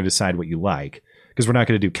things and you're going to decide what you like, because we're not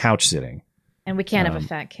going to do couch sitting. And we can't have a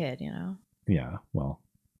fat kid, Yeah, well,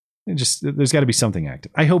 there's got to be something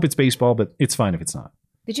active. I hope it's baseball, but it's fine if it's not.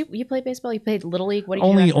 Did you play baseball? You played Little League? What did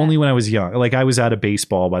you do? Only when I was young. Like I was out of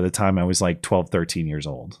baseball by the time I was like 12, 13 years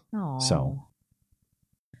old. Oh. So.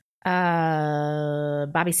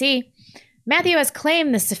 Bobby C. Matthew has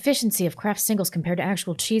claimed the sufficiency of Kraft singles compared to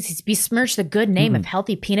actual cheese. He's besmirched the good name of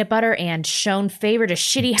healthy peanut butter and shown favor to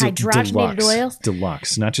shitty hydrogenated oils.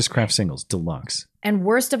 Deluxe, not just Kraft singles, deluxe. And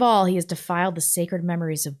worst of all, he has defiled the sacred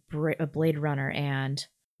memories of Blade Runner and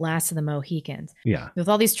Last of the Mohicans. Yeah. With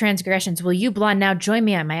all these transgressions, will you, Blonde, now join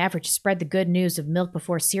me on my effort to spread the good news of milk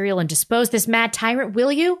before cereal and dispose this mad tyrant?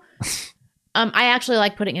 Will you? I actually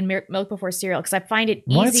like putting in milk before cereal because I find it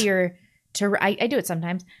easier to. I do it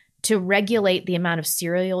sometimes to regulate the amount of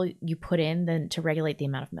cereal you put in than to regulate the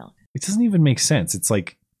amount of milk. It doesn't even make sense. It's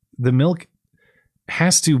like the milk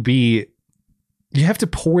has to be. You have to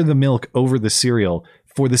pour the milk over the cereal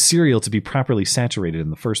for the cereal to be properly saturated in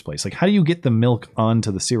the first place. Like, how do you get the milk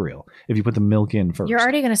onto the cereal if you put the milk in first? You're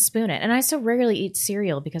already going to spoon it. And I so regularly eat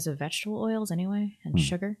cereal because of vegetable oils anyway and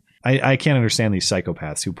sugar. I can't understand these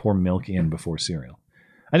psychopaths who pour milk in before cereal.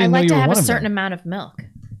 I didn't know you were one of them. I like to have a certain amount of milk.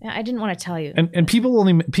 Yeah, I didn't want to tell you. And people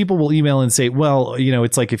will email and say, well,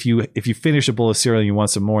 it's like if you finish a bowl of cereal and you want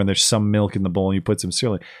some more and there's some milk in the bowl and you put some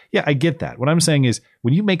cereal in. Yeah, I get that. What I'm saying is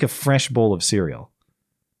when you make a fresh bowl of cereal,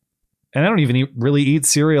 and I don't even really eat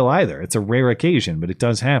cereal either. It's a rare occasion, but it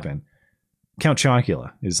does happen. Count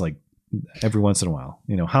Chocula is like every once in a while.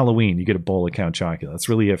 Halloween, you get a bowl of Count Chocula. That's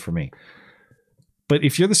really it for me. But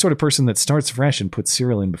if you're the sort of person that starts fresh and puts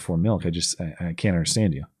cereal in before milk, I can't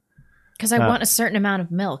understand you. Because I want a certain amount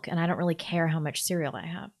of milk, and I don't really care how much cereal I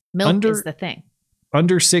have. Milk is the thing.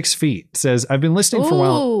 Under 6 feet says, I've been listening for a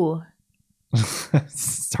while.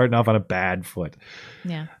 Starting off on a bad foot.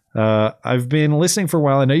 Yeah. I've been listening for a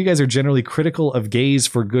while. I know you guys are generally critical of gays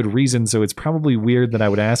for good reason, so it's probably weird that I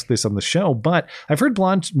would ask this on the show, but I've heard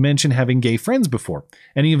Blonde mention having gay friends before,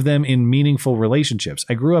 any of them in meaningful relationships.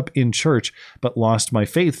 I grew up in church, but lost my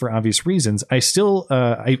faith for obvious reasons. I still,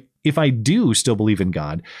 if I do still believe in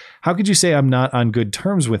God, how could you say I'm not on good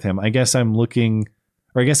terms with him? I guess I'm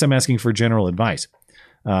asking for general advice.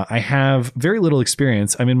 I have very little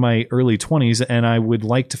experience. I'm in my early 20s, and I would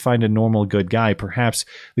like to find a normal, good guy, perhaps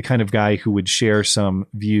the kind of guy who would share some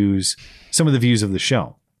of the views of the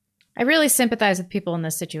show. I really sympathize with people in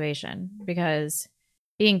this situation because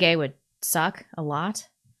being gay would suck a lot.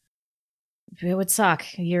 It would suck.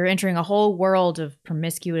 You're entering a whole world of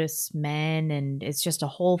promiscuous men, and it's just a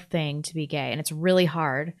whole thing to be gay, and it's really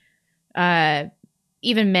hard.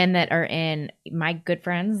 Even men that are in, my good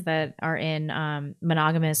friends that are in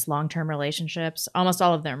monogamous long-term relationships, almost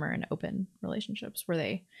all of them are in open relationships where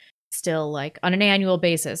they still, like, on an annual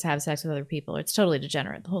basis have sex with other people. It's totally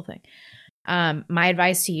degenerate, the whole thing. My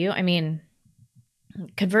advice to you, I mean,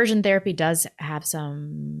 conversion therapy does have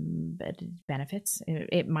some benefits.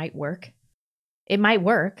 It might work. It might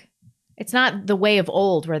work. It's not the way of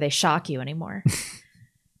old where they shock you anymore.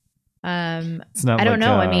 It's not. I don't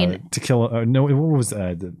know. I mean, To Kill. No, what was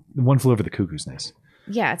the One Flew Over the Cuckoo's Nest?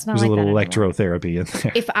 Yeah, it's not. There's like a little that electrotherapy in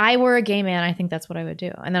there. If I were a gay man, I think that's what I would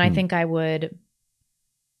do, and then I think I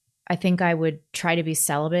would try to be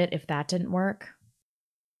celibate if that didn't work,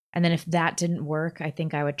 and then if that didn't work, I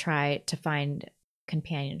think I would try to find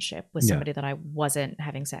companionship with somebody that I wasn't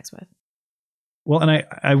having sex with. Well, and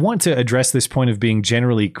I want to address this point of being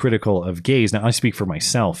generally critical of gays. Now, I speak for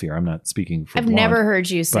myself here. I'm not speaking for I've Blonde, never heard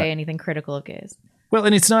you say anything critical of gays. Well,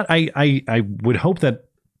 and it's not, I would hope that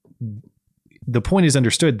the point is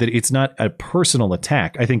understood that it's not a personal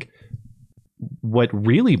attack. I think what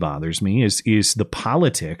really bothers me is the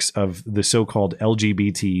politics of the so-called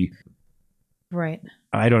LGBT. Right.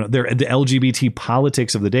 I don't know. The LGBT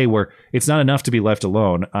politics of the day, where it's not enough to be left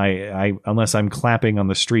alone. I unless I'm clapping on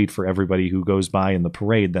the street for everybody who goes by in the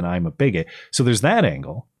parade, then I'm a bigot. So there's that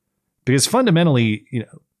angle, because fundamentally,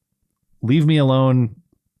 leave me alone,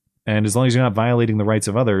 and as long as you're not violating the rights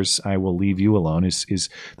of others, I will leave you alone. Is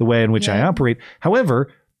the way in which I operate.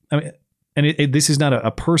 However, I mean, and this is not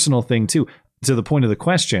a personal thing too. To the point of the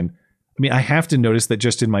question, I mean, I have to notice that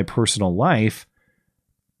just in my personal life,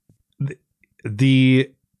 there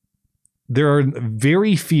are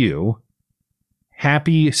very few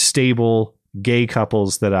happy, stable gay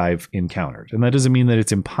couples that I've encountered. And that doesn't mean that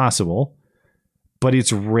it's impossible, but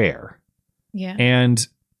it's rare. Yeah. And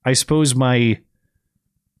I suppose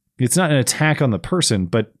it's not an attack on the person,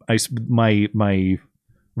 but my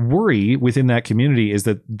worry within that community is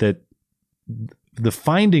that the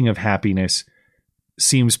finding of happiness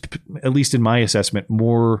seems, at least in my assessment,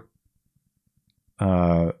 more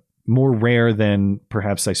rare than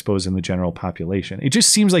perhaps, I suppose, in the general population. It just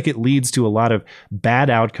seems like it leads to a lot of bad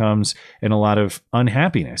outcomes and a lot of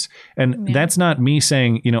unhappiness. And that's not me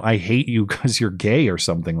saying, I hate you because you're gay or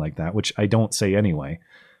something like that, which I don't say anyway.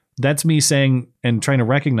 That's me saying and trying to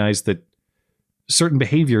recognize that certain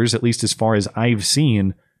behaviors, at least as far as I've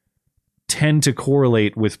seen, tend to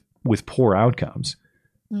correlate with poor outcomes.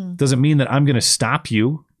 Doesn't mean that I'm going to stop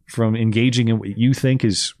you from engaging in what you think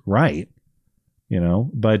is right.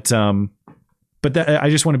 But that, I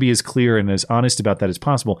just want to be as clear and as honest about that as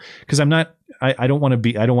possible, because I don't want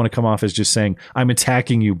to come off as just saying I'm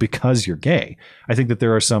attacking you because you're gay. I think that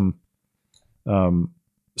there are some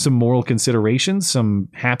moral considerations, some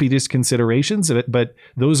happiness considerations, but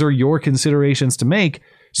those are your considerations to make,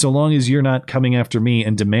 so long as you're not coming after me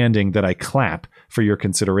and demanding that I clap for your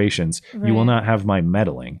considerations. Right. You will not have my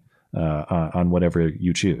meddling on whatever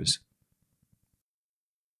you choose.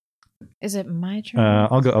 Is it my turn?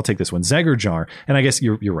 I'll take this one. Zagerjar, and I guess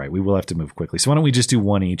you're right. We will have to move quickly. So why don't we just do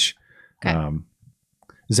one each? Okay.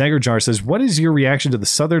 Zagerjar says, "What is your reaction to the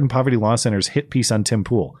Southern Poverty Law Center's hit piece on Tim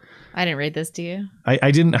Pool?" I didn't read this to you.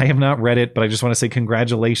 I didn't. I have not read it, but I just want to say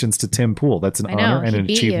congratulations to Tim Pool. That's an honor and an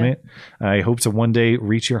achievement. I hope to one day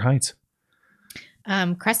reach your heights.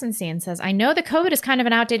 Crescent Scene says, "I know that COVID is kind of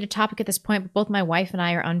an outdated topic at this point, but both my wife and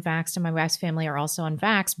I are unvaxxed, and my wife's family are also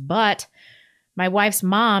unvaxxed. But my wife's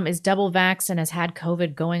mom is double vaxxed and has had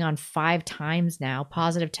COVID going on 5 times now.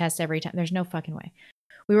 Positive tests every time. There's no fucking way.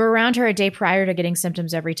 We were around her a day prior to getting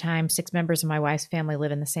symptoms every time. 6 members of my wife's family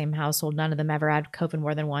live in the same household. None of them ever had COVID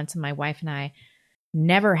more than once, and my wife and I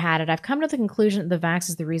never had it. I've come to the conclusion that the vax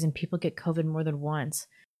is the reason people get COVID more than once,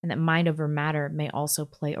 and that mind over matter may also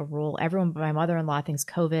play a role. Everyone but my mother-in-law thinks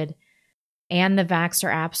COVID and the vax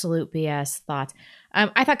are absolute BS. Thoughts?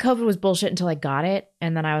 I thought COVID was bullshit until I got it,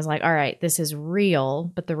 and then I was like, all right, this is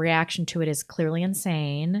real, but the reaction to it is clearly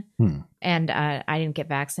insane, and I didn't get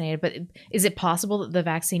vaccinated. But is it possible that the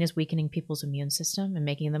vaccine is weakening people's immune system and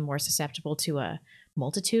making them more susceptible to a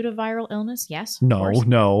multitude of viral illness? Yes.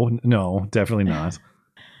 No, definitely not.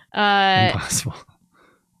 Impossible.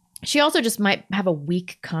 She also just might have a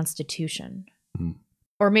weak constitution.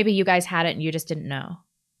 Or maybe you guys had it and you just didn't know.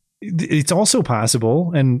 it's also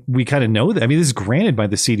possible, and we kind of know that. I mean, this is granted by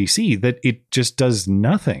the CDC, that it just does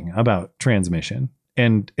nothing about transmission.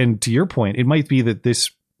 And to your point, it might be that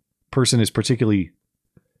this person is particularly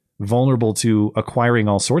vulnerable to acquiring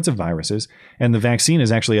all sorts of viruses, and the vaccine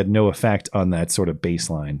has actually had no effect on that sort of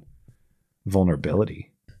baseline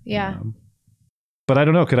vulnerability. Yeah. But I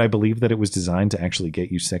don't know. Could I believe that it was designed to actually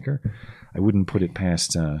get you sicker? I wouldn't put it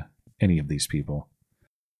past any of these people.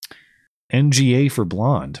 NGA for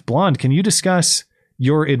Blonde. Blonde, can you discuss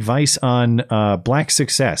your advice on black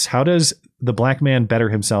success? How does the black man better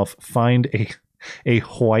himself find a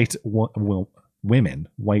white woman?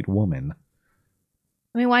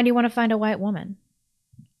 I mean, why do you want to find a white woman?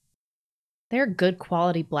 There are good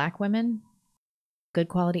quality black women, good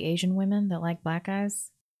quality Asian women that like black guys.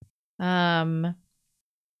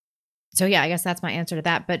 So yeah, I guess that's my answer to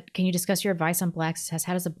that. But can you discuss your advice on black success?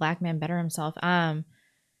 How does a black man better himself?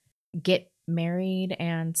 Get married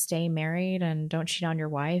and stay married, and don't cheat on your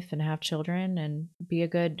wife, and have children, and be a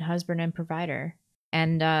good husband and provider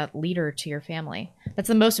and leader to your family. That's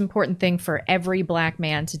the most important thing for every black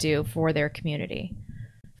man to do for their community.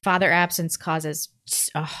 Father absence causes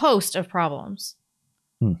a host of problems.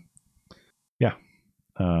 Yeah.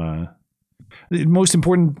 The most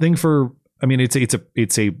important thing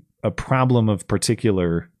it's a problem of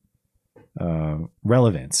particular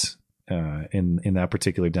relevance in that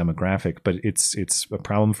particular demographic, but it's a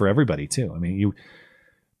problem for everybody too. I mean,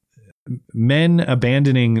 men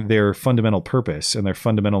abandoning their fundamental purpose and their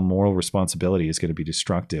fundamental moral responsibility is going to be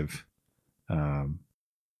destructive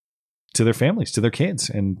to their families, to their kids,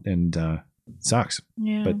 and sucks.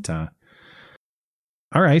 Yeah. But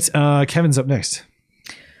all right, Kevin's up next.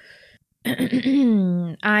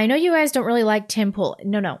 I know you guys don't really like Tim Pool.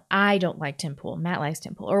 No, I don't like Tim Pool. Matt likes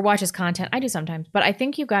Tim Pool, or watch his content. I do sometimes, but I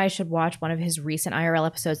think you guys should watch one of his recent IRL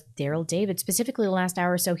episodes. Daryl David, specifically the last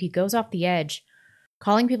hour or so, he goes off the edge,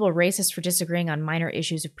 calling people racist for disagreeing on minor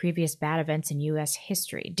issues of previous bad events in U.S.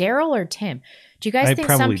 history. Daryl or Tim? Do you guys think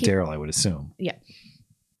probably some people... Daryl, I would assume. Yeah.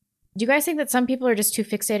 Do you guys think that some people are just too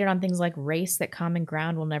fixated on things like race that common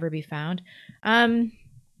ground will never be found?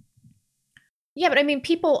 Yeah, but I mean,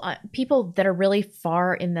 people that are really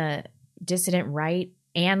far in the dissident right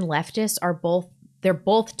and leftist they're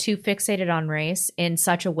both too fixated on race in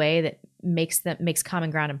such a way that makes common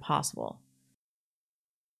ground impossible.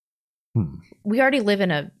 We already live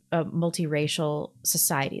in a multiracial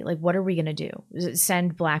society. Like, what are we going to do?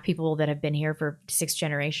 Send black people that have been here for 6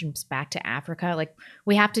 generations back to Africa? Like,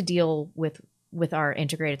 we have to deal with our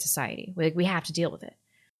integrated society. We have to deal with it.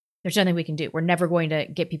 There's nothing we can do. We're never going to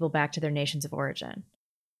get people back to their nations of origin.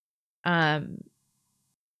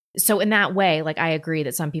 So in that way, like, I agree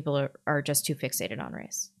that some people are just too fixated on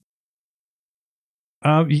race.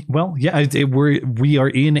 Well, yeah, we are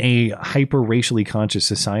in a hyper racially conscious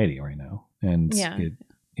society right now, and yeah.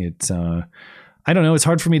 It's I don't know. It's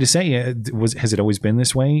hard for me to say. Has it always been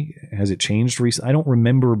this way? Has it changed recently? I don't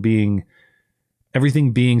remember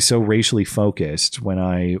everything being so racially focused when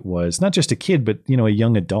I was not just a kid, but a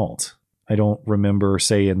young adult. I don't remember,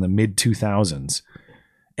 say, in the mid 2000s,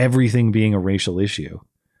 everything being a racial issue.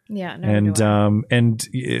 Yeah, and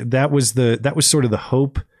that was sort of the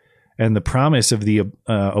hope and the promise of the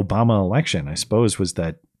Obama election, I suppose, was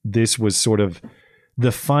that this was sort of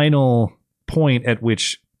the final point at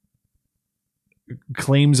which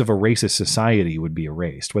claims of a racist society would be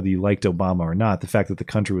erased. Whether you liked Obama or not, the fact that the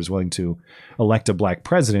country was willing to elect a black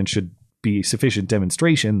president should be sufficient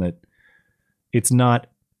demonstration that it's not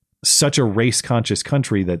such a race conscious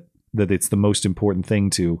country that it's the most important thing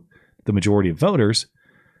to the majority of voters.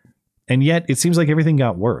 And yet it seems like everything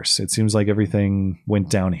got worse. It seems like everything went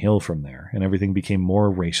downhill from there, and everything became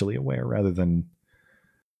more racially aware rather than,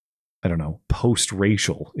 I don't know,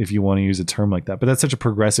 post-racial, if you want to use a term like that. But that's such a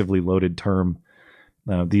progressively loaded term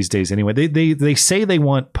these days anyway. They say they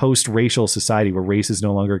want post-racial society where race is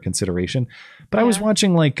no longer a consideration. But yeah. I was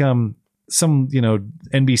watching like some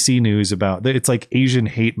NBC news about, it's like Asian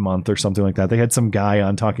Hate Month or something like that. They had some guy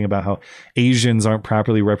on talking about how Asians aren't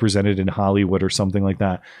properly represented in Hollywood or something like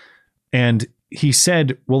that. And he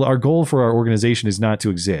said, well, our goal for our organization is not to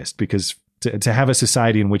exist, because to have a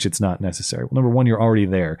society in which it's not necessary. Well, number one, you're already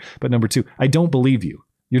there. But number two, I don't believe you.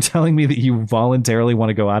 You're telling me that you voluntarily want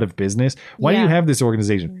to go out of business. Why do you have this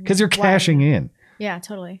organization? Because you're cashing in. Yeah,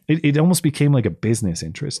 totally. It almost became like a business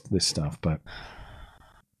interest, this stuff. But,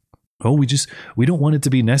 we don't want it to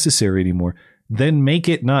be necessary anymore. Then make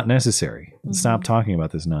it not necessary. And stop talking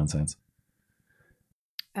about this nonsense.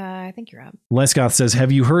 I think you're up. Lesgoth says,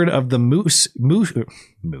 have you heard of the Mouse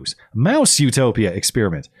Utopia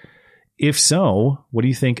experiment? If so, what do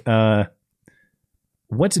you think? What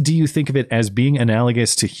what do you think of it as being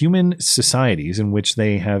analogous to human societies in which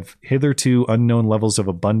they have hitherto unknown levels of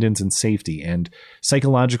abundance and safety and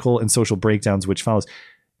psychological and social breakdowns which follows?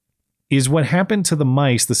 Is what happened to the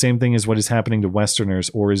mice the same thing as what is happening to Westerners,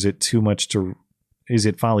 or is it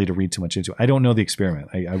folly to read too much into it? I don't know the experiment.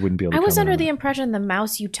 I wouldn't be able to. I was under the impression the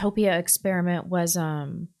mouse utopia experiment was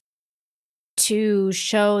to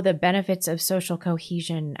show the benefits of social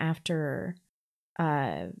cohesion after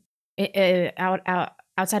outside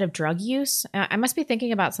of drug use. I must be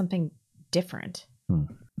thinking about something different.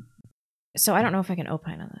 So I don't know if I can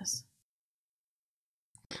opine on this.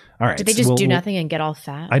 All right. Did they just do nothing and get all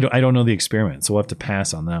fat? I don't know the experiment, so we'll have to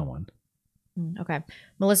pass on that one. Okay.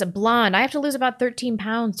 Melissa, blonde. I have to lose about 13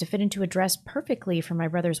 pounds to fit into a dress perfectly for my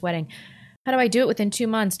brother's wedding. How do I do it within 2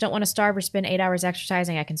 months? Don't want to starve or spend 8 hours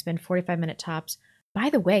exercising. I can spend 45-minute tops. By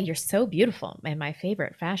the way, you're so beautiful and my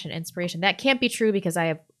favorite fashion inspiration. That can't be true because I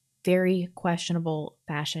have very questionable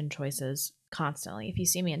fashion choices constantly. If you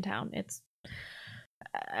see me in town,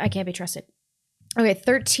 I can't be trusted. Okay,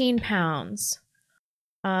 13 pounds.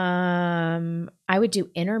 I would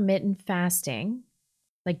do intermittent fasting.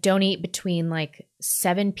 Like, don't eat between like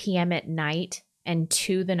 7 p.m. at night and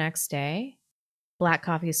 2 the next day. Black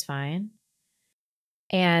coffee is fine.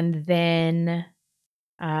 And then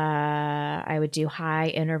I would do high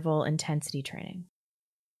interval intensity training.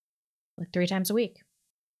 Like 3 times a week.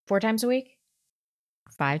 4 times a week.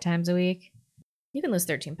 5 times a week. You can lose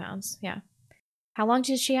 13 pounds. Yeah. How long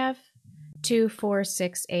did she have? 2, 4,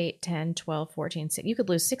 6, 8, 10, 12, 14, 16. You could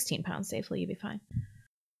lose 16 pounds safely. You'd be fine.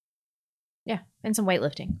 Yeah. And some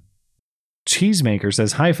weightlifting. Cheesemaker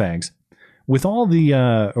says, hi, fags. With all the,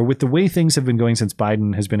 or with the way things have been going since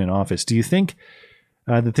Biden has been in office, do you think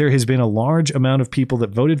that there has been a large amount of people that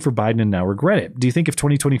voted for Biden and now regret it? Do you think if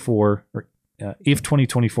 2024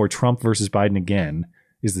 Trump versus Biden again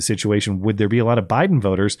is the situation, would there be a lot of Biden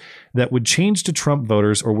voters that would change to Trump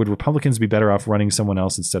voters, or would Republicans be better off running someone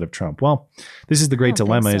else instead of Trump? Well, this is the great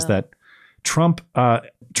dilemma, is that Trump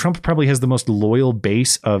probably has the most loyal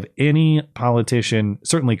base of any politician,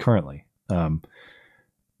 certainly currently.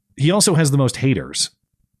 He also has the most haters,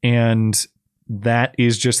 and that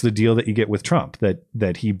is just the deal that you get with Trump,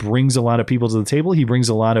 that he brings a lot of people to the table. He brings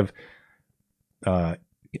a lot of,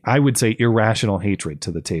 I would say, irrational hatred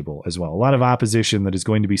to the table as well. A lot of opposition that is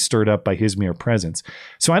going to be stirred up by his mere presence.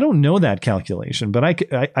 So I don't know that calculation, but I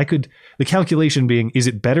could, the calculation being, is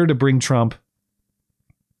it better to bring Trump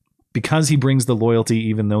because he brings the loyalty,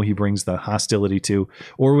 even though he brings the hostility too?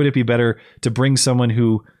 Or would it be better to bring someone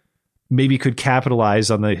who maybe could capitalize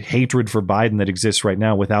on the hatred for Biden that exists right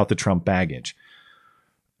now without the Trump baggage?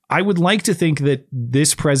 I would like to think that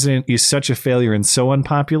this president is such a failure and so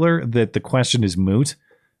unpopular that the question is moot,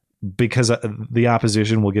 because the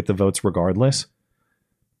opposition will get the votes regardless.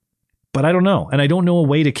 But I don't know. And I don't know a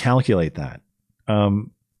way to calculate that.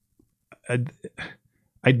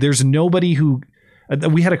 There's nobody who,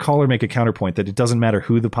 we had a caller make a counterpoint that it doesn't matter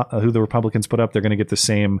who the Republicans put up, they're going to get the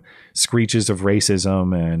same screeches of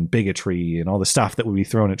racism and bigotry and all the stuff that would be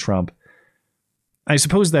thrown at Trump. I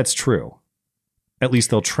suppose that's true. At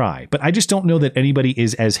least they'll try. But I just don't know that anybody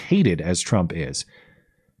is as hated as Trump is.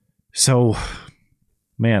 So,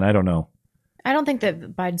 man, I don't know. I don't think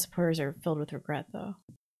that Biden supporters are filled with regret, though.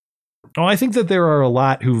 Oh, I think that there are a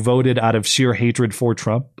lot who voted out of sheer hatred for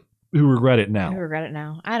Trump who regret it now. Who regret it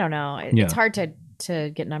now. I don't know. It's hard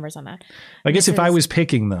to get numbers on that. I guess if I was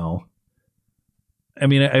picking, though, I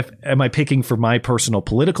mean, am I picking for my personal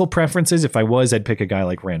political preferences? If I was, I'd pick a guy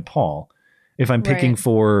like Rand Paul. If I'm picking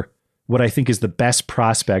for what I think is the best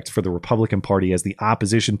prospect for the Republican Party as the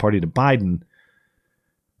opposition party to Biden,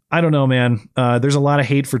 I don't know, man. There's a lot of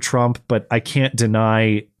hate for Trump, but I can't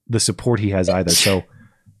deny the support he has either. So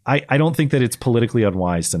I don't think that it's politically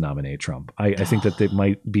unwise to nominate Trump. I think that it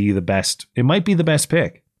might be the best. It might be the best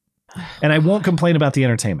pick. And I won't complain about the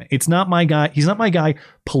entertainment. It's not my guy. He's not my guy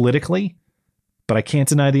politically, but I can't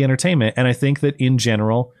deny the entertainment. And I think that in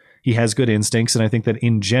general, he has good instincts. And I think that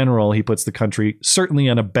in general, he puts the country certainly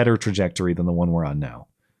on a better trajectory than the one we're on now.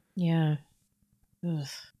 Yeah.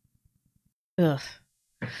 Ugh.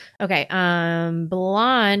 Okay.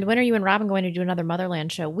 Blonde, when are you and Robin going to do another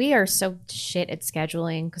Motherland show? We are so shit at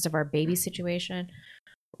scheduling because of our baby situation.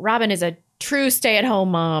 Robin is a true stay-at-home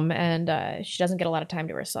mom, and she doesn't get a lot of time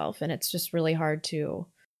to herself, and it's just really hard to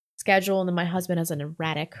schedule. And then my husband has an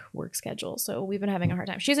erratic work schedule, so we've been having a hard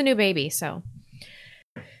time. She's a new baby, so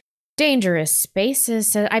Dangerous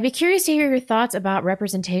Spaces says, I'd be curious to hear your thoughts about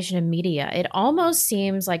representation in media. It almost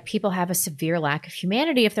seems like people have a severe lack of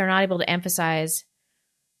humanity if they're not able to empathize.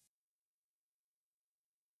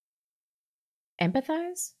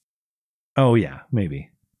 Empathize? Oh, yeah, maybe.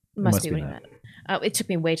 Must be what he meant. It took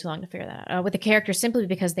me way too long to figure that out. With the characters simply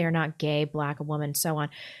because they are not gay, black, a woman, so on.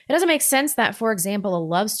 It doesn't make sense that, for example, a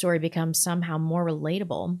love story becomes somehow more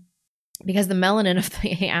relatable because the melanin of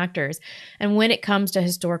the actors. And when it comes to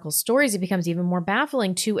historical stories, it becomes even more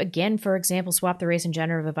baffling to, again, for example, swap the race and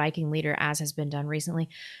gender of a Viking leader, as has been done recently.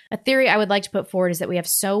 A theory I would like to put forward is that we have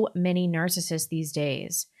so many narcissists these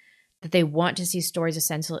days that they want to see stories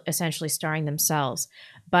essentially starring themselves.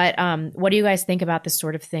 But what do you guys think about this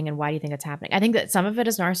sort of thing, and why do you think it's happening? I think that some of it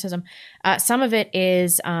is narcissism. Some of it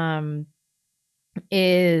is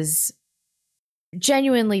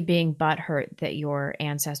genuinely being butthurt that your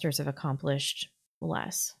ancestors have accomplished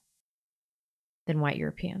less than white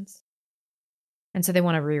Europeans. And so they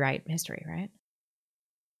want to rewrite history, right?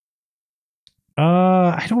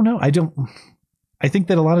 I don't know. I think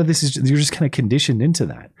that a lot of this is you're just kind of conditioned into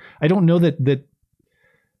that. I don't know that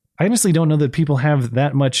I honestly don't know that people have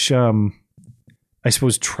that much, I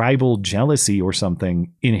suppose, tribal jealousy or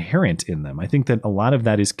something inherent in them. I think that a lot of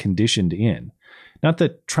that is conditioned in. Not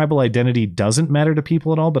that tribal identity doesn't matter to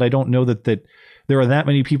people at all, but I don't know that there are that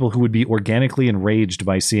many people who would be organically enraged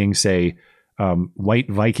by seeing, say, white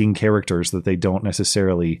Viking characters that they don't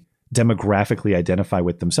necessarily demographically identify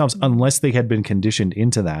with themselves, unless they had been conditioned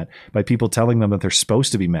into that by people telling them that they're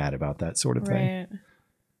supposed to be mad about that sort of thing. Right.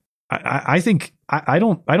 I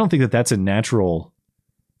don't think that that's a natural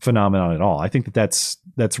phenomenon at all. I think that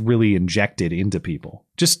that's really injected into people.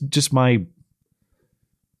 Just my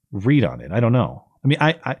read on it. I don't know. I mean,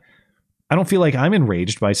 I don't feel like I'm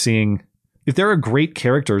enraged by seeing, if there are great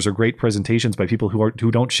characters or great presentations by people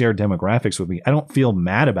who don't share demographics with me, I don't feel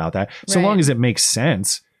mad about that, so long as it makes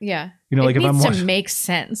sense. Yeah, like it if needs I'm to make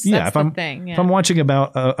sense. Yeah, That's the thing. Yeah. If I'm watching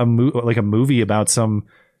about a movie about some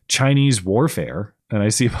Chinese warfare, and I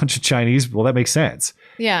see a bunch of Chinese, well, that makes sense.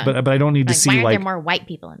 Yeah, but I don't need to see why aren't there more white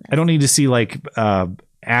people in this? I don't need to see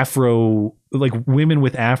Afro, like women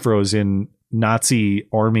with afros in Nazi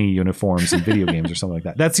army uniforms in video games or something like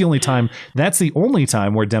that. That's the only time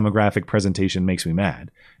where demographic presentation makes me mad,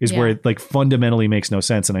 is where it like fundamentally makes no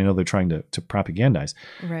sense. And I know they're trying to propagandize.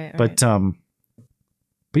 Right. But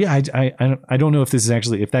yeah, I don't know if this is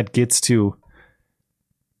actually, if that gets to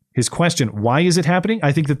his question, why is it happening?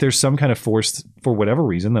 I think that there's some kind of force, for whatever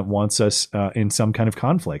reason, that wants us in some kind of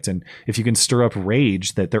conflict. And if you can stir up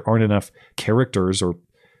rage that there aren't enough characters or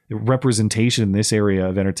representation in this area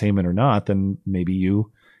of entertainment or not, then maybe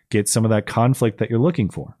you get some of that conflict that you're looking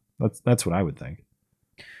for. That's what I would think.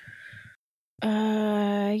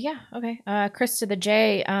 Yeah. Okay. Chris to the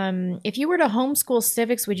J. If you were to homeschool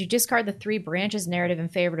civics, would you discard the 3 branches narrative in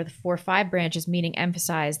favor of the 4-5 branches, meaning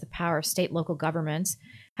emphasize the power of state local governments,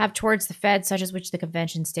 have towards the Fed, such as which the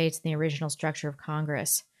convention states in the original structure of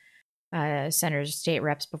Congress, senators, state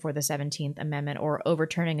reps before the 17th Amendment, or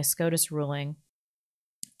overturning a SCOTUS ruling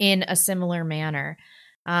in a similar manner?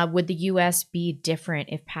 Would the U.S. be different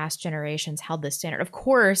if past generations held this standard? Of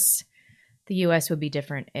course, the U.S. would be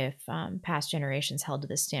different if past generations held to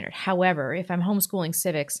this standard. However, if I'm homeschooling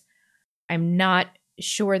civics, I'm not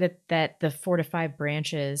sure that the 4-5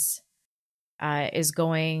 branches is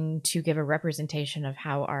going to give a representation of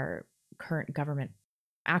how our current government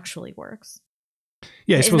actually works.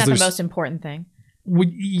 Yeah, I suppose isn't that the most important thing?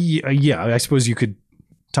 Yeah, I suppose you could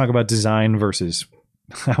talk about design versus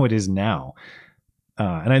how it is now.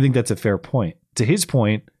 And I think that's a fair point. To his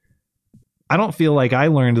point, I don't feel like I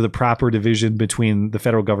learned the proper division between the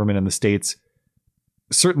federal government and the states.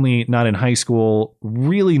 Certainly not in high school,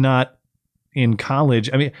 really not in college.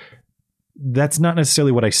 I mean, that's not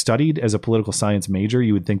necessarily what I studied as a political science major.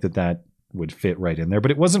 You would think that would fit right in there,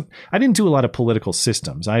 but it wasn't. I didn't do a lot of political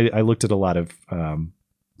systems. I looked at a lot of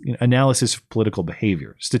analysis of political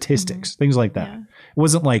behavior, statistics, things like that. Yeah. It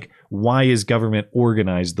wasn't like, why is government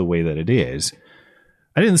organized the way that it is?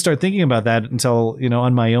 I didn't start thinking about that until,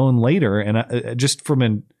 on my own later. And just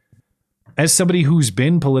as somebody who's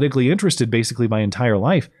been politically interested basically my entire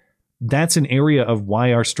life, that's an area of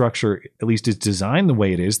why our structure, at least, is designed the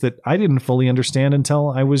way it is, that I didn't fully understand until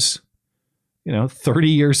I was, 30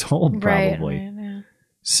 years old, probably. Right, yeah.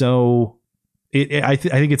 So I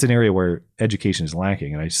think it's an area where education is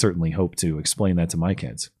lacking. And I certainly hope to explain that to my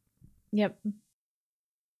kids. Yep.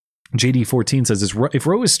 JD14 says, if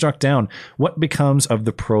Roe is struck down, what becomes of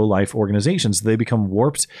the pro-life organizations? Do they become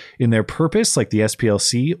warped in their purpose, like the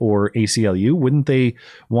SPLC or ACLU? Wouldn't they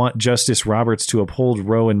want Justice Roberts to uphold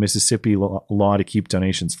Roe and Mississippi law to keep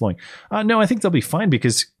donations flowing? No, I think they'll be fine,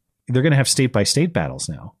 because they're going to have state-by-state battles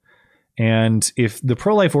now. And if the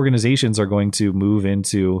pro-life organizations are going to move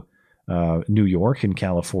into New York and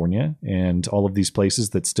California and all of these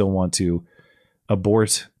places that still want to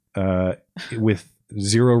abort with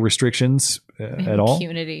zero restrictions at all.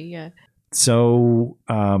 Impunity, yeah. So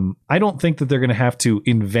I don't think that they're going to have to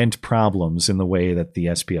invent problems in the way that the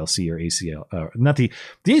SPLC or ACL, not the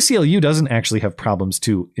ACLU doesn't actually have problems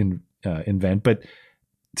to invent, but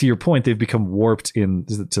to your point, they've become warped to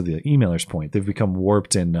the emailer's point. They've become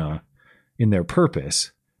warped in their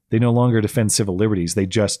purpose. They no longer defend civil liberties. They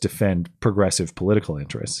just defend progressive political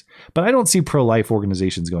interests. But I don't see pro-life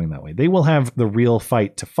organizations going that way. They will have the real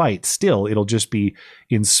fight to fight. Still, it'll just be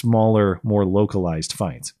in smaller, more localized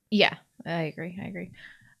fights. Yeah, I agree.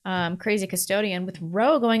 Crazy Custodian, with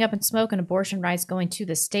Roe going up in smoke and abortion rights going to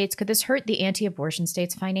the states, could this hurt the anti-abortion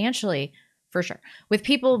states financially? For sure. With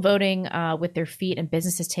people voting with their feet and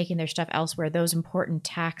businesses taking their stuff elsewhere, those important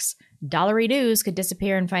tax dollary dues could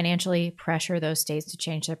disappear and financially pressure those states to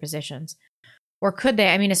change their positions. Or could they?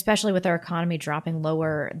 I mean, especially with our economy dropping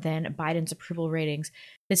lower than Biden's approval ratings,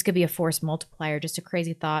 this could be a force multiplier. Just a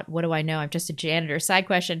crazy thought. What do I know? I'm just a janitor. Side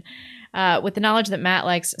question. With the knowledge that Matt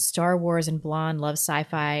likes Star Wars and Blonde, loves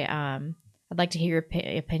sci-fi, I'd like to hear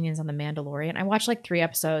your opinions on The Mandalorian. I watched like 3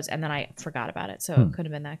 episodes and then I forgot about it, so it could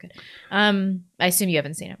have been that good. I assume you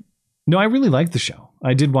haven't seen it. No, I really liked the show.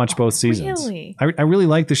 I did watch both seasons. Really? I really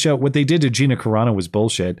liked the show. What they did to Gina Carano was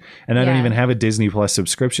bullshit, and I don't even have a Disney Plus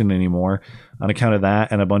subscription anymore on account of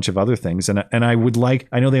that and a bunch of other things. And I would like.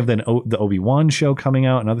 I know they have the Obi-Wan show coming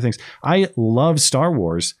out and other things. I love Star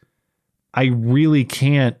Wars. I really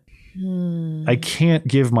can't. I can't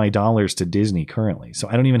give my dollars to Disney currently, so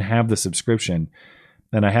I don't even have the subscription,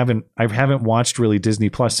 and I haven't watched really Disney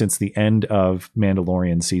Plus since the end of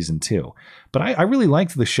Mandalorian season 2. But I really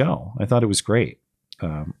liked the show. I thought it was great.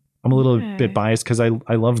 I'm a little bit biased because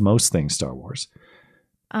I love most things Star Wars.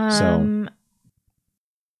 So,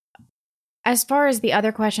 as far as the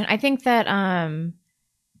other question, I think that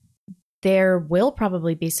there will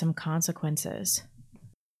probably be some consequences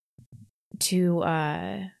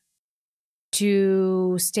to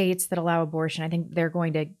states that allow abortion. I think they're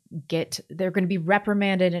going to be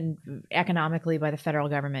reprimanded and economically by the federal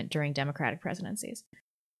government during Democratic presidencies.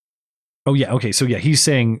 Oh yeah, okay. So yeah, he's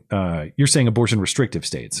saying you're saying abortion restrictive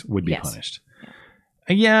states would be punished.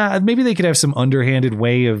 Yeah, maybe they could have some underhanded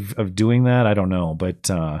way of doing that. I don't know,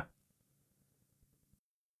 but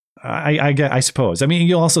I suppose. I mean,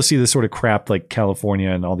 you'll also see this sort of crap like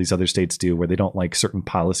California and all these other states do, where they don't like certain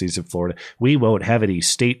policies of Florida. We won't have any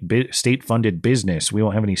state funded business. We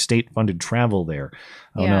won't have any state funded travel there.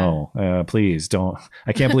 Oh no, please don't.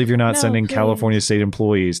 I can't believe you're not sending please. California state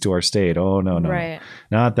employees to our state. Oh no, right.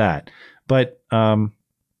 Not that. But well,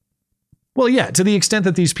 yeah, to the extent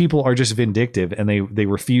that these people are just vindictive and they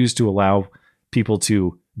refuse to allow people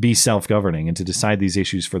to be self-governing and to decide these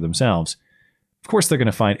issues for themselves. Of course, they're going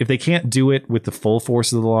to find, if they can't do it with the full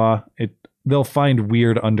force of the law, they'll find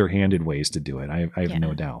weird, underhanded ways to do it. I have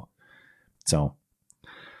no doubt. So,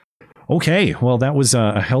 okay. Well, that was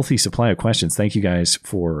a healthy supply of questions. Thank you guys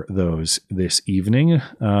for those this evening. You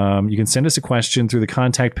can send us a question through the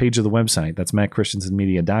contact page of the website. That's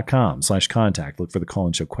mattchristiansenmedia.com/contact. Look for the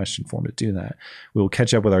call-in show question form to do that. We'll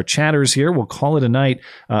catch up with our chatters here. We'll call it a night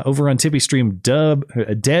over on Tippy Stream. Deb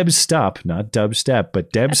Stupp, not Dubstep,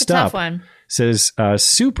 but Deb Stupp. That's a tough one. Says,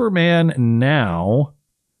 Superman now,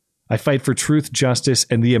 I fight for truth, justice,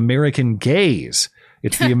 and the American gays.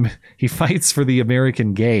 It's he fights for the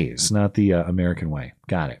American gays, not the American way.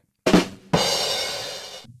 Got it.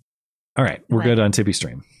 All right, we're good on Tippy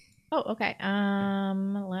Stream. Oh, okay.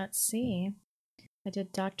 Let's see. I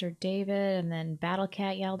did Dr. David, and then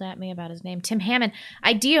Battlecat yelled at me about his name. Tim Hammond.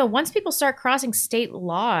 Idea, once people start crossing state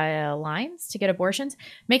law lines to get abortions,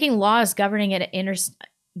 making laws governing it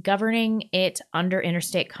under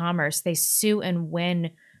interstate commerce, they sue and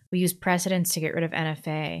win. We use precedents to get rid of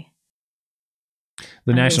NFA.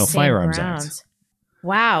 The National Firearms Act.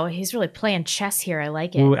 Wow, he's really playing chess here. I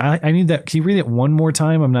like it. Well, I need that. Can you read it one more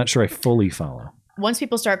time? I'm not sure I fully follow. Once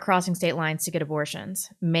people start crossing state lines to get abortions,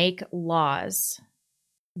 make laws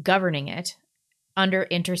governing it under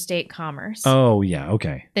interstate commerce. Oh, yeah.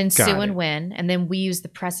 Okay. Then sue and win. And then we use the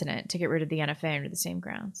precedent to get rid of the NFA under the same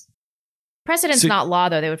grounds. Precedent's not law,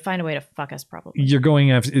 though. They would find a way to fuck us, probably. You're going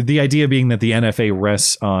after the idea being that the NFA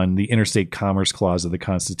rests on the Interstate Commerce Clause of the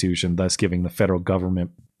Constitution, thus giving the federal government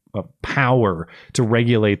a power to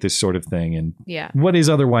regulate this sort of thing, and what is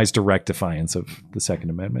otherwise direct defiance of the Second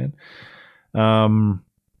Amendment.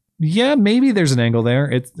 Yeah, maybe there's an angle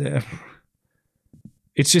there.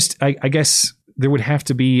 It's just, I guess there would have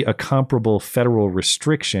to be a comparable federal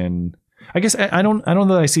restriction. I guess I don't know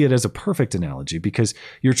that I see it as a perfect analogy, because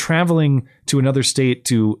you're traveling to another state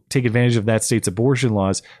to take advantage of that state's abortion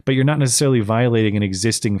laws, but you're not necessarily violating an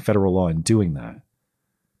existing federal law in doing that.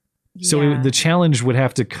 Yeah. So the challenge would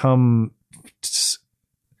have to come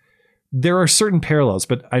there are certain parallels,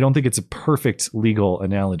 but I don't think it's a perfect legal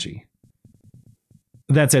analogy.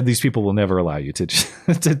 That said, these people will never allow you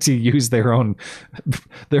to use their own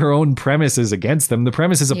premises against them. The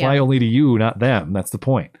premises apply only to you, not them. That's the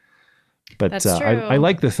point. But That's true. I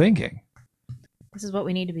like the thinking. This is what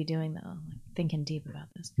we need to be doing, though. Thinking deep about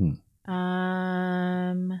this.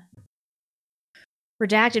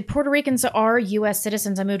 Redacted. Puerto Ricans are U.S.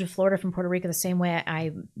 citizens. I moved to Florida from Puerto Rico the same way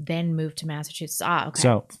I then moved to Massachusetts. Okay.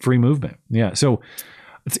 So free movement. Yeah. So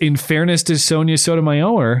in fairness to Sonia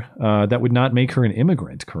Sotomayor, that would not make her an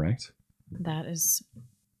immigrant, correct? That is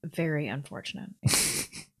very unfortunate.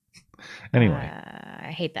 Anyway.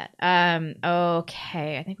 I hate that.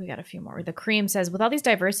 Okay. I think we got a few more. The Cream says, with all these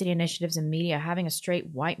diversity initiatives in media, having a straight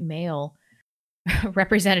white male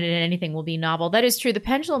represented in anything will be novel. That is true. The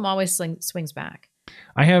pendulum always swings back.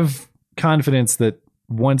 I have confidence that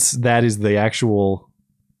once that is the actual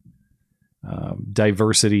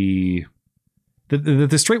diversity,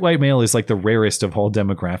 the straight white male is like the rarest of all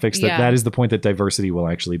demographics. That is the point that diversity will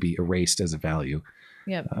actually be erased as a value.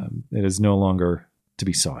 Yep. It is no longer to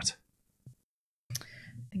be sought.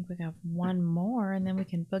 I think we got one more and then we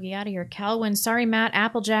can boogie out of here. Calwin, sorry, Matt,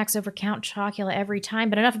 Applejacks over Count Chocula every time,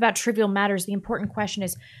 but enough about trivial matters. The important question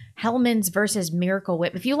is Hellman's versus Miracle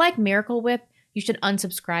Whip. If you like Miracle Whip, you should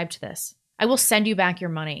unsubscribe to this. I will send you back your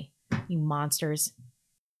money, you monsters.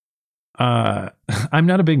 I'm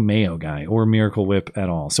not a big mayo guy or Miracle Whip at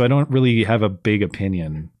all, so I don't really have a big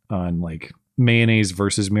opinion on like mayonnaise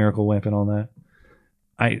versus Miracle Whip and all that.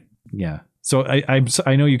 So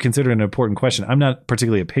I know you consider it an important question. I'm not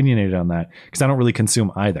particularly opinionated on that because I don't really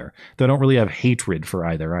consume either. Though I don't really have hatred for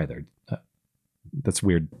either. That's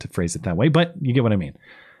weird to phrase it that way, but you get what I mean.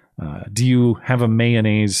 Do you have a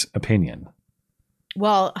mayonnaise opinion?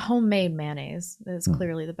 Well, homemade mayonnaise is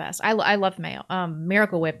clearly the best. I love mayo.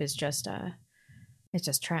 Miracle Whip is just it's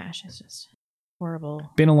just trash. It's just horrible.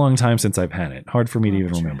 Been a long time since I've had it. Hard for me to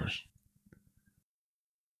even remember.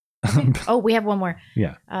 Okay. Oh, we have one more.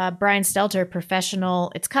 Yeah. Brian Stelter,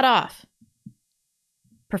 professional. It's cut off.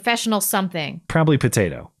 Professional something. Probably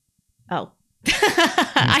potato. Oh.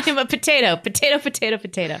 I am a potato.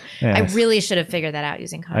 Potato. Yes. I really should have figured that out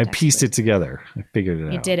using context. I pieced it together. I figured it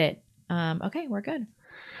out. You did it. Okay, we're good.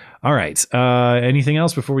 All right. Anything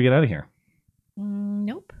else before we get out of here?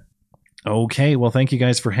 Nope. Okay. Well, thank you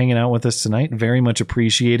guys for hanging out with us tonight. Very much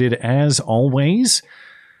appreciated as always.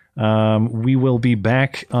 We will be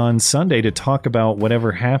back on Sunday to talk about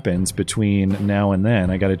whatever happens between now and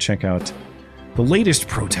then. I got to check out the latest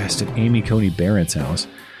protest at Amy Coney Barrett's house.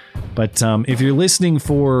 But if you're looking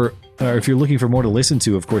for more to listen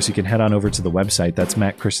to, of course, you can head on over to the website. That's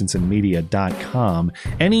mattchristiansenmedia.com.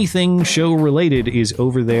 Anything show related is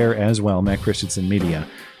over there as well,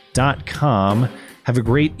 mattchristiansenmedia.com. Have a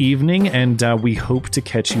great evening, and we hope to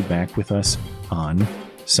catch you back with us on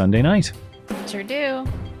Sunday night. Sure do.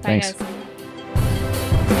 Bye, Thanks. guys.